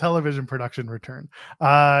conversations about television production return.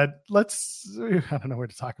 I don't know where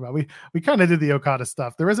to talk about. We kind of did the Okada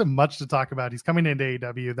stuff. There isn't much to talk about. He's coming into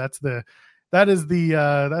AEW. That's the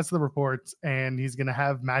reports, and he's going to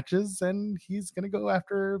have matches and he's going to go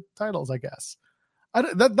after titles, I guess.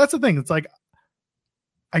 That's the thing. It's like,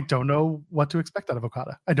 I don't know what to expect out of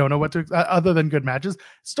Okada. I don't know what to other than good matches,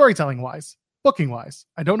 storytelling wise, booking wise.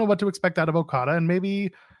 I don't know what to expect out of Okada, and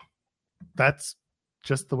maybe that's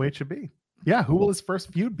just the way it should be. Yeah, who will his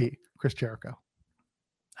first feud be? Chris Jericho.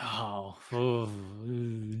 Oh.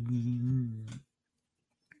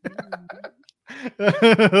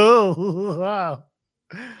 Wow.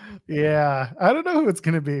 Yeah, I don't know who it's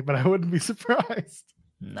going to be, but I wouldn't be surprised.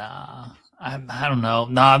 Nah, I don't know.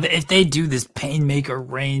 Nah, if they do this Painmaker,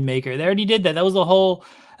 Rainmaker, they already did that. That was the whole,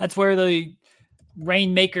 that's where the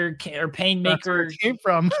Rainmaker or Painmaker came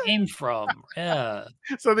from. Yeah.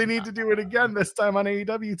 So they need to do it again, this time on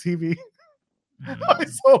AEW TV. My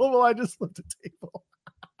soul will I just lift a table.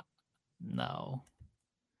 No.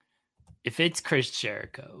 If it's Chris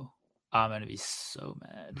Jericho, I'm gonna be so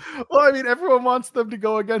mad. Well, I mean, everyone wants them to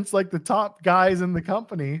go against like the top guys in the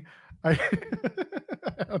company. I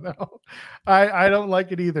don't know. I don't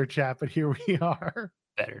like it either, chat, but here we are.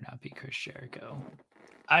 Better not be Chris Jericho.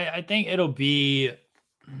 I think it'll be.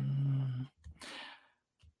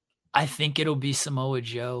 I think it'll be Samoa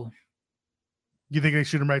Joe. You think they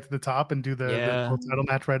shoot him right to the top and do the world title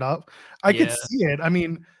match right up? I Yeah. could see it. I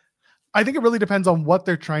mean, I think it really depends on what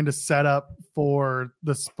they're trying to set up for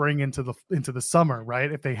the spring into the summer,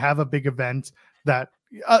 right? If they have a big event that,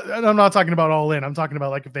 and I'm not talking about All In. I'm talking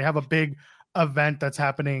about like if they have a big event that's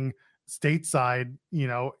happening stateside, you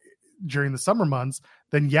know, during the summer months,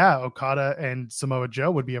 then yeah, Okada and Samoa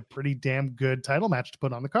Joe would be a pretty damn good title match to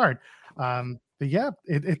put on the card. But yeah,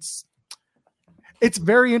 it's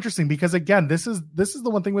very interesting because again, this is the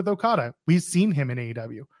one thing with Okada. We've seen him in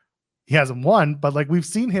AEW. He hasn't won, but like we've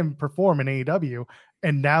seen him perform in AEW,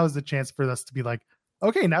 and now is the chance for us to be like,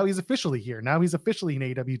 okay, now he's officially here. Now he's officially an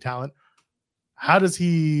AEW talent. How does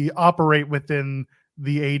he operate within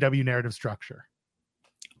the AEW narrative structure?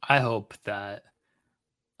 I hope that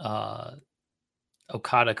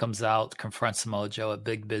Okada comes out, confronts Samoa Joe at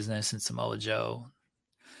Big Business, and Samoa Joe,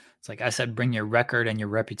 it's like I said, bring your record and your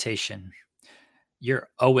reputation. You're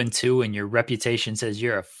 0-2 and your reputation says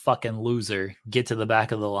you're a fucking loser. Get to the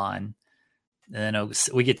back of the line. And then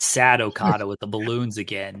we get sad Okada with the balloons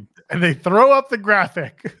again. And they throw up the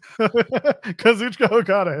graphic. Kazuchika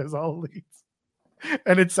Okada is all leads.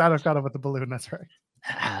 And it's sad Okada with the balloon. That's right.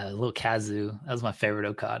 Little Kazu. That was my favorite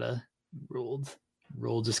Okada. Ruled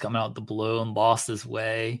just coming out with the balloon, lost his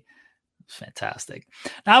way. It was fantastic.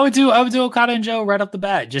 Now I would do Okada and Joe right off the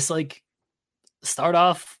bat. Just like start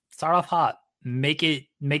off hot. Make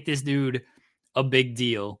this dude a big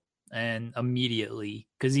deal and immediately,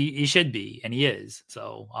 because he should be and he is.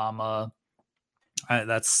 So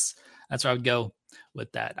that's where I would go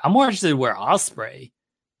with that. I'm more interested in where Ospreay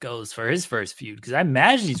goes for his first feud, because I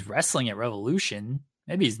imagine he's wrestling at Revolution.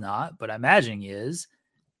 Maybe he's not, but I imagine he is.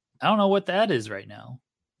 I don't know what that is right now.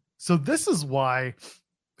 So this is why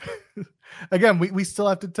again, we still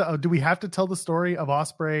have to tell. Do we have to tell the story of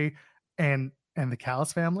Ospreay and the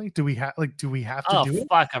Callis family? Do we have to do it?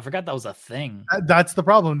 Fuck, I forgot that was a thing. That's the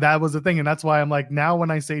problem. That was the thing. And that's why I'm like, now when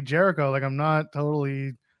I say Jericho, like I'm not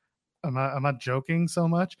joking so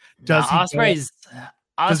much. Ospreay's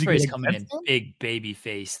coming in big baby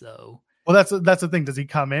face though. Well, that's the thing. Does he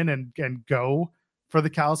come in and go for the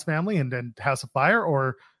Callis family and then House of Fire,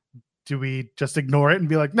 or do we just ignore it and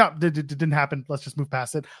be like, no, it didn't happen. Let's just move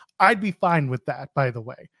past it. I'd be fine with that, by the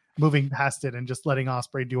way, moving past it and just letting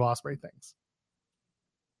Ospreay do Ospreay things.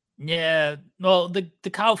 Yeah, well, the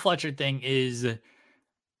Kyle Fletcher thing is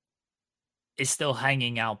still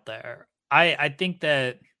hanging out there. I think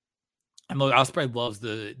that Ospreay loves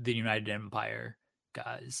the United Empire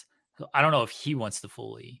guys. So I don't know if he wants to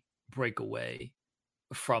fully break away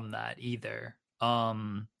from that either.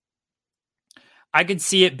 I could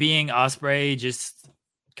see it being Ospreay just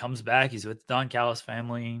comes back. He's with the Don Callis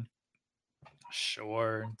family.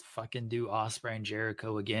 Sure, fucking do Ospreay and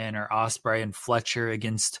Jericho again, or Ospreay and Fletcher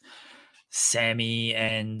against Sammy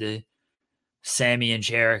and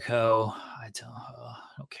Jericho. I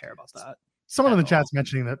don't care about that. Someone in the chat's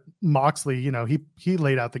mentioning that Moxley, you know, he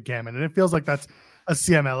laid out the gamut, and it feels like that's a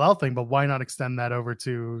CMLL thing. But why not extend that over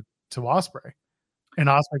to Ospreay? And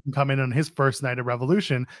Ospreay can come in on his first night of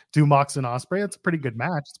Revolution, do Mox and Ospreay. It's a pretty good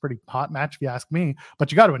match. It's a pretty hot match if you ask me. But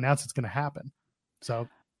you got to announce it's going to happen. So.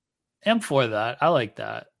 I'm for that. I like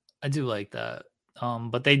that. I do like that.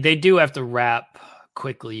 But they do have to wrap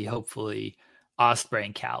quickly, hopefully, Ospreay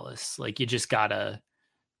and Callis. Like you gotta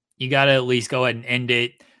at least go ahead and end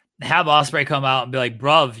it. Have Ospreay come out and be like,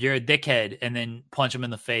 bruv, you're a dickhead, and then punch him in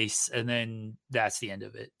the face, and then that's the end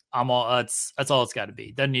of it. That's all it's gotta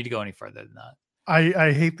be. Doesn't need to go any further than that.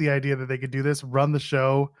 I hate the idea that they could do this, run the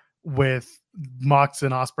show with Mox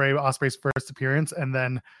and Ospreay's first appearance, and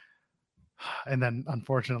then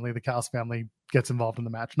unfortunately the Callis family gets involved in the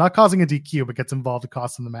match, not causing a DQ, but gets involved to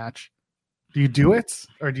cost them the match. Do you do it,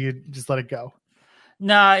 or do you just let it go?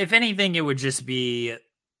 Nah, if anything, it would just be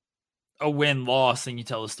a win-loss, and you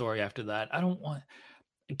tell the story after that. I don't want,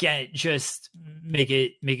 again, just make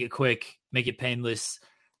it quick, make it painless.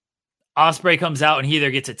 Ospreay comes out and he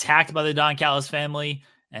either gets attacked by the Don Callis family,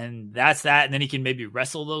 and that's that, and then he can maybe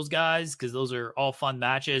wrestle those guys, because those are all fun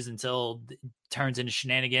matches until it turns into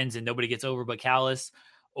shenanigans and nobody gets over but Callis,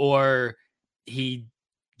 or he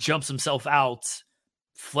jumps himself out.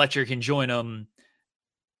 Fletcher can join him.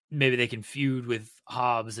 Maybe they can feud with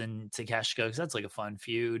Hobbs and Takeshita, because that's like a fun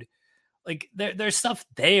feud. Like there's stuff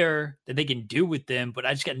there that they can do with them, but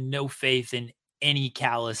I just got no faith in any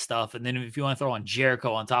Callis stuff. And then if you want to throw on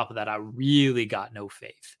Jericho on top of that, I really got no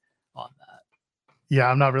faith on that. Yeah,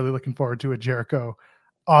 I'm not really looking forward to a Jericho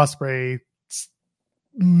Ospreay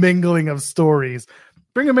mingling of stories.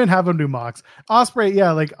 Bring him in, have him do Mox. Ospreay,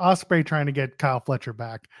 yeah, like Ospreay trying to get Kyle Fletcher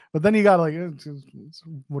back. But then you got like,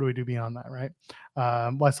 what do we do beyond that, right?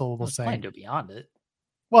 Wessel will say to beyond it.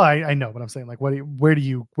 Well, I know, but I'm saying like, where do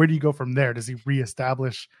you go from there? Does he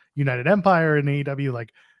reestablish United Empire in AEW?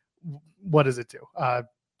 Like, what does it do?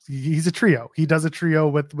 He's a trio. He does a trio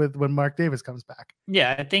with when Mark Davis comes back.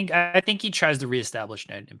 Yeah, I think he tries to reestablish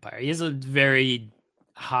United Empire. He has a very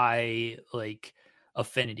high like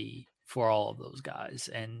affinity for all of those guys,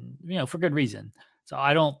 and for good reason. So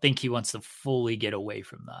I don't think he wants to fully get away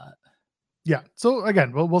from that. Yeah. So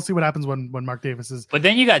again, we'll see what happens when Mark Davis is. But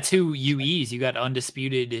then you got two UEs. You got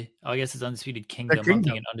Undisputed. I guess it's Undisputed Kingdom. I'm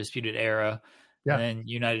thinking Undisputed Era. Yeah. And then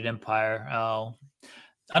United Empire. Oh,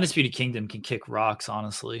 Undisputed Kingdom can kick rocks,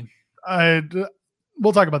 honestly.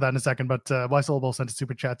 We'll talk about that in a second, but Weissel sent a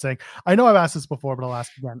super chat saying, I know I've asked this before, but I'll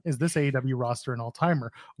ask again. Is this AEW roster an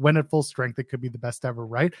all-timer? When at full strength, it could be the best ever,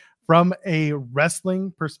 right? From a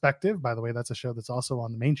wrestling perspective, by the way, that's a show that's also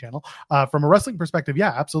on the main channel. From a wrestling perspective,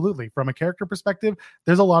 yeah, absolutely. From a character perspective,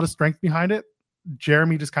 there's a lot of strength behind it.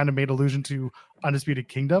 Jeremy just kind of made allusion to Undisputed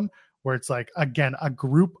Kingdom, where it's like, again, a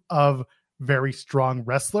group of very strong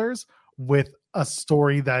wrestlers with a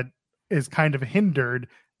story that is kind of hindered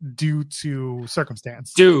due to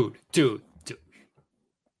circumstance. Dude.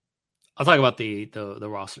 I'll talk about the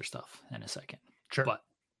roster stuff in a second. Sure. But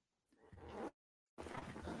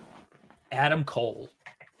Adam Cole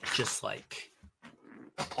just like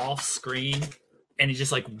off screen and he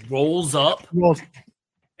just like rolls up.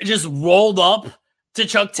 It just rolled up to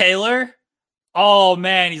Chuck Taylor. Oh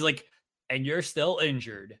man, he's like, and you're still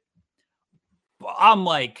injured. I'm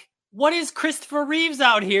like, what is Christopher Reeves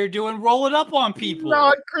out here doing rolling up on people?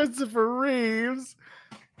 Not Christopher Reeves.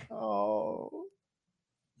 Oh.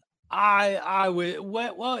 I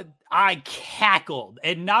cackled,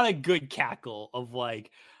 and not a good cackle of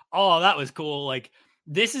like, oh, that was cool. Like,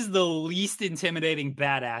 this is the least intimidating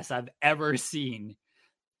badass I've ever seen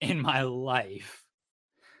in my life.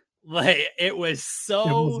 Like, it was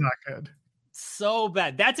not good. So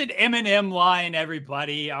bad. That's an Eminem line,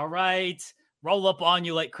 everybody. All right. Roll up on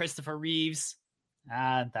you like Christopher Reeves.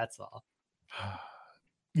 That's all.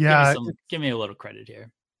 Yeah. Give me a little credit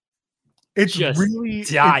here. It's just really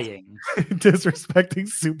dying. Disrespecting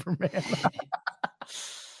Superman.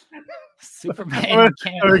 Superman.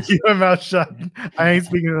 Or keep my mouth shut. I ain't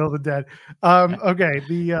speaking of all the dead. Okay.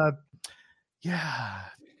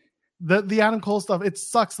 The Adam Cole stuff, it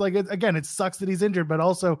sucks. Like, it sucks that he's injured, but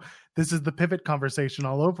also this is the pivot conversation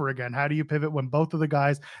all over again. How do you pivot when both of the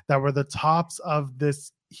guys that were the tops of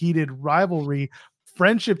this heated rivalry,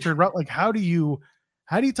 friendship turned around? Like, how do you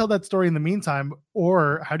tell that story in the meantime?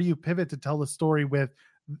 Or how do you pivot to tell the story with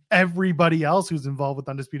everybody else who's involved with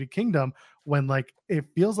Undisputed Kingdom when like it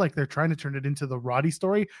feels like they're trying to turn it into the Roddy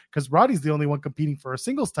story, because Roddy's the only one competing for a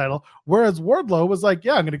singles title, whereas Wardlow was like,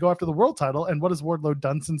 yeah, I'm going to go after the world title. And what has Wardlow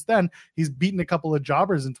done since then? He's beaten a couple of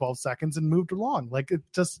jobbers in 12 seconds and moved along. Like, it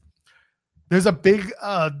just, there's a big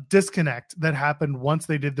disconnect that happened once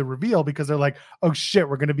they did the reveal, because they're like, oh shit,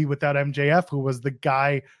 we're going to be without MJF, who was the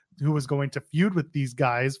guy who was going to feud with these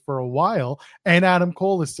guys for a while, and Adam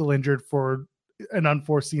Cole is still injured for an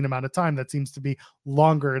unforeseen amount of time that seems to be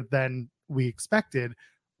longer than we expected.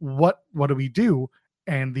 What do we do?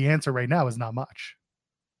 And the answer right now is not much.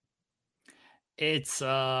 It's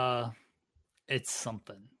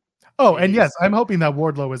something. Oh, and yes, I'm hoping that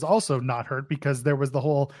Wardlow is also not hurt, because there was the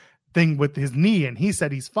whole thing with his knee and he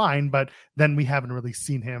said he's fine, but then we haven't really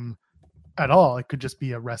seen him at all. It could just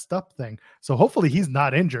be a rest up thing. So hopefully he's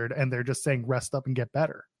not injured and they're just saying rest up and get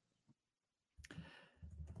better.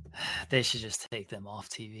 They should just take them off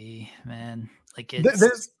TV, man. Like,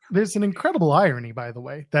 there's an incredible irony, by the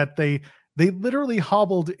way, that they literally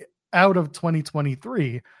hobbled out of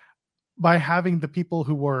 2023 by having the people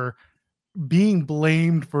who were being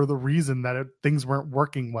blamed for the reason that things weren't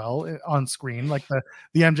working well on screen, like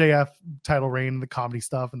the MJF title reign, the comedy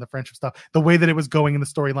stuff and the friendship stuff, the way that it was going in the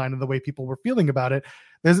storyline and the way people were feeling about it.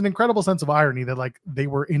 There's an incredible sense of irony that like they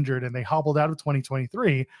were injured and they hobbled out of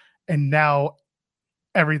 2023, and now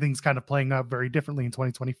everything's kind of playing out very differently in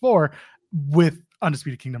 2024 with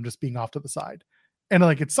Undisputed Kingdom just being off to the side. And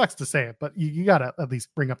like, it sucks to say it, but you gotta at least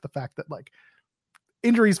bring up the fact that like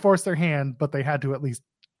injuries forced their hand, but they had to at least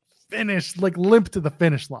finish, like limp to the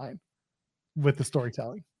finish line with the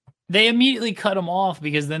storytelling. They immediately cut them off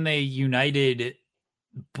because then they united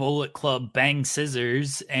Bullet Club Bang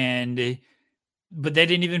Scissors and but they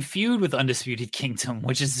didn't even feud with Undisputed Kingdom,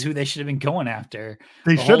 which is who they should have been going after.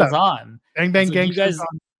 They the should whole have. time. Bang Bang So Gang you guys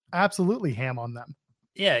gone absolutely ham on them.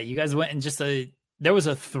 Yeah, you guys went and there was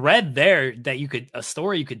a thread there that a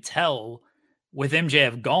story you could tell with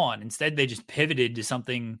MJF gone. Instead, they just pivoted to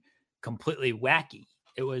something completely wacky.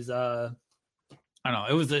 It was I don't know.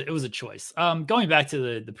 It was a choice. Going back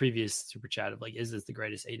to the previous super chat of like, is this the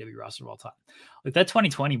greatest AEW roster of all time? Like that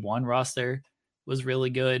 2021 roster was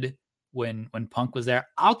really good when Punk was there.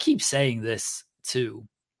 I'll keep saying this too.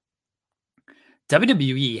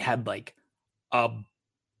 WWE had like a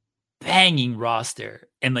banging roster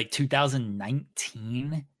in like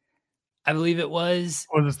 2019, I believe it was.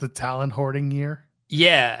 Or was the talent hoarding year?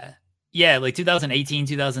 Yeah, like 2018,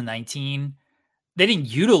 2019. They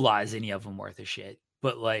didn't utilize any of them worth of shit.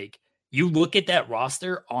 But like, you look at that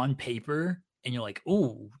roster on paper, and you're like,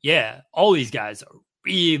 "Ooh, yeah, all these guys are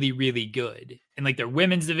really, really good." And like their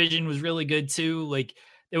women's division was really good too. Like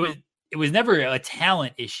it was never a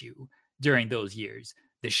talent issue during those years.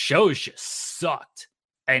 The shows just sucked.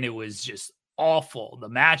 And it was just awful. The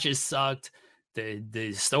matches sucked.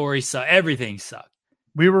 The story sucked. Everything sucked.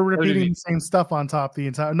 We were repeating the same stuff on top the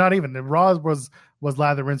entire. Not even the Raw was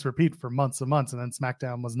lather, rinse, repeat for months and months, and then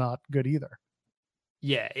SmackDown was not good either.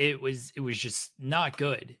 Yeah, it was just not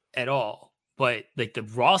good at all. But like the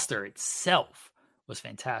roster itself was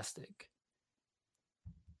fantastic.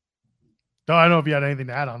 No, I don't know if you had anything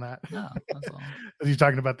to add on that. No, that's all. You're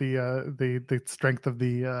talking about the strength of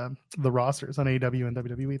the rosters on AEW and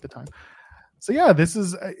WWE at the time. So yeah, this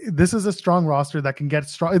is a strong roster that can get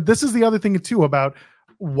strong. This is the other thing too about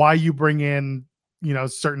why you bring in,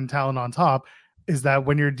 certain talent on top, is that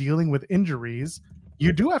when you're dealing with injuries,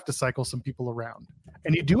 you do have to cycle some people around,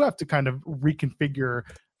 and you do have to kind of reconfigure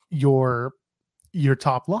your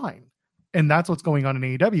top line. And that's what's going on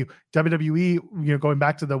in AEW. WWE, going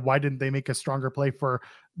back to why didn't they make a stronger play for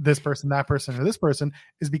this person, that person, or this person,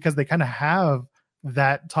 is because they kind of have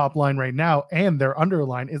that top line right now, and their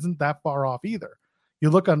underline isn't that far off either. You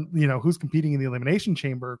look on, who's competing in the Elimination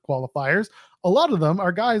Chamber qualifiers. A lot of them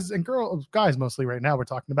are guys and guys mostly right now we're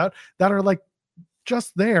talking about, that are like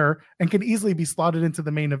just there and can easily be slotted into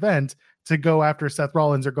the main event to go after Seth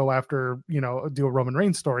Rollins or go after, do a Roman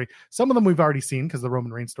Reigns story. Some of them we've already seen because the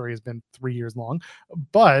Roman Reigns story has been 3 years long,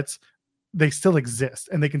 but they still exist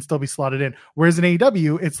and they can still be slotted in. Whereas in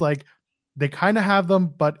AEW, it's like they kind of have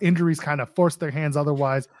them, but injuries kind of force their hands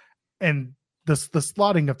otherwise. And the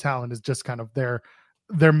slotting of talent is just kind of their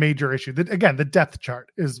major issue. Again, the depth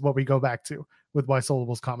chart is what we go back to with Why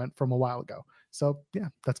Solable's comment from a while ago. So yeah,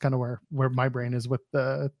 that's kind of where my brain is with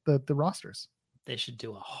the rosters. They should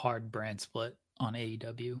do a hard brand split on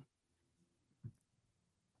AEW.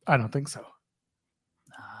 I don't think so.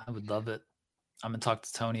 I would love it. I'm gonna talk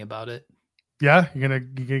to Tony about it. Yeah, you're gonna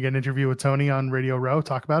get an interview with Tony on Radio Row.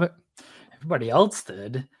 Talk about it. Everybody else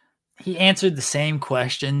did. He answered the same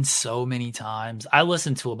question so many times. I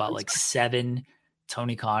listened to about like 7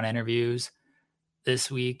 Tony Khan interviews this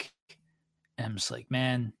week, and I'm just like,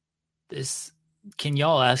 man, can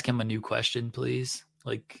y'all ask him a new question, please?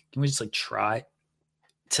 Like, can we just like try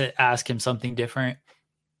to ask him something different?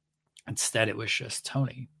 Instead, it was just,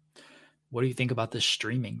 Tony, what do you think about this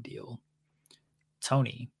streaming deal?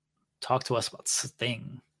 Tony, talk to us about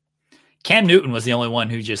Sting. Cam Newton was the only one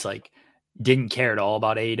who just like didn't care at all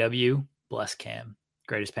about AEW. Bless Cam,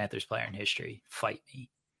 greatest Panthers player in history. Fight me.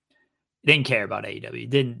 Didn't care about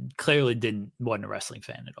AEW. Wasn't a wrestling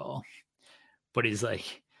fan at all. But he's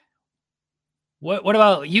like, what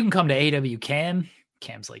about, you can come to AEW, Cam?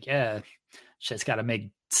 Cam's like, yeah, shit's got to make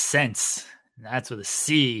sense. And that's with a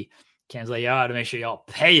C. Cam's like, y'all got to make sure y'all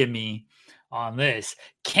paying me on this.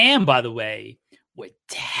 Cam, by the way, would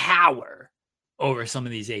tower over some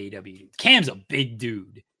of these AEW dudes. Cam's a big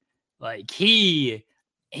dude. Like, he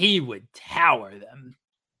would tower them.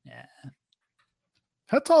 Yeah.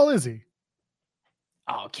 How tall is he?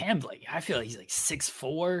 Oh, Cam's like, I feel like he's like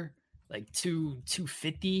 6'4", like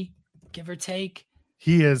 250, give or take.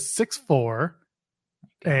 He is 6'4".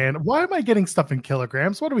 And why am I getting stuff in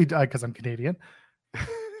kilograms? What do we do? Because I'm Canadian.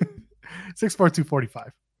 6'4",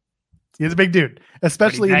 245. He's a big dude,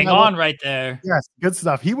 especially hang on right there. Yes, good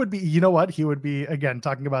stuff. He would be, you know what? He would be, again,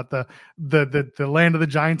 talking about the land of the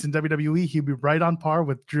giants in WWE. He'd be right on par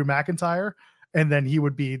with Drew McIntyre, and then he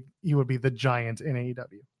would be the giant in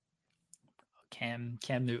AEW. Cam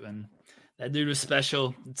Newton, that dude was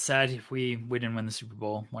special. It's sad if we didn't win the Super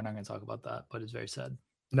Bowl. We're not going to talk about that, but it's very sad.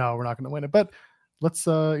 No, we're not going to win it. But let's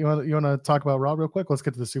you want to talk about Raw real quick? Let's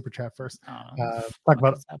get to the super chat first. Talk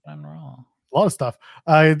about what's happening Raw. A lot of stuff.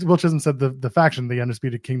 Will Chisholm said the faction, the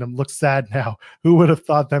Undisputed Kingdom, looks sad now. Who would have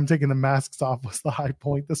thought them taking the masks off was the high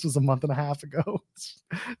point? This was a month and a half ago.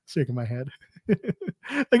 Shaking my head.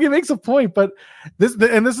 Like, it makes a point, but this is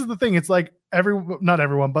the thing. It's like not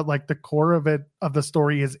everyone, but like the core of the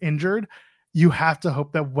story is injured. You have to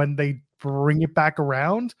hope that when they bring it back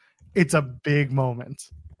around, it's a big moment.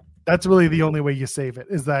 That's really the only way you save it,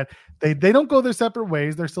 is that they don't go their separate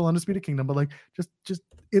ways. They're still Undisputed Kingdom, but like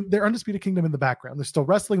they're Undisputed Kingdom in the background. They're still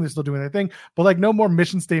wrestling. They're still doing their thing, but like no more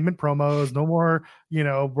mission statement promos, no more,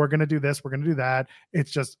 we're going to do this, we're going to do that.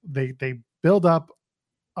 It's just, they build up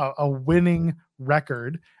a winning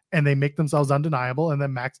record and they make themselves undeniable. And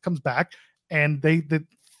then Max comes back and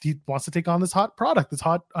he wants to take on this hot product, this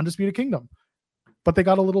hot Undisputed Kingdom, but they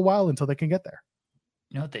got a little while until they can get there.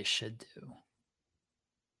 You know what they should do?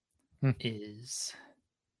 Is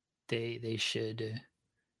they should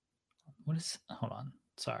hold on,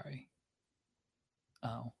 sorry.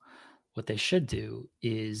 What they should do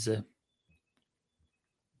is they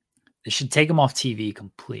should take them off TV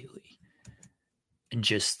completely and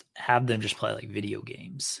just have them just play like video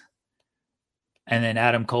games. And then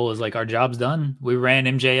Adam Cole is like, our job's done. We ran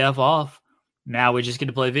MJF off. Now we just get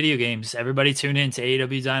to play video games. Everybody tune in to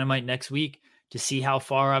AEW Dynamite next week to see how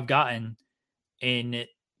far I've gotten in it.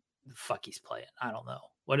 The fuck he's playing. I don't know.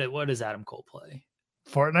 What does Adam Cole play?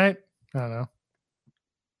 Fortnite? I don't know.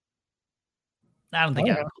 I don't think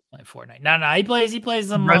Adam Cole's playing Fortnite. No, he plays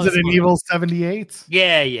some Resident Evil 78.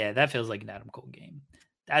 Yeah, that feels like an Adam Cole game.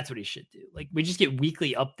 That's what he should do. Like, we just get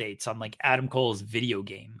weekly updates on like Adam Cole's video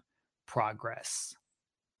game progress.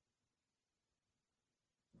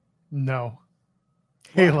 No.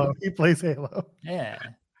 Halo. He plays Halo. Yeah.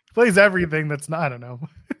 He plays everything that's not, I don't know.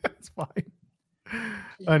 It's fine.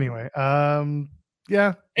 Anyway,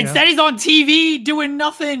 yeah. Instead, he's on TV doing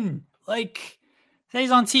nothing. Like,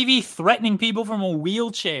 he's on TV threatening people from a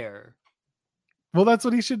wheelchair. Well, that's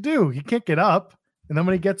what he should do. He can't get up, and then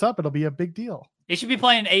when he gets up, it'll be a big deal. He should be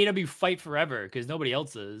playing AEW Fight Forever because nobody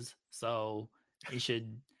else is. So he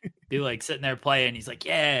should be like sitting there playing. He's like,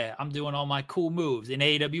 yeah, I'm doing all my cool moves in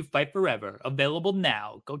AEW Fight Forever. Available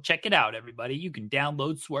now. Go check it out, everybody. You can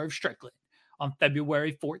download Swerve Strickland on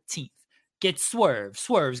February 14th. Get Swerve.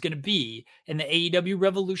 Swerve's going to be in the AEW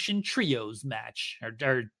Revolution Trios match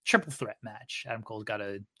or triple threat match. Adam Cole's got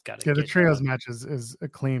to the Trios match is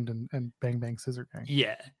acclaimed and Bang Bang Scissor Gang.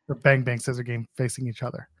 Yeah. Or Bang Bang Scissor Gang facing each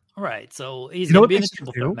other. All right. So he's going to be in the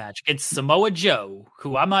triple threat match against Samoa Joe,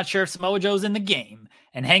 who I'm not sure if Samoa Joe's in the game,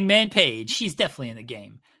 and Hangman Page. She's definitely in the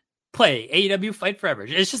game. Play AEW Fight Forever.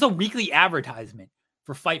 It's just a weekly advertisement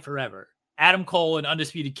for Fight Forever. Adam Cole and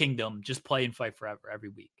Undisputed Kingdom just play and Fight Forever every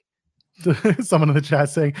week. Someone in the chat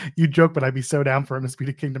saying, you joke, but I'd be so down for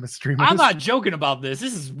Undisputed Kingdom as streamers. I'm not joking about this.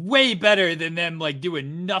 This is way better than them like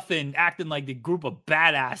doing nothing, acting like the group of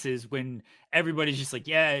badasses when everybody's just like,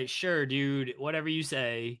 yeah, sure, dude, whatever you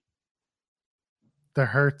say. They're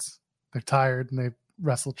hurt, they're tired, and they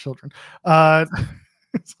wrestle children.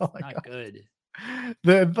 That's all I got. Good.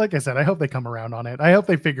 Like I said, I hope they come around on it. I hope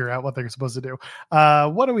they figure out what they're supposed to do.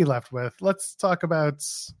 What are we left with? Let's talk about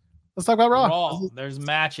Raw. There's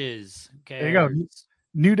matches. Okay. There you go.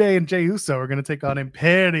 New Day and Jey Uso are going to take on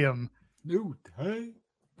Imperium. New Day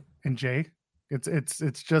and Jay.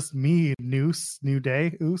 It's just me, Noose, New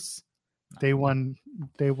Day, Us. Day one,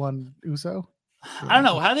 Uso. I don't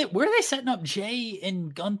know where are they setting up Jay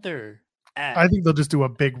and Gunther at? I think they'll just do a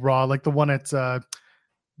big Raw, like the one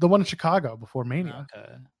in Chicago before Mania.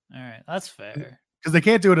 Okay. All right. That's fair. Because they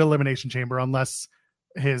can't do it at Elimination Chamber unless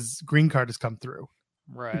his green card has come through.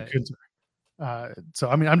 Right. So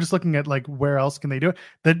I mean, I'm just looking at like where else can they do it?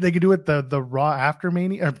 That they could do it the Raw after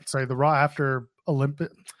Mania. The Raw after Olympic.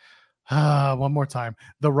 One more time.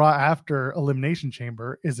 The Raw after Elimination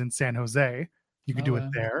Chamber is in San Jose. You could do it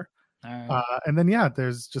there. All right. And then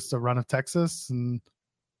there's just a run of Texas and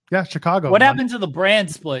Chicago. What happened to the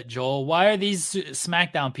brand split, Joel? Why are these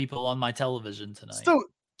SmackDown people on my television tonight? So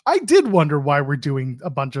I did wonder why we're doing a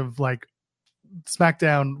bunch of like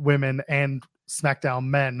SmackDown women and SmackDown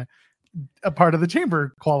men a part of the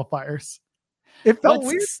Chamber qualifiers. It felt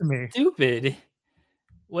weird to me.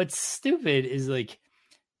 What's stupid is like,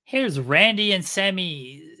 here's Randy Orton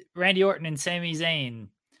and Sami Zayn,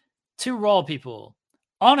 two Raw people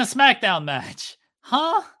on a SmackDown match.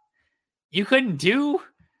 Huh? You couldn't do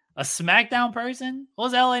a SmackDown person? What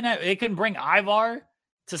was LA Knight? They couldn't bring Ivar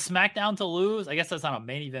to SmackDown to lose? I guess that's not a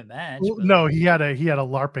main event match. Well, no, he had a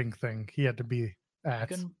LARPing thing he had to be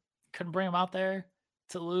at. Couldn't bring him out there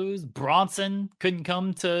to lose. Bronson couldn't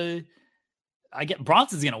come to I get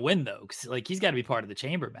Bronson's gonna win though, because like he's got to be part of the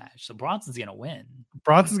chamber match, so Bronson's gonna win.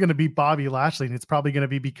 Bronson's gonna beat Bobby Lashley, and it's probably gonna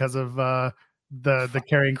be because of the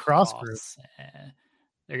carrying cross group.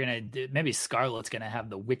 They're gonna maybe Scarlett's gonna have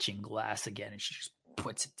the witching glass again, and she just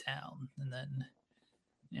puts it down, and then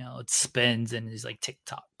it spins, and he's like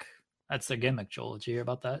TikTok. That's their gimmick, Joel. Did you hear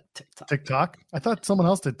about that? TikTok. I thought someone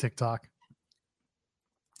else did TikTok.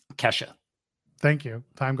 Kesha. Thank you.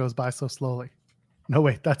 Time goes by so slowly. No,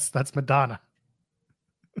 wait, that's Madonna.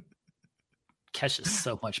 Kesha's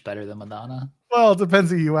so much better than Madonna. Well, it depends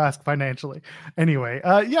who you ask financially. Anyway,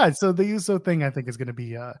 yeah, so the USO thing I think is going to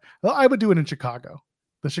be, well, I would do it in Chicago.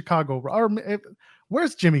 The Chicago, or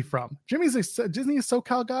where's Jimmy from? Jimmy's isn't he a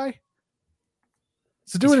SoCal guy?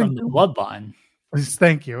 So do He's it from the Bloodline.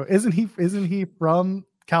 Thank you. Isn't he from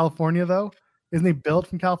California though? Isn't he built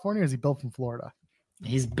from California or is he built from Florida?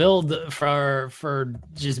 He's billed for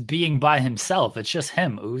just being by himself. It's just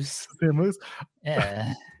him, Ooze.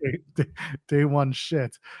 Yeah. Day one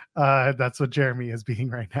shit. That's what Jeremy is being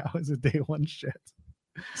right now. Is a day one shit.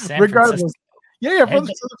 Regardless. Yeah, from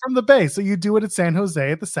the Bay. So you do it at San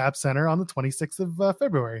Jose at the SAP Center on the 26th of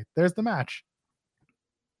February. There's the match.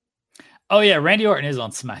 Oh yeah, Randy Orton is on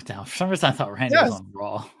SmackDown. For some reason, I thought Randy was on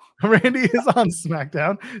Raw. Randy is on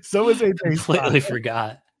SmackDown. So is AJ. Completely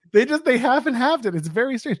forgot. They haven't halved it. It's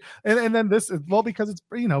very strange. And then this is because it's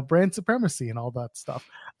brand supremacy and all that stuff.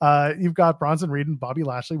 You've got Bronson Reed and Bobby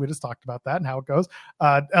Lashley. We just talked about that and how it goes.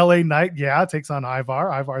 LA Knight, takes on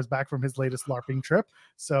Ivar. Ivar is back from his latest LARPing trip.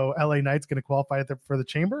 So LA Knight's going to qualify for the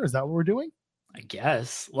chamber. Is that what we're doing? I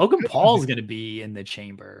guess. Logan Paul's going to be in the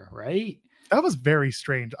chamber, right? That was very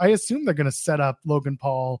strange. I assume they're going to set up Logan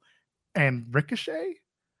Paul and Ricochet.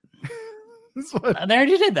 They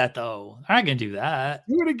already did that though. I'm not gonna do that.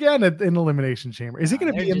 Do it again in Elimination Chamber. Is he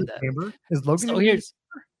gonna be in the chamber? Is Logan?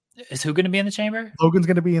 Is who gonna be in the chamber? Logan's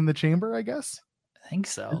gonna be in the chamber, I guess. I think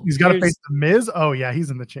so. He's got to face the Miz. Oh yeah, he's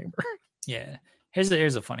in the chamber. Yeah. Here's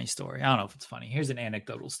a funny story. I don't know if it's funny. Here's an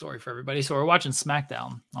anecdotal story for everybody. So we're watching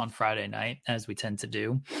SmackDown on Friday night, as we tend to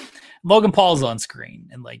do. Logan Paul's on screen,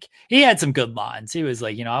 and like he had some good lines. He was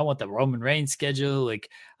like, I want the Roman Reigns schedule. Like,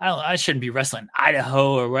 I shouldn't be wrestling in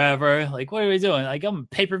Idaho or wherever. Like, what are we doing? Like, I'm a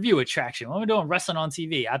pay-per-view attraction. What am I doing wrestling on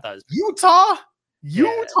TV? I thought it was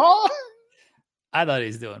Utah. I thought he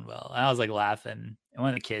was doing well. And I was like laughing. And one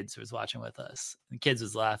of the kids was watching with us. The kids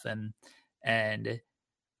was laughing, and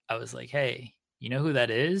I was like, hey, you know who that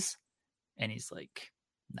is? And he's like,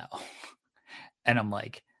 no. And I'm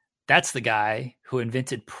like, that's the guy who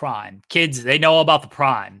invented Prime. Kids, they know about the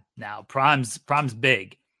Prime now. Prime's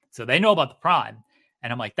big. So they know about the Prime.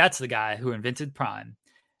 And I'm like, that's the guy who invented Prime.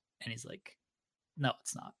 And he's like, no,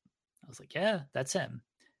 it's not. I was like, yeah, that's him.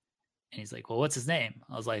 And he's like, well, what's his name?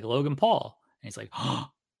 I was like, Logan Paul. And he's like, oh,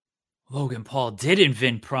 Logan Paul did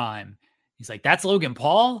invent Prime. He's like, that's Logan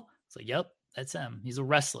Paul? It's like, yep, that's him. He's a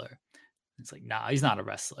wrestler. It's like, nah, he's not a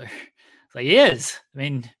wrestler. It's like, he is. I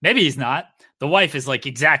mean, maybe he's not. The wife is like,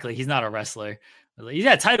 exactly, he's not a wrestler. Like, he's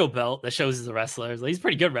got a title belt that shows he's a wrestler. Like, he's a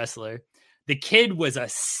pretty good wrestler. The kid was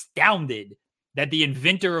astounded that the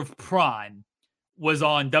inventor of Prime was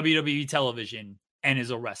on WWE television and is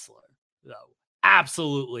a wrestler. So,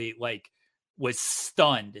 absolutely, was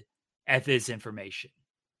stunned at this information.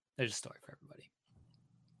 There's a story for everybody.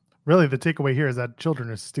 Really, the takeaway here is that children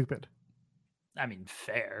are stupid. I mean,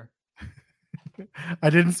 fair. I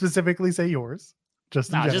didn't specifically say yours.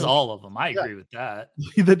 Just all of them. I agree with that.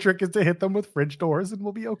 The trick is to hit them with fridge doors and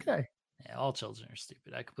we'll be okay. Yeah, all children are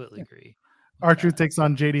stupid. I completely agree. R-Truth takes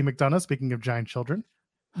on JD McDonough, speaking of giant children.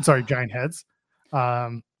 Sorry, giant heads.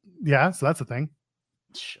 Yeah, so that's a thing.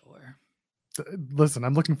 Sure. Listen,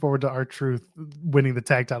 I'm looking forward to R-Truth winning the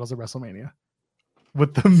tag titles at WrestleMania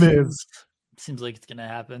with the Miz. Seems like it's gonna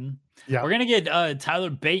happen. Yeah, we're gonna get Tyler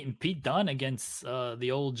Bate and Pete Dunne against the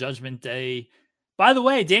old Judgment Day. By the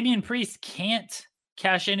way, Damian Priest can't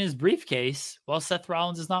cash in his briefcase while Seth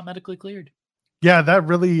Rollins is not medically cleared. Yeah, that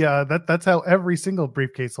really that's how every single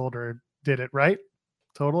briefcase holder did it, right?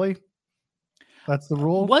 Totally. That's the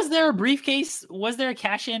rule. Was there a briefcase? Was there a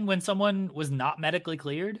cash in when someone was not medically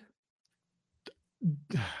cleared?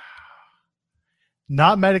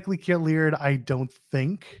 Not medically cleared, I don't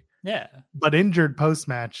think. Yeah. But injured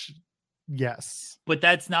post-match, yes. But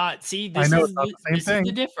that's not, see, this is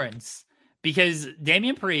the difference. Because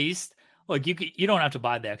Damian Priest, look, you don't have to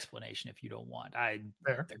buy the explanation if you don't want.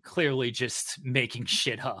 They're clearly just making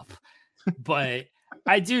shit up. But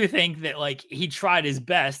I do think that he tried his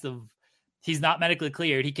best he's not medically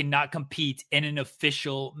cleared. He cannot compete in an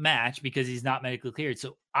official match because he's not medically cleared.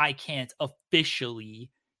 So I can't officially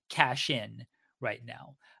cash in right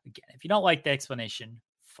now. Again, if you don't like the explanation,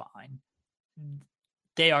 fine.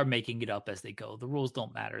 they are making it up as they go. The rules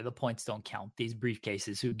don't matter. The points don't count. These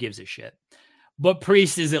briefcases, who gives a shit? But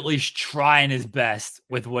Priest is at least trying his best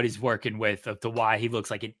with what he's working with, of to why he looks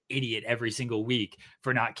like an idiot every single week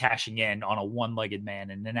for not cashing in on a one-legged man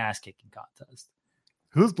in an ass-kicking contest.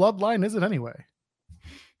 Whose bloodline is it anyway?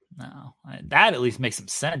 No, that at least makes some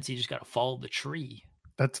sense. You just got to follow the tree.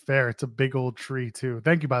 That's fair. It's a big old tree too.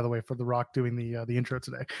 Thank you, by the way, for The Rock doing the intro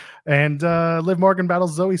today. And Liv Morgan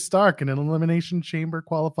battles Zoe Stark in an Elimination Chamber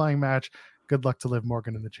qualifying match. Good luck to Liv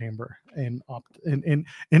Morgan in the chamber in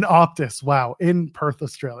Optus. Wow, in Perth,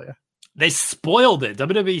 Australia. They spoiled it.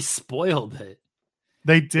 WWE spoiled it.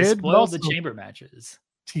 They did. They spoiled the chamber matches.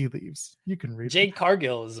 Tea leaves. You can read. Jade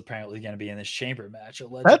Cargill is apparently going to be in this chamber match.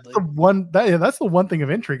 Allegedly. That's the one. That's the one thing of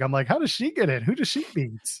intrigue. I'm like, how does she get in? Who does she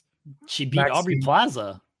beat? She beat Aubrey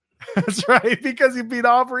Plaza. That's right. Because you beat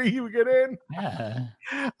Aubrey, you get in. Yeah.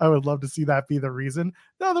 I would love to see that be the reason.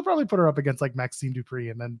 No, they'll probably put her up against like Maxine Dupree,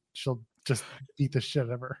 and then she'll just beat the shit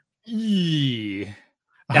out of her.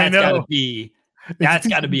 That's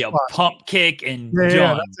gotta be a pump kick and done.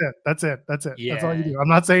 Yeah, that's it. Yeah. That's all you do. I'm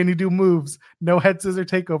not saying you do moves. No head scissor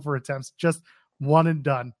takeover attempts. Just one and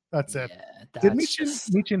done. That's it. Did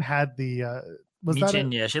Michin had the was Michin, that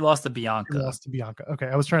it? Yeah, she lost to Bianca. Okay,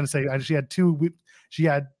 I was trying to say she had two. She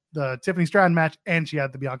had the Tiffany Stratton match and she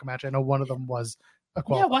had the Bianca match. I know one of them was a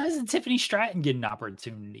qualifier. Yeah, why doesn't Tiffany Stratton get an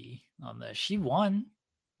opportunity on this? She won.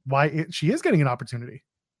 She is getting an opportunity.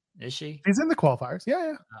 Is she? She's in the qualifiers.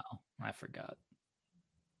 Yeah. Oh, I forgot.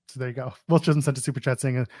 So there you go. Will Chisholm sent a super chat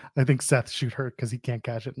saying, I think Seth shoot hurt because he can't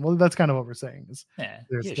catch it. Well, that's kind of what we're saying is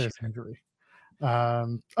there's injury.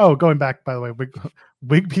 Going back, by the way,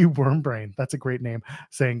 Wigby Wormbrain. That's a great name.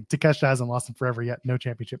 Saying Takeshita hasn't lost in forever yet. No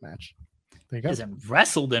championship match. There you go. He hasn't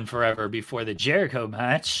wrestled in forever before the Jericho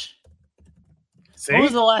match. See? What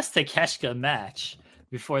was the last Takeshita match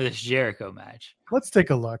before this Jericho match? Let's take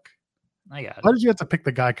a look. I got it. Why did you have to pick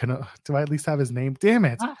the guy? Do I at least have his name? Damn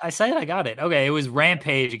it. I said I got it. Okay, it was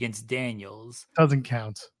Rampage against Daniels. Doesn't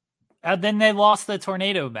count. Then they lost the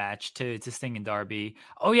tornado match to Sting and Darby.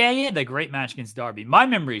 Oh, yeah, the great match against Darby. My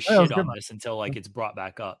memory is shit on this until it's brought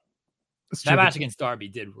back up. That match against Darby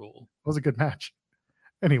did rule. It was a good match.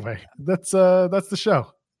 Anyway, that's the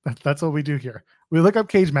show. That's what we do here. We look up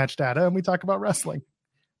cage match data and we talk about wrestling,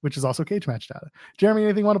 which is also cage match data. Jeremy,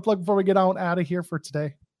 anything you want to plug before we get on out of here for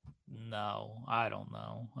today? No, I don't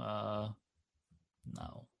know.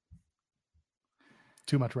 No.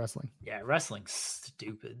 Too much wrestling. Yeah, wrestling's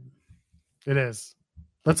stupid. It is.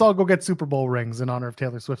 Let's all go get Super Bowl rings in honor of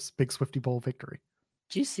Taylor Swift's big Swifty Bowl victory.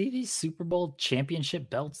 Do you see these Super Bowl championship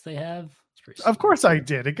belts they have? Of course I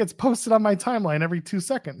did. It gets posted on my timeline every 2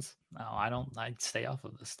 seconds. No, I don't. I stay off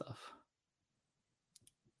of this stuff.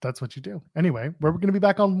 That's what you do. Anyway, we're going to be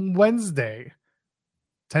back on Wednesday,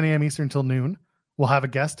 10 a.m. Eastern till noon. We'll have a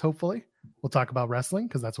guest, hopefully. We'll talk about wrestling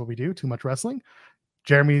because that's what we do. Too much wrestling.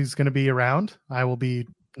 Jeremy's going to be around. I will be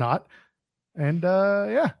not. And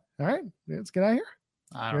yeah. All right. Let's get out of here.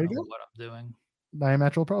 I don't know what I'm doing. I am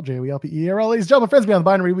Natural Pearl, JWLPERL. Ladies and gentlemen, friends beyond the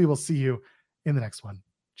binary, we will see you in the next one.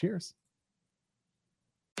 Cheers.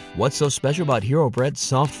 What's so special about Hero Bread's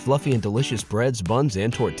soft, fluffy, and delicious breads, buns,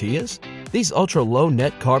 and tortillas? These ultra-low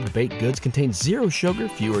net-carb baked goods contain zero sugar,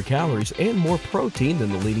 fewer calories, and more protein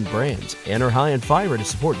than the leading brands, and are high in fiber to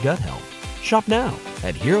support gut health. Shop now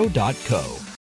at Hero.co.